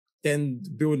 then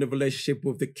building a relationship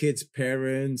with the kid's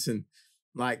parents and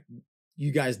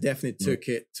you guys definitely took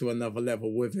it to another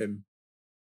level with him.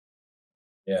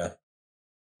 Yeah.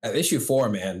 Issue 4,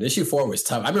 man. Issue 4 was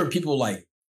tough. I remember people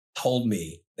told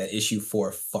me that issue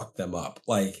 4 fucked them up.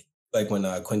 Like when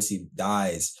Quincy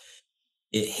dies,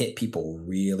 it hit people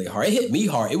really hard. It hit me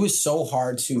hard. It was so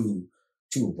hard to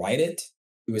write it.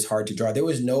 It was hard to draw. There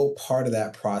was no part of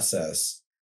that process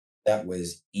that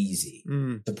was easy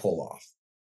to pull off.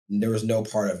 And there was no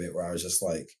part of it where I was just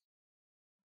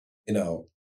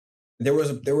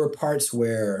there were parts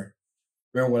where,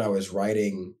 remember when I was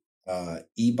writing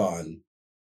Ebon,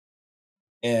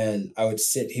 and I would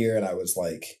sit here and I was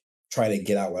trying to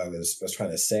get out what I was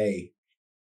trying to say.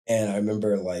 And I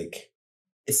remember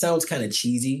it sounds kind of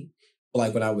cheesy,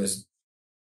 but when I was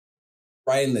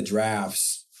writing the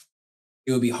drafts,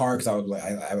 it would be hard because I would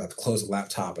I would have to close the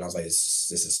laptop and I was like,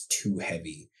 this is too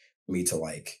heavy for me to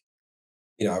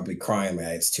I'd be crying,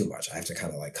 it's too much. I have to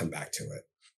kind of come back to it.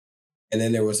 And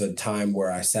then there was a time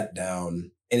where I sat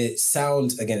down and it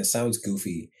sounds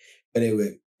goofy, but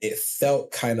it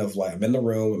felt kind of I'm in the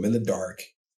room, I'm in the dark.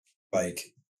 I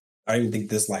don't even think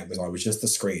this light was on, it was just the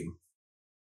screen.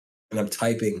 And I'm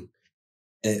typing.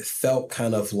 And it felt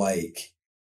kind of the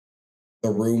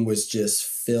room was just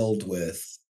filled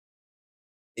with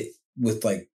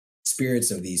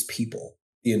spirits of these people,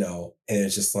 and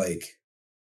it's just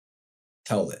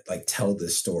tell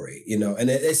this story, and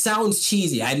it sounds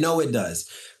cheesy. I know it does,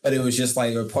 but it was just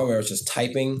a point where I was just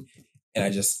typing and I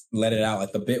just let it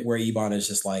out. The bit where Ebon is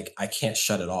just I can't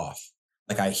shut it off.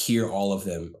 I hear all of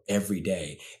them every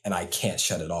day and I can't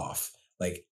shut it off.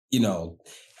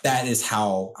 That is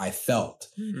how I felt.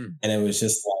 Mm-hmm. And it was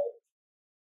just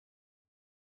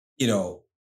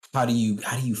how do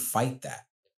you fight that?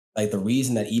 The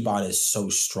reason that Ebon is so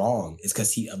strong is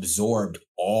because he absorbed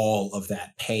all of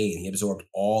that pain. He absorbed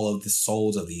all of the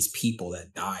souls of these people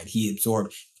that died. He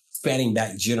absorbed, spanning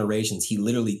back generations. He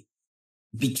literally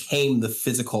became the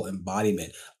physical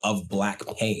embodiment of Black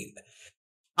pain.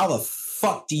 How the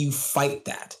fuck do you fight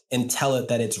that and tell it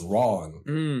that it's wrong?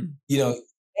 You know,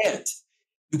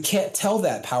 you can't tell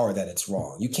that power that it's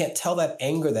wrong. You can't tell that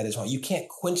anger that it's wrong. You can't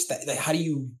quench that. Like, how do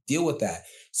you deal with that?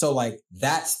 So like,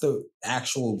 that's the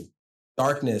actual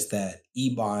darkness that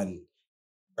Iban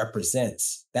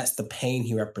represents. That's the pain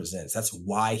he represents. That's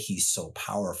why he's so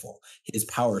powerful. His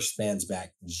power spans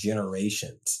back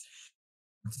generations.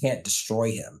 You can't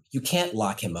destroy him. You can't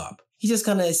lock him up. He's just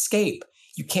gonna escape.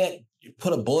 You can't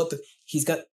put a bullet.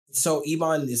 So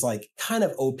Iban is like kind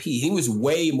of OP. He was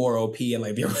way more OP in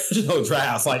like the original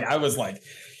drafts. Like I was like,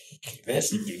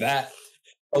 this, you do that.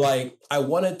 But like I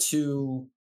wanted to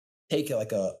take it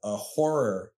like a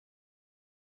horror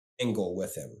angle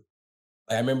with him.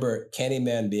 Like, I remember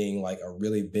Candyman being like a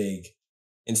really big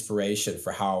inspiration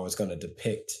for how I was going to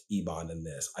depict Iban in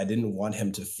this. I didn't want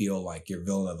him to feel like your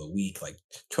villain of the week, like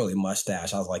twirly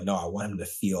mustache. I was like, no, I want him to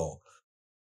feel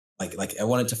like I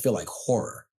wanted to feel like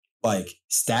horror. Like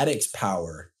Static's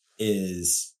power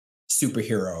is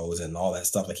superheroes and all that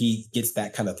stuff. Like he gets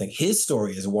that kind of thing. His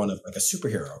story is one of like a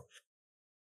superhero.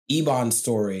 Iban's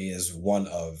story is one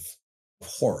of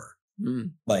horror.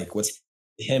 Like what's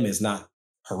to him is not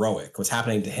heroic. What's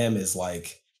happening to him is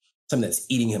like something that's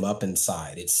eating him up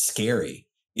inside. It's scary.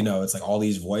 You know, it's like all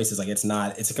these voices. Like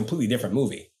it's a completely different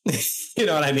movie. You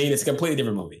know what I mean? It's a completely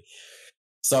different movie.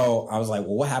 So I was like,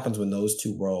 well, what happens when those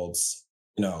two worlds,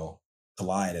 you know,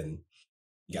 collide? And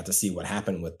you got to see what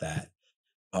happened with that.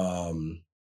 But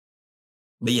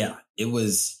yeah, it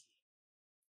was,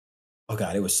 oh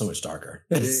God, it was so much darker.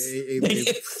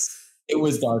 It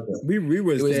was darker. We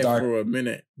was there dark. For a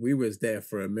minute. We was there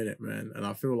for a minute, man. And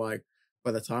I feel like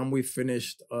by the time we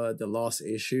finished the last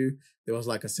issue, there was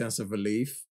like a sense of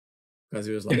relief because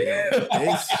it was like,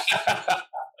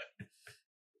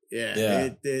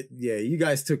 yeah, you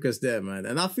guys took us there, man.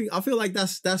 And I feel like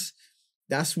that's the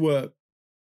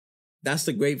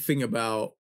great thing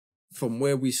about from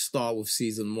where we start with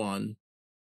season 1,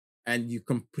 and you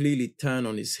completely turn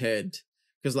on his head.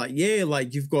 Because like, yeah,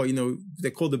 like you've got, you know,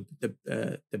 they call the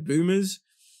boomers,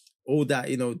 all that,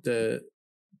 you know, the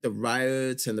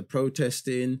riots and the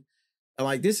protesting. And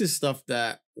like, this is stuff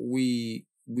that we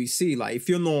see. Like, if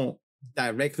you're not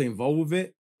directly involved with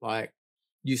it, like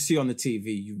you see on the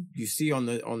TV, you see on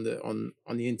the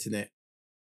internet.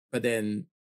 But then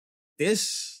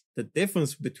the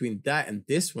difference between that and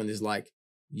this one is like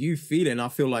you feel it. And I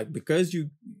feel like because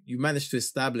you managed to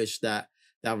establish that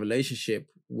relationship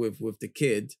with the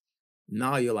kid,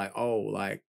 now you're like, oh,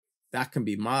 like that can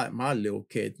be my little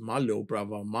kid, my little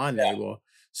brother, my neighbor.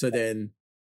 So then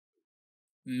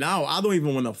now I don't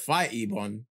even want to fight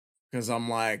Iban because I'm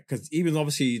like, because even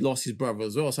obviously he lost his brother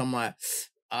as well. So I'm like,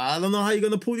 I don't know how you're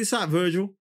gonna pull this out,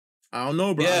 Virgil. I don't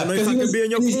know, bro. I don't know if I can be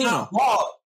in your corner.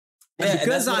 And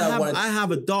because I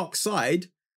have a dark side,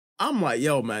 I'm like,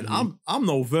 yo, man, I'm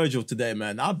no Virgil today,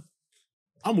 man. I'm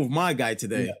with my guy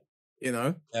today. Yeah. You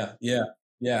know? Yeah.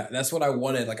 That's what I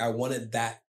wanted. Like I wanted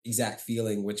that exact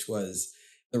feeling, which was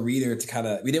the reader to kind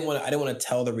of, I didn't want to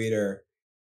tell the reader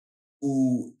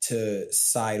who to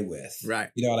side with. Right.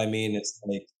 You know what I mean? It's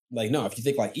like no, if you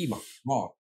think like Iban,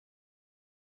 wrong.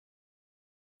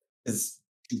 Because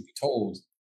to be told,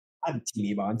 I'm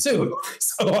Team Iban too.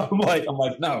 So I'm like,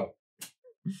 no.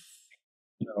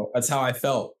 You know, that's how I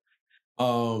felt.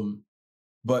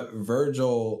 But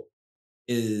Virgil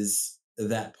is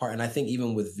that part. And I think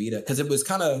even with Vita, because it was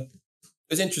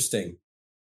interesting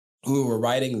when we were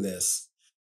writing this,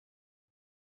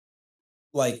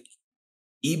 like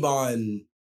Iban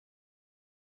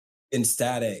in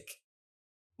Static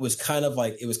was kind of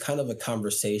a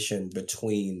conversation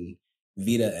between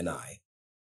Vita and I.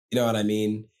 You know what I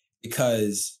mean?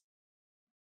 Because,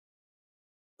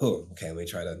 let me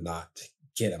try to not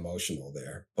get emotional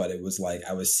there. But it was like,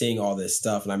 I was seeing all this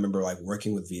stuff and I remember like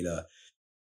working with Vita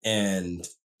and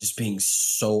just being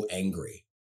so angry.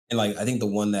 And like, I think the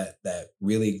one that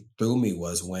really threw me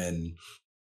was when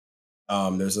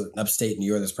there's an upstate New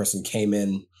York, this person came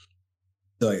in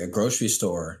to like a grocery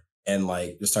store and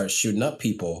like just started shooting up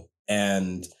people.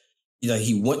 And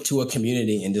he went to a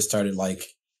community and just started like,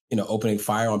 you know, opening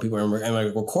fire on people and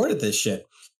like recorded this shit.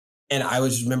 And I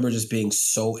remember just being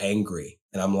so angry.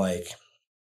 And I'm like,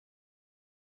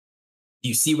 do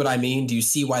you see what I mean? Do you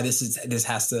see why this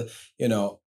has to, you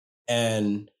know?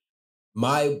 And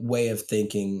my way of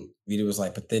thinking, Vita was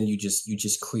like, but then you just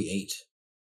create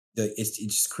you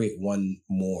just create one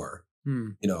more,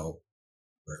 you know,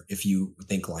 if you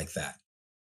think like that,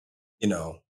 you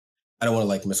know. I don't want to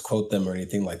like misquote them or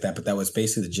anything like that, but that was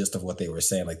basically the gist of what they were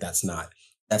saying. Like, that's not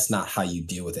that's not how you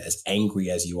deal with it. As angry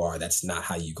as you are, that's not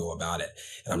how you go about it.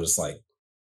 And I'm just like,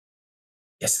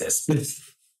 yes, this.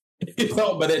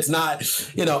 But it's not,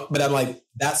 but I'm like,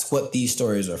 that's what these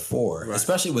stories are for, right.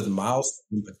 Especially with Milestone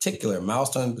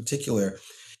in particular,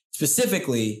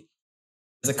 specifically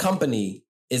as a company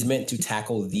is meant to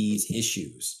tackle these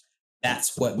issues.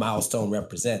 That's what Milestone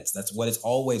represents. That's what it's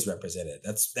always represented.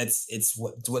 It's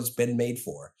what it's been made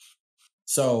for.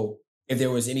 So if there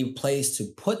was any place to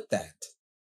put that,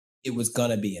 it was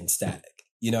gonna be in Static.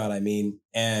 You know what I mean?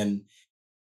 And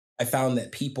I found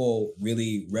that people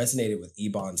really resonated with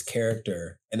Ebon's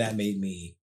character, and that made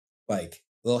me like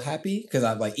a little happy because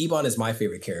I'm like, Ebon is my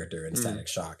favorite character in Static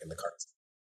Shock in the cartoon.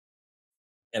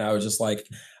 And I was just like,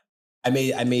 I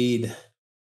made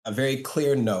a very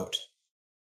clear note.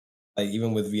 Like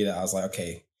even with Vita, I was like,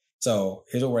 okay, so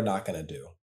here's what we're not gonna do.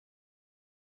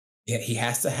 Yeah, he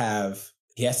has to have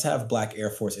Black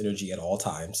Air Force energy at all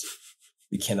times.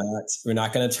 We're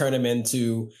not gonna turn him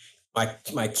into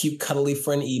my cute cuddly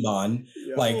friend Ebon.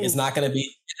 Yo. Like it's not gonna be,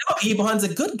 Ebon's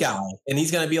a good guy. And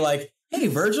he's gonna be like, hey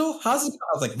Virgil, how's it going?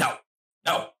 I was like,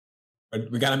 no.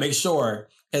 We gotta make sure.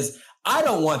 Because I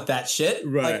don't want that shit.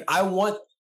 Right. Like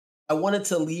I wanted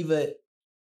to leave it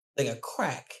like a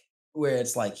crack where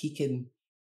it's like he can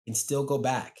still go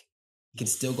back. He can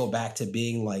still go back to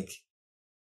being like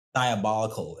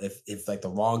diabolical. If like the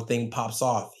wrong thing pops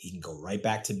off, he can go right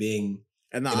back to being.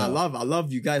 And I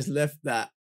love you guys left that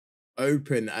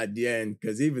open at the end,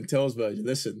 because even tells Virgil,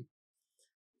 listen,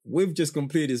 we've just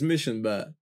completed this mission, but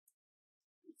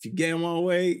if you get in my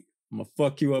way, I'm gonna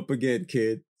fuck you up again,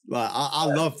 kid. Like I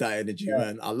love that energy,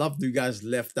 man. I love you guys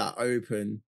left that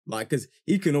open, like, because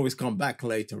he can always come back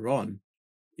later on,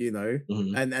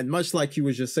 and much like you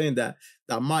was just saying that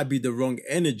might be the wrong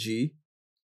energy.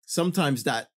 Sometimes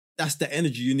that's the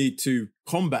energy you need to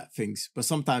combat things, but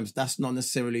sometimes that's not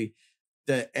necessarily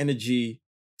the energy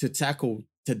to tackle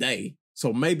today.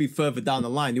 So maybe further down the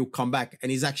line, he'll come back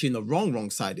and he's actually in the wrong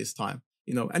side this time,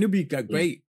 and he'll be a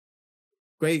great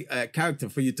character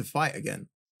for you to fight again.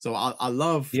 So I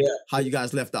love how you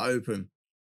guys left that open.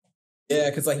 Yeah,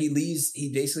 because like he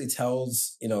basically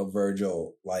tells,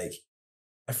 Virgil, like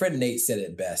my friend Nate said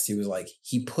it best. He was like,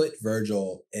 he put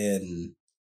Virgil in,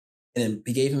 and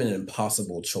he gave him an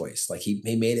impossible choice. Like he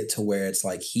made it to where it's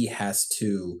like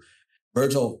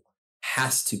Virgil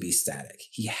has to be Static.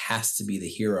 He has to be the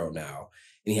hero now.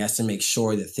 And he has to make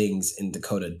sure that things in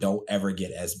Dakota don't ever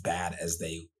get as bad as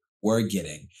they were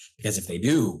getting. Because if they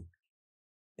do,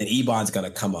 then Ebon's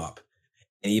going to come up.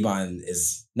 And Ebon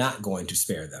is not going to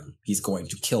spare them. He's going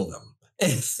to kill them.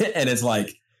 And it's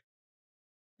like,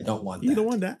 I don't want that. You don't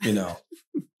want that.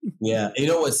 Yeah.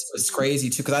 What's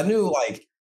crazy too? Because I knew like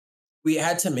we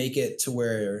had to make it to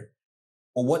where,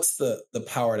 well, what's the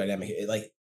power dynamic?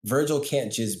 Like, Virgil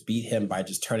can't just beat him by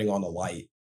just turning on the light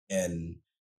and,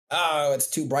 it's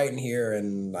too bright in here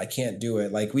and I can't do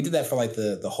it. Like we did that for like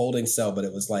the holding cell, but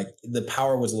it was like the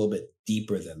power was a little bit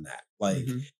deeper than that. Like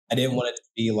I didn't want it to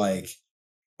be like,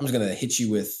 I'm just going to hit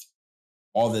you with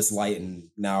all this light and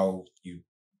now you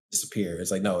disappear.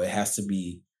 It's like, no, it has to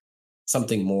be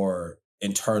something more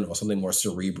internal, something more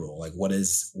cerebral. Like what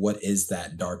is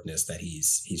that darkness that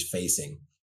he's facing?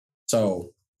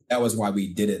 So that was why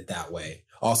we did it that way.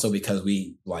 Also because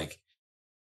we like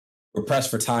were pressed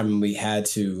for time and we had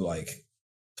to like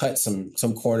cut some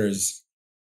corners,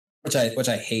 which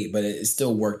I hate, but it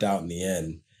still worked out in the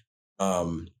end.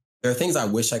 There are things I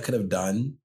wish I could have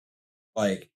done.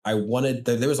 Like there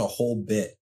was a whole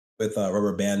bit with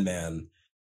Rubber Band Man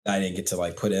that I didn't get to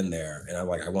like put in there, and I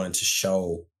wanted to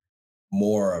show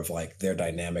more of like their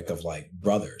dynamic of like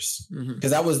brothers,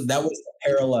 because that was the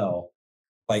parallel,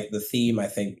 like the theme I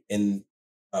think in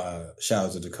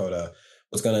Shadows of Dakota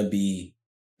was going to be,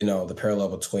 the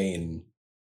parallel between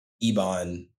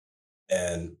Ebon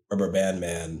and Rubber Band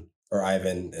Man, or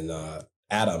Ivan and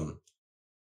Adam,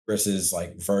 versus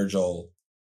like Virgil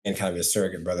and kind of his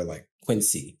surrogate brother like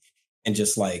Quincy, and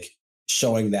just like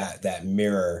showing that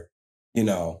mirror,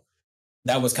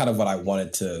 that was kind of what I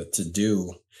wanted to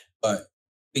do. But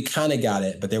we kind of got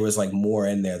it, but there was like more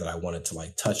in there that I wanted to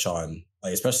like touch on,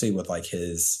 like especially with like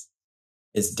his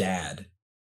dad.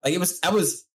 Like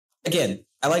again,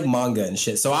 I like manga and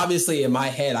shit. So obviously in my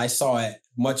head, I saw it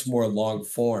much more long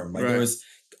form. Like There was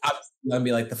gonna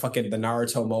be like the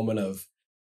Naruto moment of,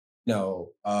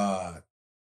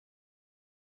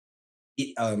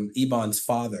 Ebon's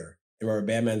father and Rubber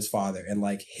Band Man's father, and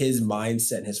like his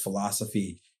mindset and his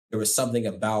philosophy. There was something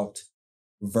about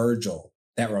Virgil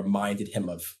that reminded him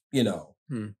of,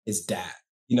 his dad.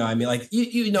 I mean, like,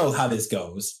 you know how this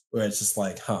goes, where it's just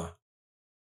like,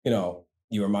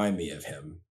 you remind me of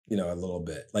him, a little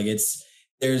bit. Like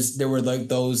there were like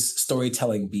those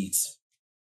storytelling beats,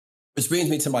 which brings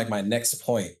me to like my next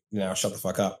point. Now, shut the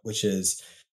fuck up, which is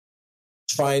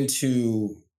trying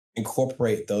to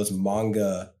incorporate those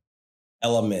manga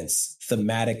elements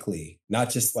thematically, not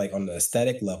just like on the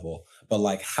aesthetic level, but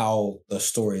like how the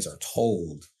stories are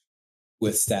told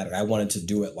with static. I wanted to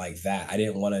do it like that. I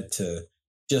didn't want it to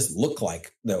just look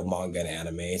like the manga and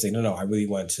anime. It's like, no, I really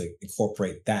wanted to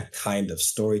incorporate that kind of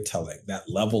storytelling, that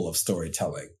level of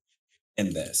storytelling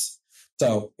in this.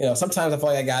 So, sometimes I feel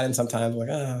like I got in, sometimes I'm like,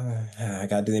 I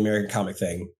got to do the American comic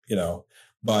thing,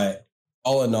 but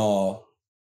all in all,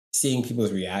 seeing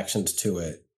people's reactions to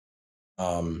it,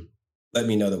 let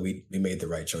me know that we made the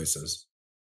right choices.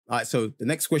 All right, so the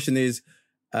next question is,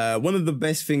 one of the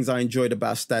best things I enjoyed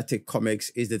about static comics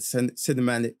is the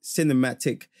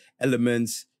cinematic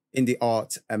elements in the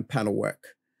art and panel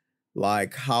work,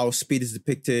 like how speed is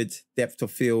depicted, depth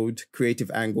of field,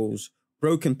 creative angles,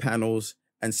 broken panels,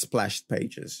 and splashed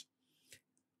pages.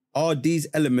 Are these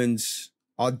elements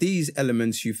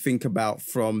you think about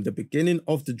from the beginning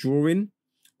of the drawing,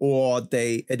 or are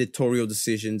they editorial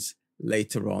decisions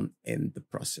later on in the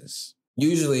process?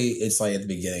 Usually it's like at the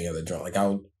beginning of the drawing. Like I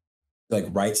would like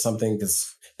write something,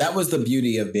 because that was the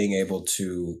beauty of being able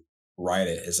to write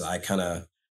it, is I kind of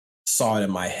saw it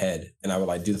in my head, and I would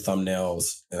like do the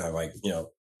thumbnails, and I like,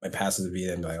 my passes would be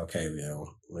in like, okay,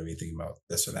 let me think about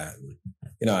this or that. And,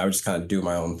 I would just kind of do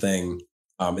my own thing.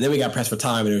 And then we got pressed for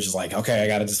time, and it was just like, okay, I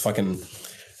gotta just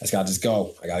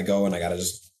go. I gotta go, and I gotta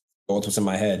just go with what's in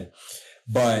my head.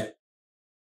 But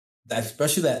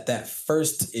especially that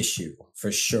first issue,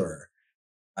 for sure,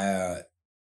 that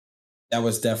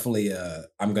was definitely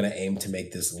I'm gonna aim to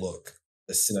make this look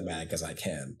as cinematic as I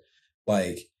can.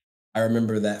 Like, I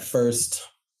remember that first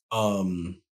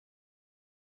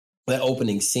that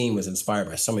opening scene was inspired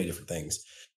by so many different things.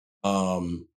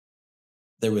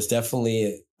 There was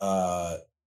definitely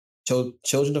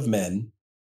Children of Men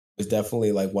was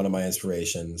definitely like one of my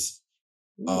inspirations.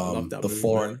 The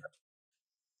Foreigner.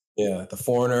 Yeah, The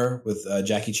Foreigner with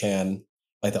Jackie Chan,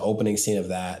 like the opening scene of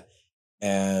that.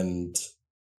 And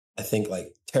I think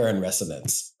like Terror and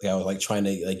Resonance. Like I was like trying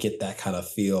to like get that kind of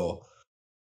feel.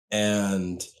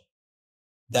 And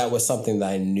that was something that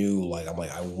I knew, like, I'm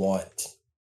like, I want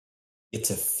it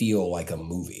to feel like a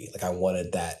movie. Like I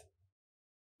wanted that.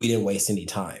 We didn't waste any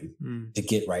time to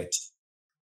get right.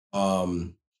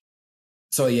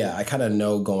 So yeah, I kind of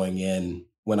know going in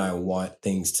when I want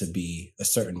things to be a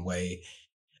certain way.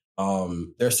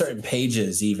 There are certain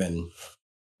pages even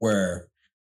where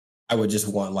I would just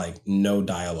want like no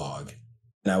dialogue,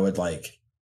 and I would like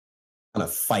kind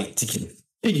of fight to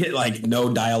get like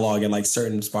no dialogue in like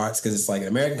certain spots, because it's like in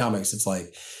American comics, it's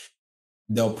like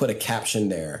they'll put a caption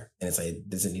there, and it's like it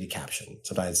doesn't need a caption.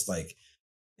 Sometimes like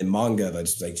in manga,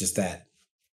 that's like just that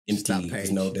empty. That page.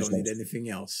 There's no Don't need anything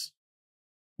else.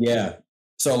 Yeah.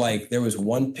 So like there was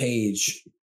one page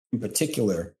in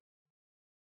particular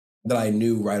that I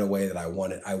knew right away that I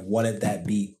wanted that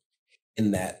beat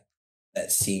in that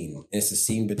scene. And it's a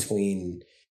scene between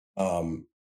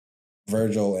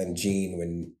Virgil and Jean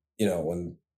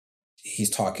when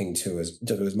he's talking to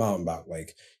his mom about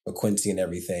like Quincy and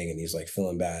everything, and he's like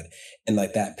feeling bad. And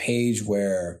like that page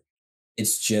where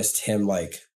it's just him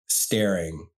like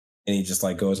staring, and he just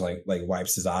like goes like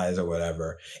wipes his eyes or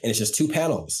whatever. And it's just two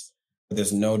panels, but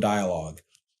there's no dialogue.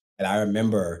 And I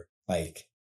remember like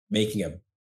making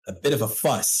a bit of a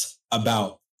fuss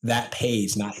about that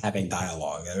page not having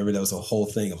dialogue. I remember there was a whole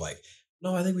thing of like,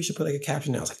 no, I think we should put like a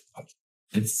caption now. I was like, oh,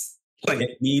 it's like,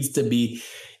 it needs to be.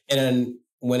 And then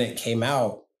when it came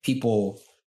out, people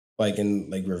like in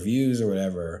like reviews or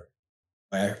whatever,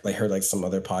 I like heard like some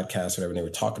other podcasts or whatever, and they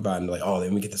would talk about it and like, oh,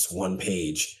 then we get this one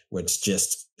page where it's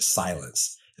just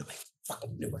silence. And I'm like,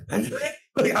 fucking knew it.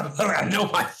 Like, I know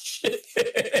my shit.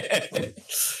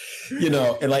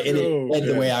 And like it led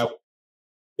the way I,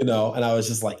 and I was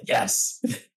just like, yes.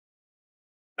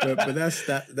 But that's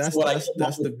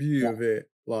the beauty of it.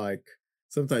 Like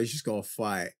sometimes you just gotta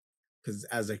fight, because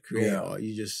as a creator,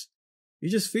 you just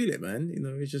feel it, man.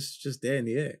 It's just there in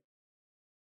the air.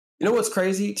 You know what's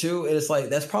crazy too? It's like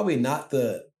that's probably not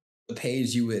the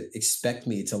page you would expect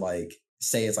me to like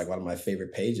say it's like one of my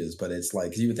favorite pages, but it's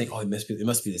like you would think, oh, it must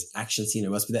be this action scene,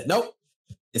 it must be that. Nope.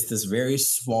 It's this very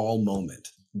small moment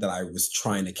that I was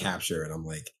trying to capture, and I'm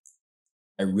like,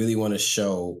 I really want to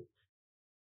show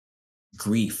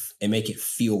grief and make it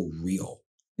feel real,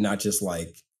 not just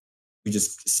like we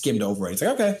just skimmed over it. It's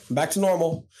like, okay, I'm back to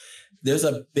normal. There's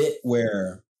a bit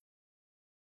where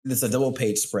there's a double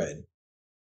page spread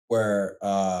where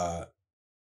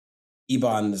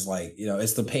Iban is like,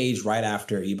 it's the page right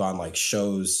after Iban like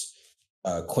shows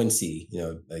Quincy,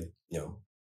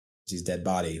 Quincy's dead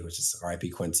body, which is R.I.P.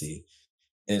 Quincy.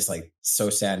 And it's like so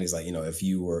sad. And he's like, if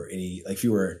you were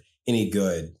any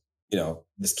good,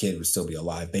 this kid would still be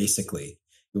alive, basically,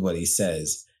 is what he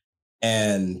says.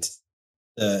 And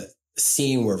the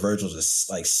scene where Virgil just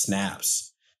like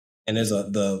snaps, and there's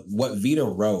what Vita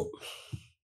wrote,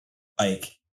 like,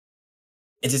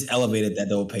 it just elevated that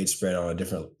double page spread on a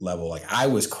different level. Like, I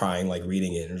was crying, like,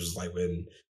 reading it. And it was just like when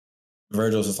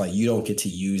Virgil's just like, you don't get to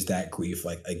use that grief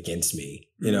like against me,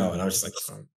 and I was just like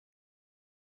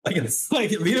it's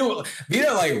like Vita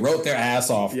like wrote their ass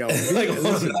off. Yo,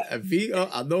 Vita,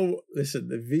 I know. Listen,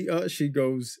 the Vita, she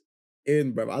goes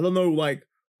in, bro. I don't know, like,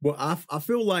 but I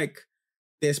feel like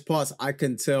there's parts I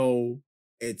can tell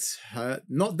it's her.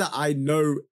 Not that I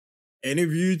know any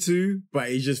of you two, but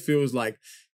it just feels like,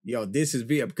 yo, this is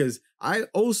Vita, because I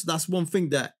also, that's one thing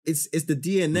that it's the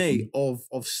DNA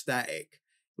of Static.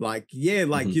 Like, yeah,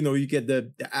 like, you get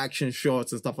the action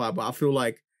shots and stuff like that, but I feel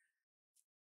like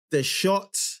the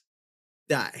shots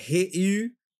that hit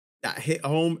you, that hit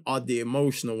home, are the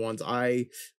emotional ones.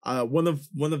 One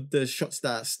of the shots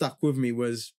that stuck with me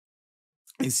was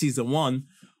in season 1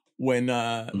 when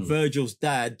Virgil's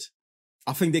dad,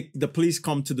 I think the police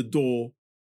come to the door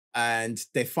and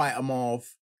they fight him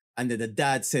off, and then the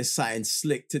dad says something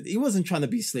slick he wasn't trying to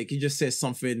be slick, he just says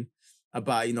something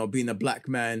about, being a black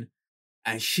man,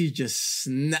 and she just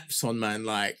snaps on, man,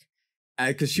 like,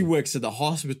 because she works at the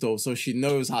hospital, so she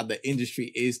knows how the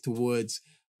industry is towards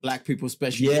black people,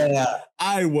 especially. Yeah.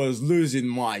 I was losing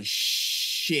my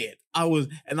shit. I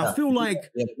feel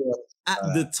like at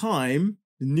the time,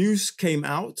 the news came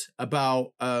out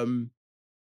about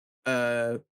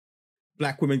black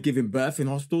women giving birth in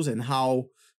hospitals and how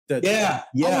I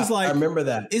was like, I remember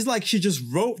that. It's like she just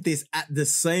wrote this at the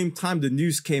same time the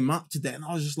news came out to that, and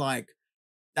I was just like,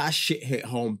 that shit hit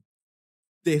home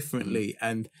differently,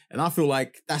 and I feel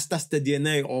like that's the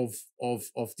DNA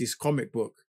of this comic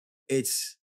book.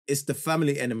 It's the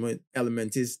family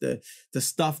element is the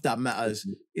stuff that matters.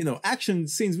 Action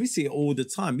scenes, we see it all the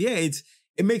time. Yeah,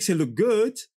 it makes it look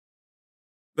good,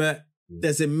 but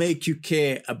does it make you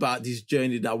care about this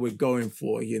journey that we're going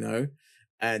for?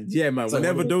 And yeah, man, so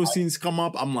whenever those scenes come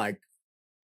up, I'm like,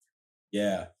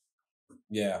 yeah.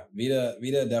 Vita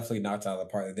definitely knocked out of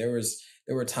the park. There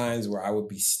were times where I would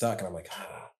be stuck, and I'm like,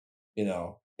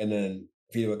 and then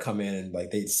Vita would come in and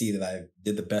like they'd see that I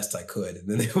did the best I could, and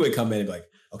then they would come in and be like,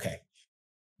 okay.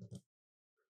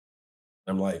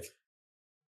 I'm like,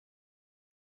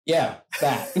 yeah,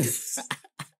 that,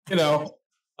 and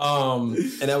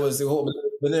that was the whole.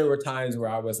 But there were times where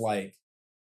I was like.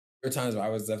 There were times where I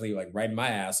was definitely like writing my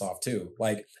ass off too.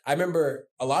 Like, I remember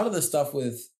a lot of the stuff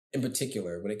in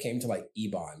particular, when it came to like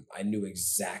Ebon, I knew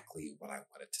exactly what I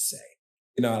wanted to say.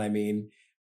 You know what I mean?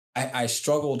 I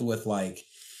struggled with like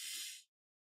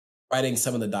writing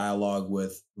some of the dialogue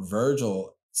with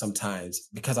Virgil sometimes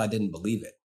because I didn't believe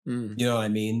it. You know what I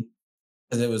mean?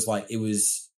 Because it was like, it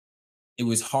was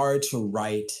hard to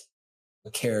write a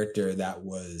character that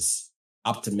was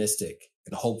optimistic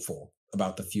and hopeful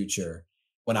about the future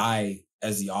when I,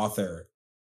 as the author,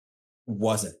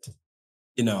 wasn't,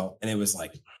 and it was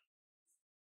like,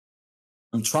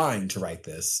 I'm trying to write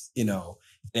this, and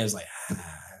it was like,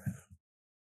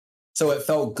 So it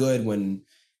felt good when,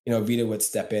 Vita would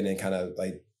step in and kind of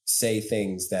like say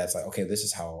things that's like, okay, this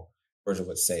is how Virgil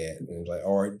would say it. And like,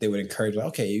 or they would encourage, like,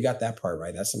 okay, you got that part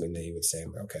right. That's something that he would say.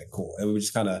 I'm like, okay, cool. And we would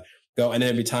just kind of go. And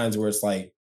there'd be times where it's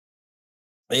like,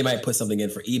 they might put something in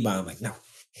for Ebon. I'm like, no,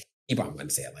 Ebon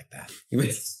wouldn't say it like that. He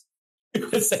would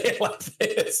say it like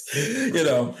this,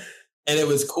 and it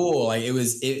was cool. Like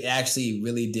it actually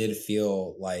really did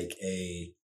feel like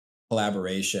a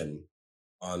collaboration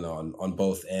on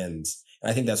both ends. And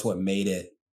I think that's what made it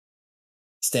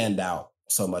stand out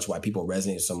so much, why people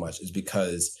resonate so much, is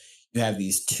because you have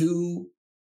these two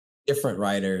different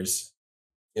writers,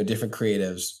 different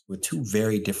creatives with two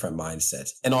very different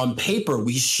mindsets. And on paper,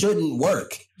 we shouldn't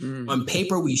work. On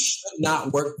paper, we should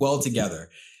not work well together.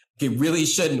 It really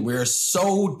shouldn't. We're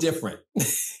so different.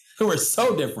 We're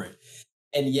so different.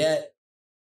 And yet,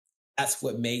 that's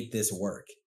what made this work.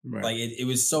 Right. Like, it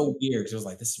was so weird, because it was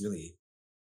like, this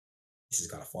is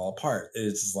going to fall apart. And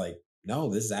it's just like,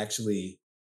 no, this is actually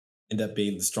end up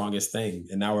being the strongest thing.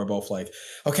 And now we're both like,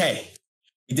 okay,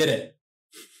 we did it.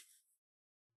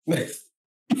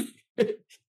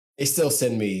 They still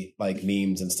send me like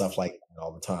memes and stuff like that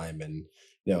all the time. And,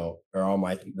 they're on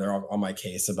my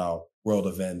case about world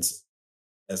events,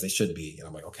 as they should be. And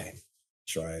I'm like, okay,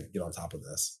 try to get on top of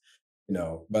this,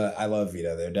 but I love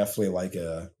Vita. They're definitely like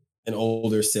an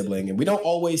older sibling, and we don't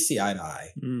always see eye to eye.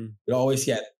 We don't always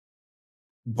get,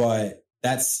 but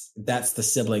that's the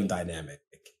sibling dynamic.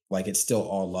 like it's still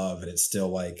all love and it's still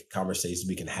like conversations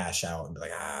we can hash out and be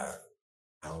like, I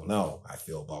don't know. I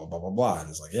feel blah, blah, blah, blah, blah. And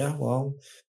it's like, yeah, well,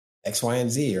 X, Y, and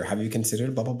Z, or have you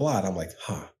considered blah, blah, blah. And I'm like,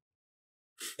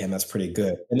 and that's pretty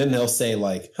good. And then they'll say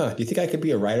like, do you think I could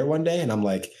be a writer one day? And I'm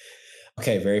like,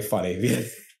 okay, very funny.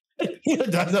 He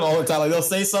does that all the time. Like they'll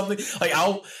say something like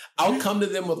I'll come to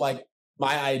them with like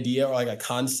my idea or like a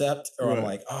concept, or Right. I'm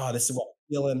like, oh, this is what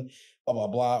I'm feeling, blah, blah,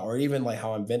 blah, or even like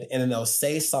how I'm inventing. And then they'll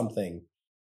say something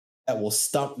that will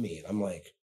stump me. And I'm like,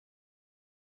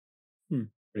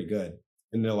 pretty good.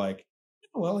 And they're like,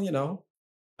 well, you know,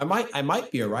 I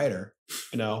might be a writer,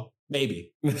 you know,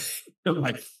 maybe. I'm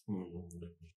like,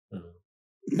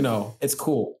 you know, it's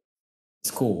cool. It's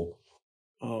cool.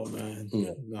 Oh man,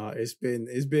 Yeah. no, it's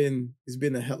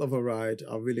been a hell of a ride.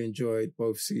 I really enjoyed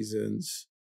both seasons,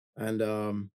 and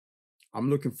I'm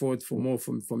looking forward for more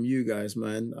from you guys,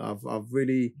 man.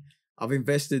 I've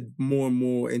invested more and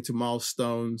more into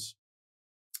milestones.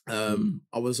 I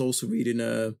was also reading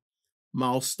a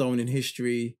milestone in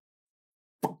history.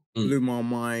 Blew my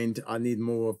mind. I need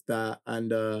more of that.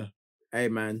 And hey,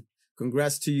 man,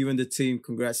 congrats to you and the team.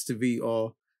 Congrats to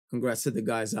VR. Congrats to the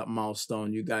guys at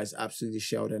Milestone. You guys absolutely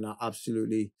shelled, and I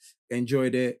absolutely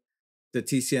enjoyed it. The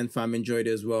TCN fam enjoyed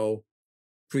it as well.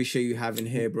 Appreciate you having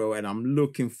here, bro. And I'm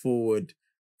looking forward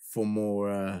for more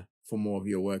of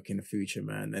your work in the future,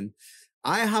 man. And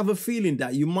I have a feeling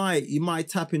that you might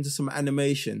tap into some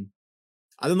animation.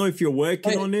 I don't know if you're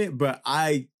working on it, but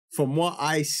from what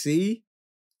I see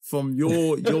from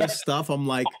your stuff, I'm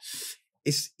like,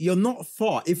 you're not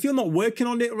far. If you're not working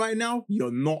on it right now,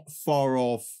 you're not far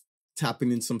off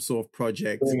tapping in some sort of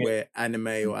project where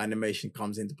anime or animation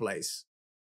comes into place.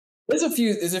 There's a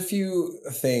few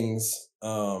things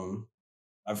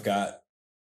I've got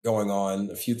going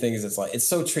on. A few things that's like, it's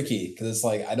so tricky because it's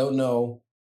like I don't know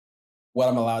what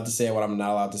I'm allowed to say and what I'm not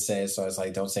allowed to say. So it's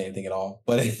like, don't say anything at all.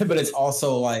 But it's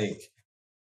also like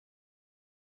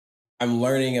I'm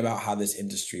learning about how this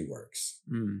industry works.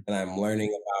 And I'm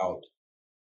learning about,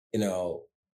 you know,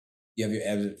 you have your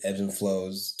ebbs and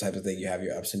flows type of thing. You have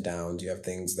your ups and downs. You have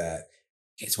things that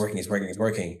it's working.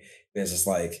 And it's just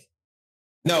like,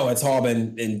 no, it's all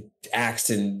been axed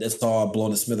and it's all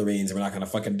blown to smithereens and we're not going to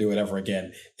fucking do it ever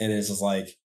again. And it's just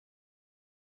like,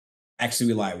 actually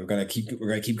we lied. We're going to keep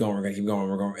going.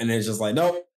 And it's just like,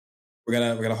 nope, we're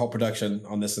going to halt production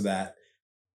on this or that.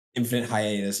 Infinite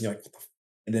hiatus. And you're like,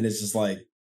 and then it's just like,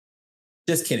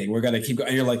 just kidding. We're going to keep going.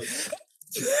 And you're like,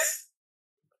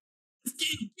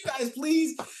 you guys,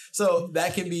 please. So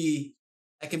that can be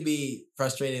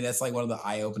frustrating. That's like one of the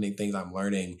eye-opening things I'm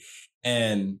learning.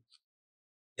 And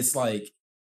it's like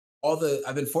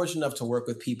I've been fortunate enough to work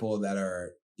with people that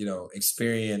are, you know,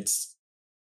 experienced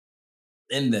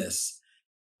in this.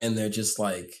 And they're just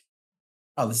like,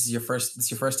 oh, this is your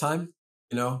first time,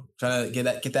 you know, trying to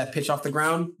get that pitch off the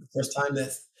ground. The first time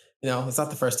that, you know, it's not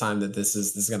the first time that this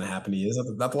is going to happen to you.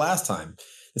 It's not the last time.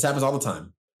 This happens all the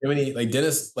time. When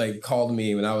Dennis like called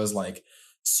me when I was like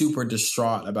super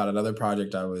distraught about another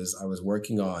project I was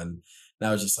working on, and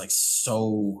I was just like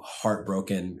so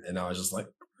heartbroken, and I was just like,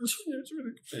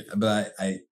 but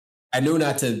I knew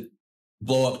not to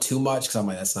blow up too much because I'm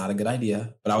like, that's not a good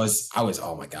idea. But I was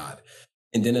oh my God.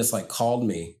 And Dennis like called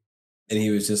me and he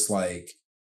was just like,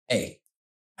 hey,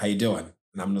 how you doing?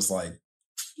 And I'm just like,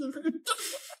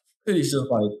 and he's just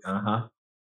like,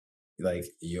 like,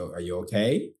 are you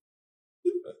okay?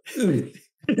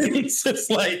 He's just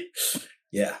like,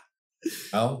 yeah,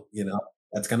 well, you know,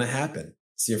 that's gonna happen.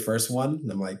 It's your first one.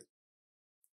 And I'm like,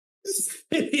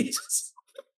 just,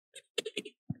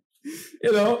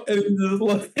 you know, and just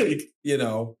like, you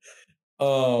know,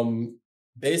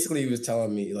 basically he was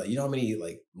telling me like, you know how many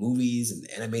like movies and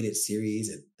animated series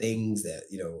and things that,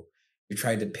 you know, you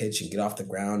tried to pitch and get off the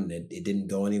ground and it didn't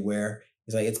go anywhere.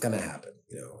 He's like, it's gonna happen,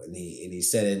 you know. And he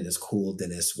said it in this cool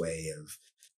Dennis way of,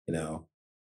 you know,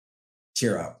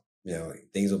 cheer up, you know,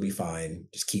 things will be fine.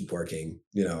 Just keep working,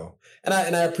 you know. And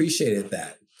I appreciated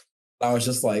that. I was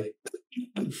just like,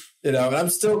 you know, and I'm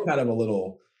still kind of a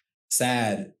little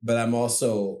sad, but I'm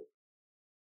also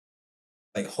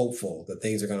like hopeful that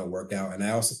things are going to work out. And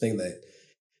I also think that,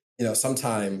 you know,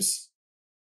 sometimes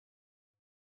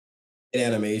in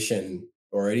animation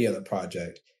or any other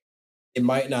project, it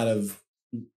might not have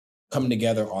come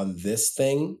together on this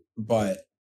thing, but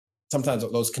sometimes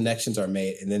those connections are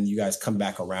made and then you guys come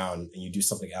back around and you do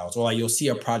something else. Or like you'll see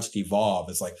a project evolve.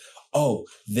 It's like, oh,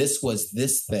 this was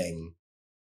this thing,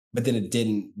 but then it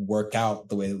didn't work out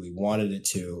the way that we wanted it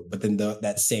to. But then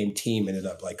that same team ended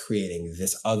up like creating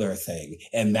this other thing.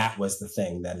 And that was the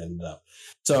thing that ended up.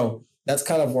 So that's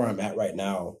kind of where I'm at right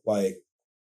now. Like,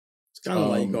 it's kind of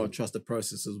like you got to trust the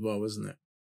process as well, isn't it?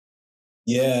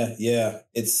 Yeah.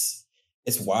 It's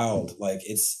wild. Like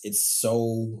it's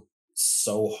so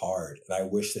hard. And I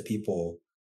wish that people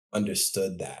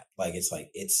understood that.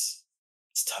 It's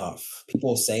tough.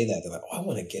 People say that. They're like, oh, I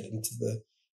want to get into the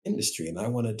industry and I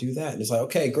want to do that. And it's like,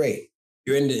 okay, great.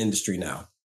 You're in the industry now.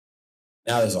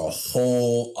 Now there's a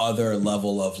whole other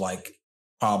level of like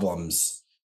problems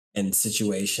and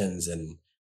situations and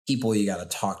people you got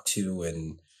to talk to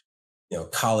and,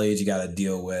 colleagues you got to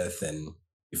deal with. And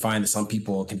you find that some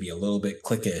people can be a little bit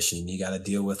cliquish and you got to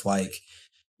deal with like,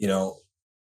 a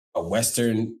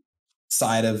Western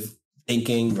side of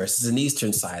thinking versus an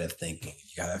Eastern side of thinking.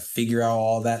 You got to figure out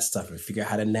all that stuff and figure out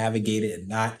how to navigate it and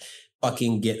not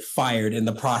fucking get fired in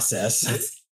the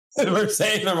process. We're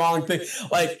saying the wrong thing.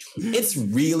 Like, it's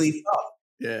really tough.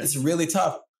 Yeah. It's really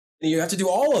tough. And you have to do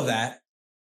all of that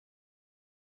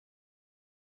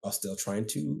while still trying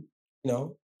to,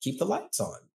 keep the lights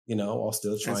on, while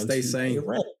still trying stay to sane. pay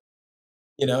rent,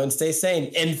 and stay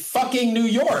sane in fucking New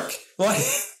York. Like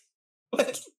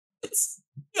it's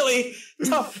really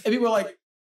tough. And people are like,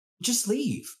 just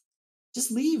leave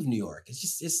New York.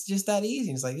 It's just that easy.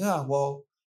 And it's like, yeah, well,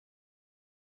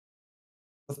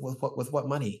 with what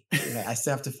money? I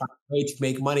still have to find a way to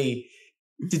make money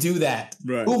to do that.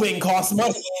 Right. Moving costs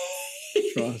money.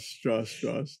 Trust.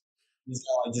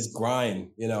 Just grind,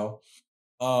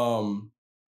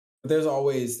 But there's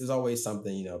always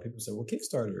something, people say, well,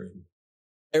 Kickstarter.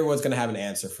 Everyone's going to have an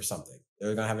answer for something.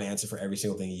 They're going to have an answer for every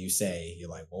single thing you say. You're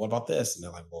like, well, what about this? And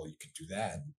they're like, well, you could do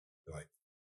that. And you're like,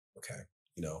 okay,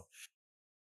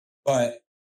 But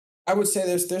I would say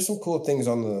there's some cool things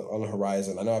on the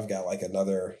horizon. I know I've got like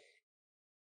another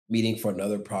meeting for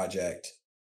another project.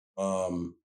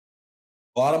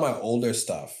 A lot of my older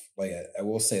stuff, like I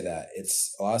will say that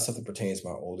it's a lot of stuff that pertains to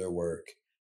my older work.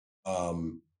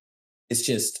 It's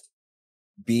just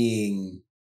being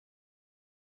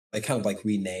like kind of like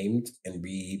renamed and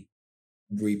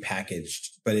repackaged,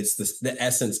 but it's the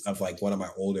essence of like one of my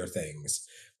older things,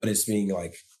 but it's being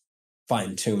like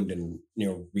fine-tuned and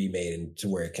remade into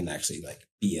where it can actually like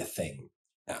be a thing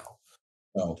now.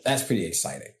 So that's pretty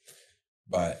exciting.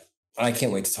 But I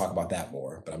can't wait to talk about that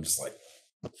more. But I'm just like,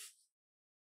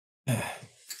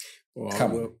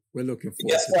 well, we're looking forward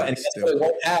guess to what? that And guess still. what it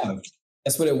won't have?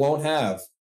 Guess what it won't have?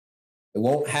 It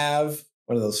won't have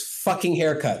one of those fucking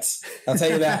haircuts. I'll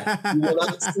tell you that. You will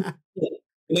not see it.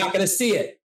 You're not going to see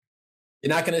it.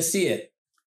 You're not going to see it.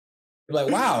 You're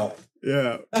like, wow.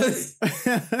 Yeah.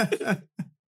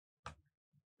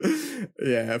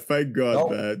 Yeah, thank God,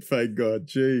 Nope. man. Thank God.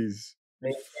 Jeez.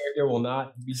 Main character will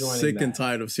not be joining Sick and that.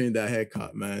 tired of seeing that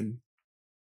haircut, man.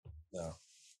 No.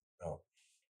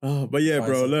 Oh, but yeah, Find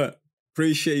bro, something. look,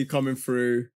 appreciate you coming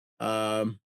through.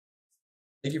 Thank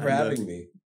you for And, having me.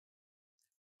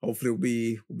 Hopefully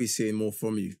we'll be seeing more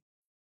from you.